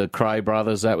 The Cray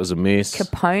brothers, that was a miss.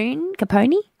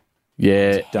 Capone?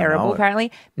 Yeah. Terrible,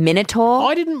 apparently. Minotaur.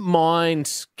 I didn't mind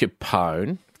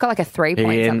Capone. It's got like a 3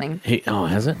 point something.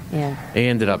 Has it? Yeah. He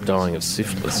ended up dying of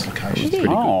syphilis. It was pretty good.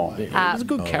 Yeah, he was a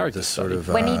good character. Sort of,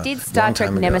 when he did Star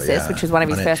Trek Nemesis, which was one of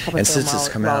his first couple of film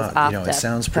roles after it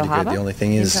sounds pretty good. The only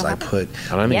thing is, I put.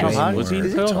 I don't think was he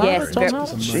in Pearl Harbor?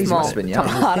 Yes, very small. The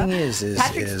thing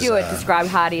Patrick Stewart described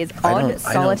Hardy as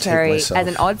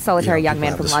an odd, solitary young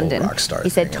man from London. He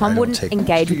said Tom wouldn't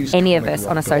engage with any of us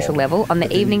on a social level. On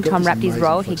the evening Tom wrapped his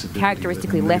role, he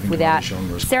characteristically left without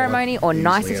ceremony or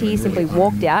nicety, simply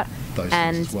walked out.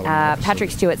 And Patrick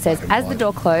Stewart says, as the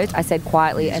door closed, I said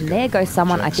quietly, and there goes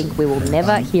someone I think we will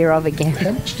never hear of again.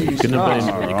 You couldn't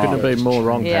have been more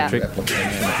wrong, Patrick.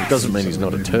 Doesn't mean he's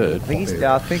not a turd.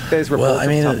 I think there's reports. Well, I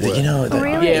mean,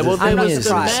 Really? Yeah, well, there I'm was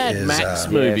not the surprised. Mad Max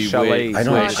movie Charlize.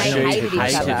 where I They hated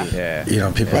each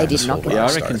other. people They have did this not whole get I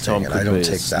rock reckon star Tom thing, and could I don't be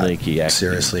take sneaky that acting.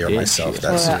 seriously or Yeah, myself shit.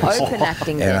 that seriously. Open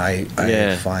acting. And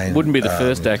I find wouldn't be the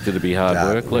first actor to be hard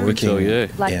work. Let me tell you.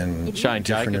 Like, in Shane different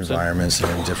Jacobson. environments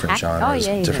and in different Oh, genres,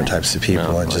 yeah, different yeah. types of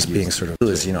people, and just being sort of,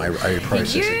 I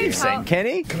approach You it. can't-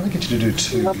 Kenny? Can I get you to do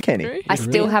two? Love Kenny. I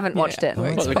still haven't watched it.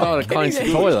 Well, the guy that cleans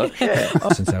the toilet.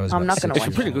 Since I was I'm not going to It's a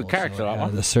watch pretty it. good character, that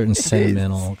one. a certain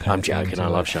sentimental kind I'm of thing joking. to I it.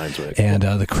 love Shane's work. And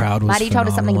the crowd was Marty told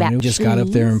us something phenomenal. about We just got up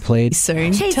there and played.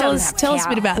 Soon. Cheese Tell doesn't us have a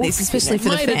bit about cow. this, especially for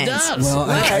the Mate, it fans. does. Well,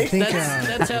 I think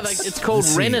that's how it's called let's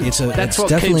see, Rennet. it's That's what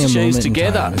definitely keeps a cheese moment in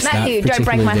together. time. It's Matthew, that don't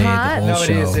break my particular day, the heart. whole No, it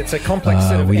is. show, It's a complex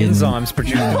set of we didn't, enzymes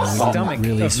produced in the stomach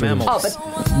really of sort of mammals.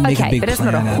 Oh, but make a okay, big but it's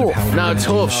not a plan out of hoof. how we No, were it's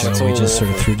gonna do the hoofs. show. We just sort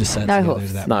of threw the set No together.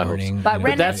 hoofs. That No morning. hoofs. But And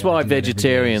But that's why we did every day,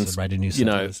 vegetarians, write a new you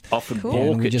know, set. often And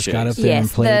balk we at just cheese. got up there Yes,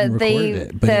 and played and the recorded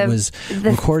it. But it was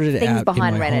recorded things at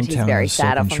behind in my Rennet, he's hometown very of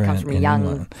sad, often Stoke-on-Trent comes from in young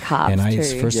England. calves And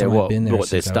too. first Yeah, time what- I've been there what,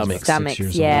 their since I was like stomachs? 6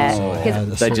 years Yeah. old. So, Because-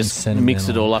 the They sort of just mix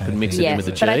it all up and mix it in Yes, with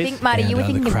the but I cheese. think, Marty, you were And,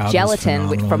 thinking the of crowd was gelatin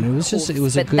phenomenal. from It was just- it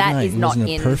was a but good that night. is It not wasn't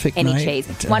a in perfect any night. cheese.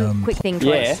 One quick thing,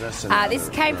 Yeah. Chris. This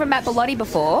came from Matt Bellotti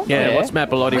before. Yeah, what's Matt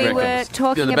Bellotti We reckon? were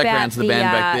talking the background about to the band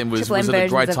back then was it a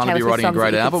great time to be writing a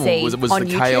great album, or was it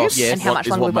the chaos? Yes. And how much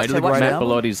longer we've got made it to a watch great it. Matt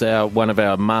Bellotti's one of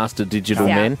our master digital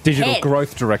Yeah. men. Digital Head.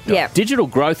 growth director. Yeah. Digital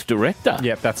growth director.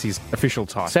 Yep, that's his official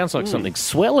title. Sounds like something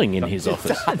swelling in his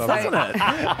office. Doesn't it?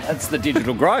 That's the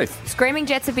digital growth. Screaming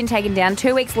Jets have been taken down.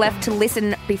 2 weeks left to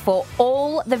listen before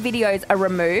all the videos are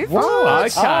removed. Whoa,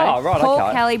 okay. Oh, right, Paul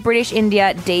okay. Kelly, British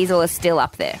India, Diesel are still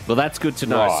up there. Well, that's good to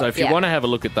know. Right. So if you Yeah. want to have a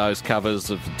look at those covers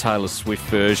of the Taylor Swift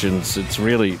versions, it's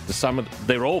really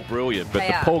they're all brilliant, but They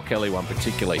the are. Paul Kelly one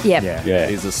particularly Yep. Yeah.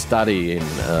 is a study in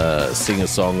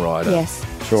singer-songwriter. Yes.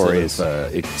 Sure sort is.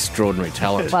 of, extraordinary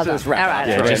talent. Well done. Just wrap All up. right.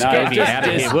 Yeah, all right. Just get me out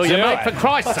of here, will you, mate? For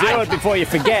Christ's sake. Do it before you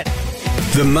forget.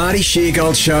 The Marty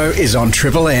Sheargold Show is on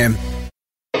Triple M.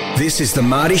 This is the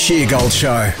Marty Sheargold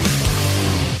Show.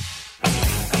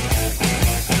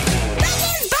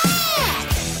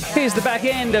 Here's the back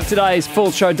end of today's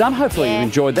full show done. Hopefully you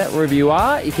enjoyed that. Wherever you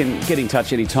are, you can get in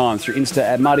touch anytime through Insta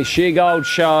at Marty Sheargold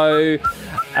Show.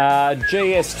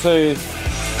 GS2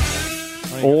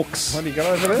 Orcs. What do you got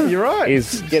over there? You're right.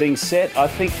 Is getting set, I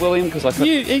think, William, because I Are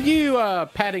you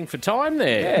padding for time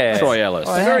there, Yeah. Troy Ellis?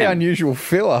 A very unusual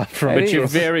filler from But you're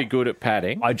very good at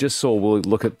padding. I just saw Will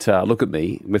look at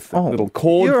me with a little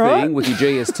cord you're thing right. with your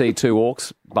GST2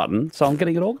 Orcs button, so I'm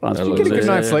getting it organised. Did you get a good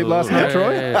night's sleep last night,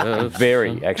 Troy?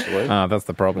 Very, actually. Ah, that's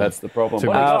the problem. That's the problem.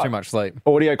 Too much sleep.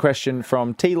 Audio question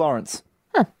from T. Lawrence.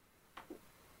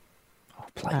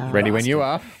 Ready when you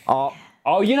are.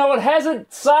 Oh, you know what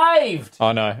hasn't saved?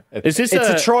 Oh, no. Is this It's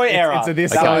a Troy error. It's a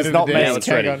this That side was of not the me. desk. It's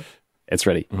Hang ready. on. It's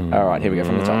ready. All right, here we go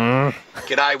from the top.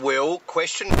 G'day, Will.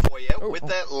 Question for you. With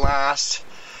that last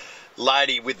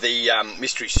lady with the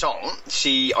mystery song,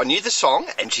 I knew the song,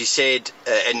 and she said,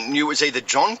 and knew it was either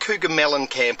John Cougar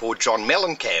Mellencamp or John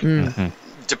Mellencamp,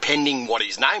 depending what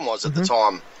his name was at the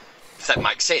time. If that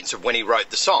makes sense, of when he wrote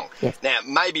the song. Yes. Now,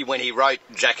 maybe when he wrote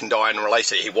Jack and Diane and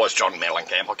released it, he was John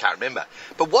Mellencamp. I can't remember.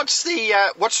 But what's the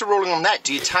ruling on that?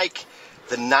 Do you take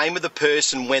the name of the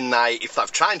person if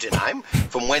they've changed their name,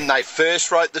 from when they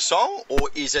first wrote the song, or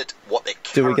is it what they're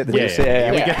Do we get the gist?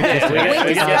 Yeah, we get the gist.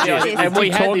 We discussed get this. and we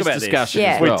did had talk this about this. discussion Yeah.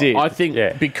 as well. We did. I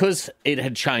think because it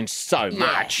had changed so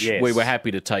much, Yes. we were happy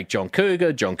to take John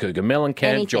Cougar Mellencamp,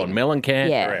 Anything. John Mellencamp.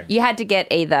 Yeah. You had to get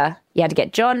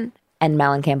John and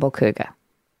Mellencamp or Cougar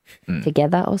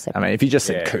together or I separate. mean, if you just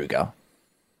said Cougar.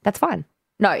 That's fine.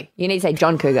 No, you need to say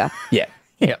John Cougar. Yeah.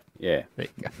 Yeah. Yeah.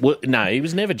 Well, no, he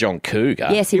was never John Cougar.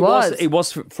 Yes, he was. He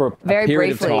was for a Very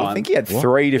period briefly. of time. I think he had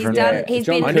three different. He's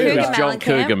been I knew it Cougar was John Mellencamp.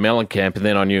 Cougar Mellencamp, and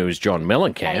then I knew it was John And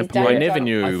Mellencamp. he's done I it. never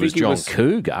knew I it think was he John was-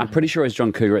 Cougar. I'm pretty sure he's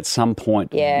John Cougar at some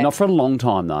point. Yeah. Not for a long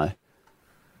time, though.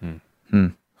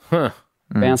 Huh.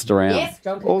 Bounced around. Yes,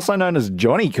 John Cougar. Also known as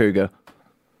Johnny Cougar.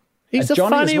 He's a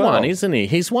Johnny funny as well. one, isn't he?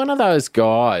 He's one of those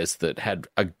guys that had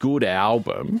a good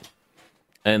album,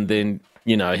 and then,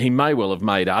 you know, he may well have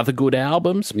made other good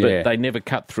albums, but Yeah. they never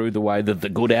cut through the way that the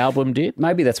good album did.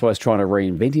 Maybe that's why he's trying to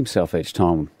reinvent himself each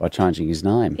time by changing his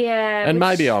name. Yeah. And which-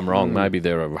 maybe I'm wrong. Maybe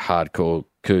there are hardcore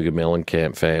Cougar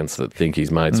Mellencamp fans that think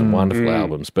he's made some wonderful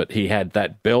albums, but he had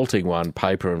that belting one,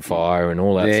 Paper and Fire, and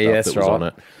all that stuff that's that was on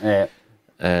right. it. Yeah.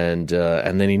 And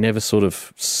then he never sort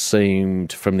of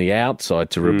seemed from the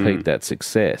outside to repeat that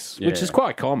success, which Yeah. is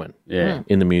quite common Yeah.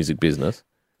 in the music business.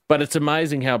 But it's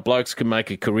amazing how blokes can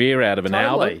make a career out of an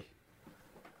album.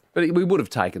 But we would have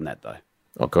taken that, though.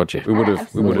 Oh, God, yeah. We would have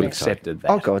absolutely. accepted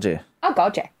that. Oh God, yeah. Oh,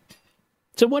 God, yeah.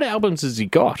 So what albums has he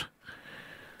got?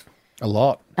 A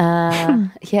lot.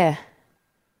 Yeah.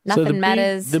 Nothing So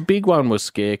Matters. The big one was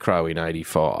Scarecrow in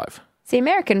 85. See,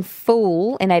 American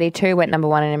Fool in 82 went number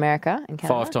one in America. In Canada.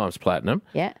 5 times platinum.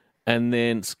 Yeah. And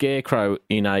then Scarecrow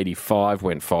in 85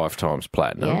 went 5 times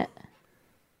platinum. Yeah.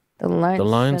 The Lonesome,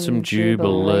 Lonesome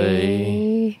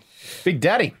Jubilee. Big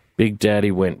Daddy. Big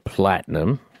Daddy went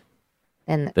platinum.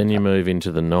 And Then you move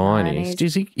into the 90s.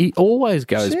 Does he always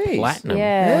goes Jeez. platinum.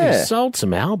 Yeah. He sold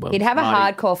some albums. he'd have a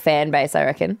hardcore fan base, I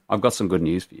reckon. I've got some good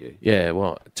news for you. Yeah,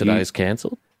 what? Today's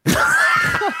cancelled?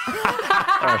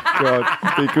 Oh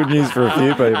God, be good news for a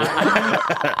few people.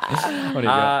 What do you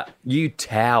got? You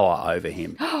tower over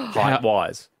him,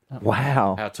 height-wise.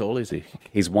 Wow. How tall is he?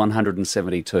 He's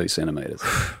 172 centimetres.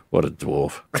 What a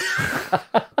dwarf.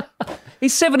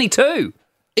 He's 72.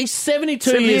 He's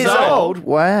 72 2 years years old. old.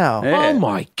 Wow. Yeah. Oh,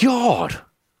 my God.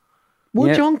 Well,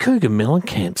 Yeah. John Cougar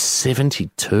Mellencamp,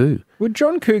 72. Would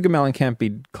John Cougar Mellencamp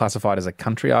be classified as a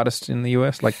country artist in the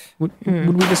US? Like, would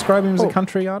we describe him as a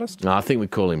country artist? No, I think we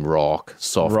call him rock,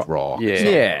 soft rock.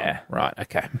 Yeah. Right,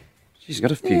 okay. She's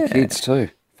got a few kids, too.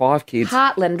 5 kids.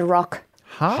 Heartland Rock.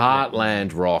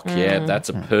 Heartland rock, yeah. That's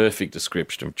a perfect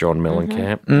description of John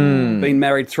Mellencamp. Been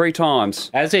married 3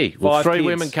 times. Has he? Well, 5 3 kids.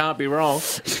 women can't be wrong.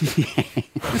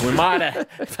 We might have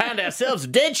found ourselves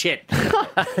dead shit.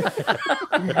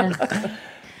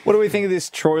 What do we think of this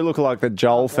Troy lookalike that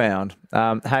Joel found?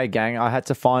 Hey, gang, I had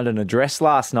to find an address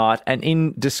last night, and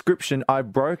in desperation, I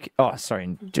broke out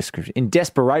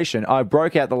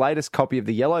the latest copy of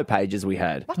the Yellow Pages we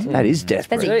had. That is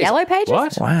desperate. There's a Yellow Pages?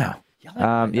 What? Wow.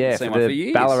 Yeah, seen for one the for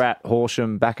years. Ballarat,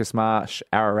 Horsham, Bacchus Marsh,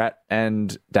 Ararat,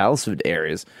 and Daylesford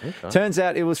areas. Turns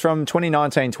out it was from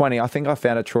 2019-20. I think I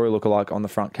found a Troy lookalike on the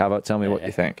front cover. Tell me what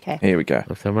you think. Okay. Here we go.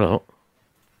 Let's have a look.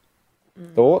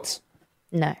 Thoughts?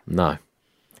 No. No.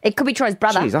 It could be Troy's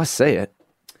brother. Jeez, I see it.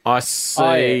 I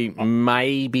see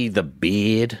maybe the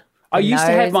beard. I used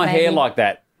to have nose, my hair maybe. like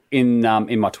that in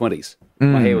my 20s.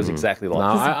 My hair was exactly like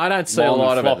No, this. I don't see a Long and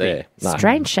lot of it floppy. there. No.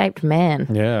 Strange shaped man.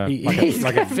 Yeah.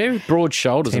 Like a very broad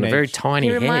shoulders and a very tiny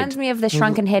He head. reminds me of the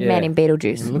shrunken head man in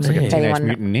Beetlejuice. Looks like a Teenage Anyone-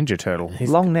 Mutant Ninja Turtle.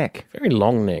 Long neck. Very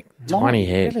long neck, tiny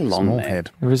head. Really long Small neck.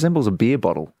 head. It resembles a beer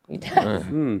bottle.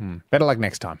 Better luck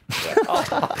next time.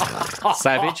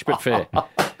 Savage, but fair.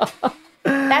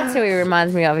 That's who he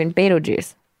reminds me of in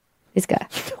Beetlejuice. This guy.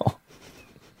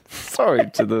 Sorry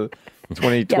to the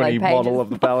 2020 Yellow model Pages. of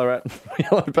the Ballarat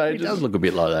Yellow He Pages. does look a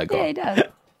bit like that guy. Yeah, he does.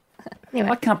 Anyway.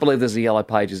 I can't believe there's a Yellow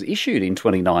Pages issued in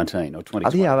 2019 or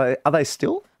 2020. Are they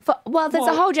still? Well, there's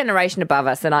a whole generation above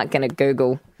us that aren't going to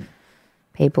Google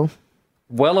people.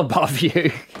 Well above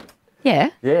you. Yeah.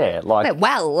 Yeah, like...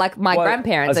 Well, like my Well, I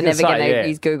grandparents was are gonna never going say, to yeah.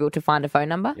 use Google to find a phone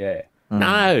number. Yeah.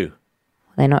 No.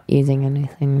 They're not using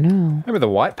anything now. Remember the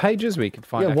white pages where you could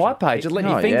find Yeah, actual- White Pages. Let Oh,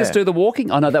 your fingers yeah. do the walking.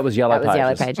 Oh, no, that was Yellow That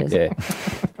was Pages. Yellow Pages.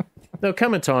 Yeah. There'll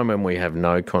come a time when we have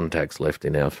no contacts left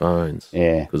in our phones.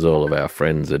 Yeah. Because all of our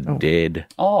friends are dead.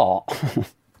 Oh.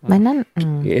 My nan.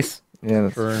 Yes. Yeah,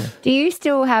 that's Do you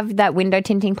still have that window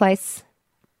tinting place?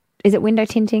 Is it window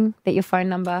tinting that your phone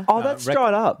number? Oh, that's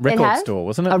dried up. It Record has? store,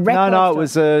 wasn't A it? record No, it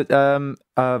store. was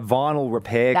a vinyl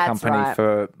repair That's company right.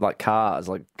 for like cars,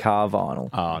 like car vinyl.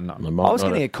 Oh, no. They might I was not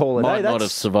getting have- a call a day. Might not have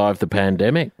That's survived the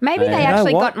pandemic. Maybe they You know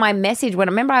actually what? got my message when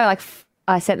I remember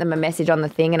I sent them a message on the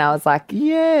thing and I was like,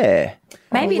 yeah.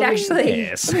 maybe it actually.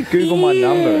 Let me Google my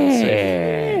number and see.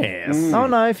 Yes. Oh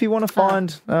no, if you want to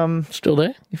find, Still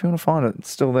there? if you want to find it,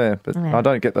 it's still there. But I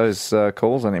don't get those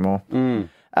calls anymore.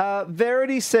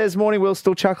 Verity says, "Morning, Will.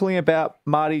 Still chuckling about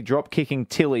Marty drop kicking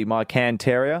Tilly, my can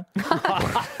terrier."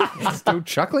 Still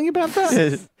chuckling about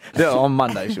that? Yeah, on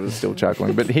Monday, she was still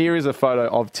chuckling. But here is a photo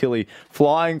of Tilly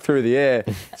flying through the air.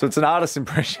 So it's an artist's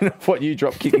impression of what you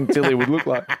drop kicking Tilly would look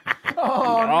like.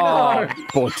 Oh, no.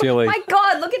 Poor Tilly. My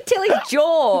God, look at Tilly's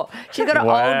jaw. She's got an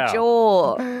Wow. old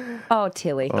jaw. Oh,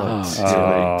 Tilly. Tilly.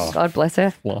 God bless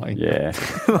her. Flying. Yeah. It's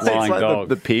Flying like dog.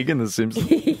 the pig in The Simpsons.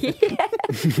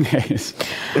 Yes.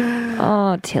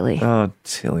 Oh, Tilly. Oh,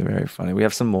 Tilly, very funny. We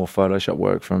have some more Photoshop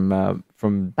work from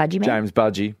Budgie Man? James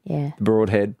Budgie, Yeah. the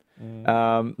Broadhead.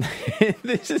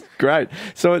 This is great.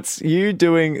 So it's you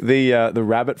doing the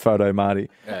rabbit photo, Marty,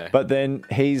 but then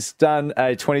he's done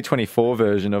a 2024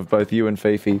 version of both you and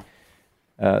Fifi.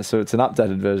 So it's an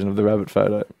updated version of the rabbit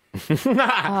photo.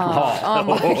 Oh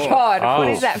my God. What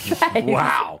is that face?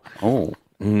 Wow. Oh.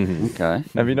 Okay.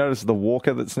 Have you noticed the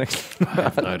walker that's next?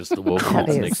 I've noticed the walker That that's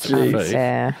is next to Fifi.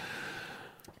 fair.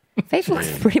 Fifi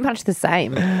looks pretty much the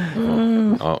same.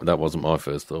 Oh, that wasn't my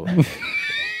first thought.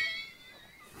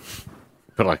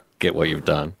 But I get what you've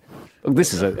done. Look,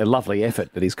 this is a lovely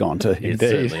effort that he's gone to. It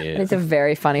certainly is. It's a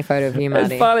very funny photo of you,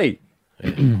 Marty. It's funny.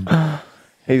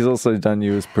 He's also done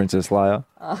you as Princess Leia.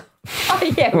 Oh,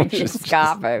 yeah, with your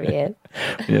scarf over here.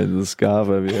 Yeah, the scarf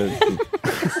over here.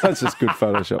 That's just good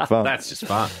Photoshop fun. That's just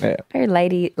fun. Yeah. Very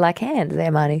lady-like hands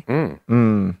there, Marty.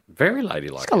 Very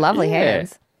ladylike. She's got lovely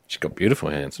hands. She's got beautiful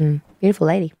hands. Beautiful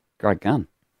lady. Great gun.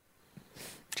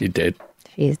 She's dead.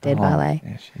 She is dead, Barley.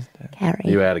 Yeah, she's dead. Carrie.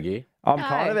 You out of gear? I'm No.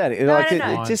 kind of at it. No, Like,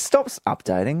 no. It just stops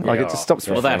updating. Like, it just stops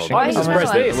Well, that'll refreshing. do. Oh,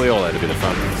 just press We all had a bit of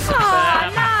fun.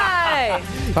 Oh,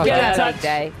 no! Get in Big touch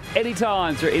day.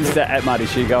 anytime through Insta at Marty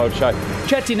Sheargold Show.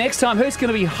 Chat to you next time. Who's going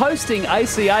to be hosting ACA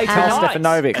tonight?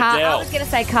 Stefanovic. I was going to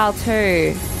say Carl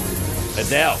too.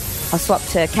 Adele. I'll swap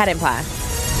to Cat Empire.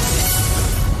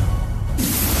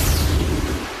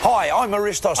 Hi, I'm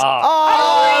Aristos.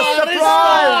 Oh,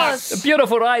 surprise! A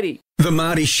beautiful lady. The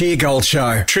Marty Sheargold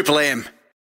Show. Triple M.